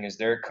also doing is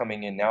they're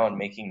coming in now and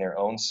making their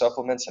own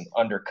supplements and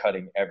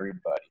undercutting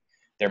everybody.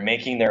 They're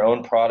making their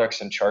own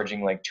products and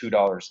charging like $2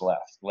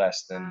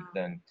 less than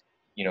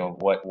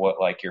what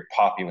like your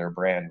popular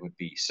brand would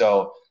be.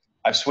 So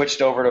I've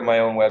switched over to my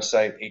own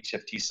website,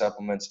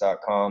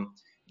 hftsupplements.com.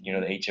 The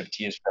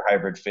HFT is for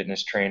hybrid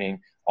fitness training.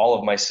 All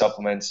of my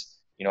supplements,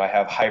 I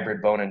have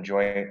hybrid bone and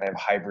joint, I have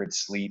hybrid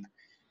sleep.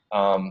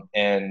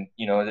 Again,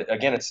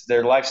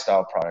 they're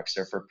lifestyle products.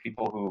 They're for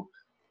people who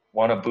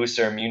want to boost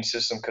their immune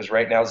system, because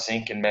right now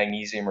zinc and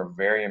magnesium are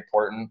very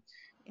important,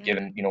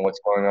 given,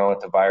 what's going on with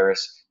the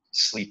virus.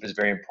 Sleep is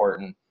very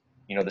important.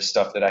 The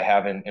stuff that I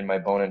have in my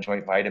bone and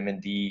joint, vitamin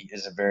D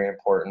is very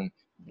important.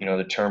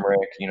 The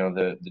turmeric,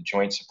 the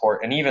joint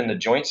support, and even the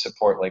joint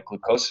support like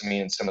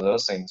glucosamine and some of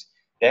those things,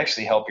 they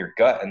actually help your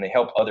gut and they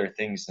help other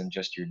things than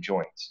just your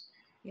joints.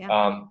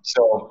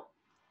 So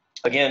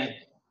again,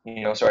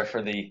 sorry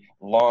for the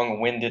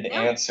long-winded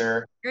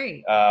answer.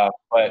 Great.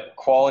 But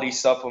quality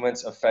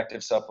supplements,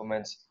 effective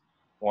supplements,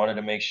 wanted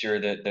to make sure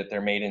that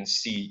they're made in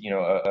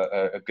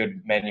a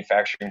good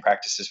manufacturing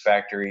practices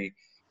factory.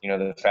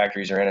 The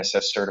factories are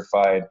NSF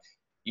certified.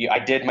 I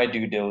did my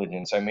due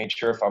diligence. I made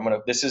sure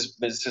this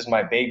is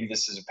my baby.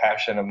 This is a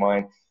passion of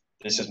mine.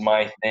 This is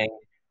my thing.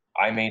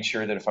 I made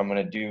sure that if I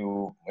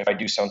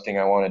do something,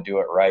 I want to do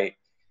it right.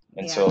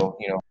 And so,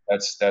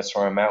 that's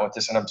where I'm at with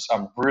this. And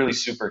I'm really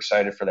super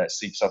excited for that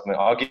sleep supplement.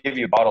 I'll give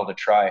you a bottle to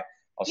try.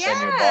 I'll send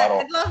you a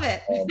bottle. I'd love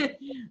it. I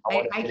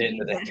want to get it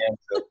into the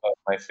hands of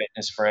my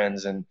fitness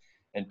friends and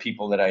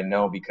people that I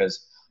know,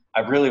 because I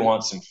really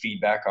want some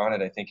feedback on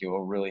it. I think it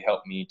will really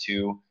help me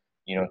too,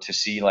 to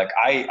see, like,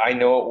 I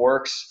know it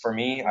works for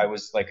me.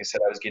 Like I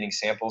said, I was getting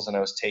samples and I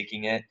was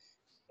taking it,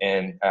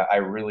 and I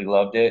really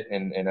loved it,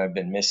 and I've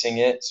been missing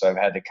it. So I've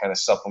had to kind of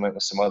supplement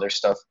with some other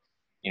stuff,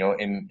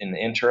 in the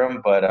interim.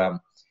 But I'll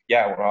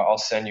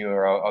send you,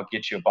 or I'll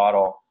get you a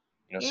bottle,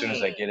 as soon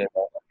as I get it,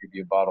 I'll give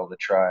you a bottle to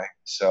try.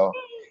 So,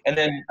 and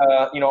then,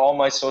 all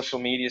my social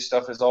media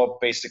stuff is all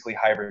basically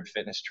hybrid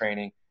fitness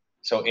training.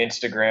 So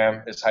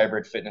Instagram is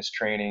hybrid fitness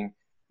training.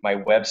 My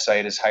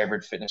website is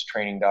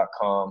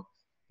hybridfitnesstraining.com.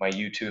 My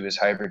YouTube is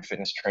hybrid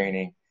fitness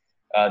training.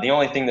 The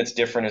only thing that's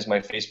different is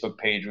my Facebook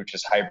page, which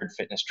is hybrid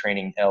fitness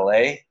training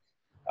LA.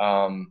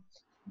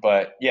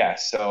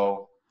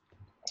 So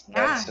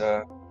that's,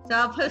 so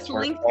I'll post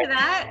links to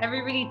that.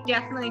 Everybody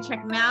definitely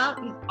check him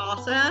out. He's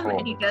awesome. Cool.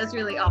 And he does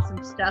really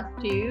awesome stuff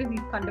too.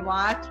 He's fun to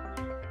watch.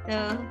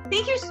 So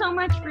thank you so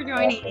much for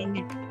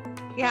joining.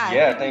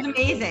 Yeah, it was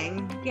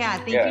amazing.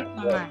 Thank you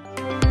so much.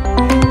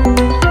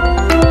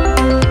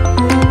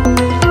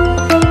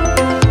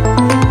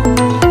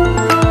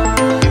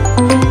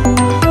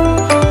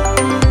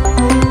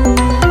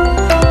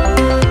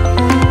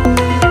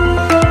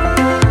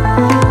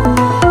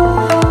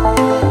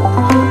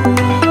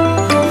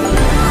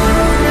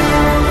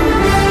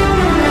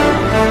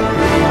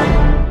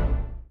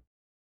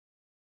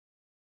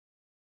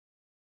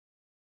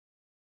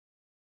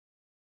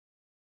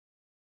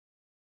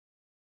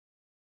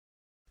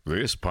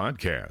 This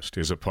podcast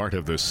is a part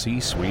of the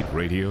C-Suite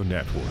Radio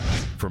Network.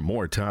 For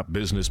more top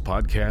business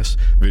podcasts,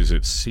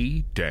 visit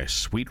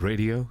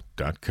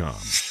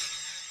c-suiteradio.com.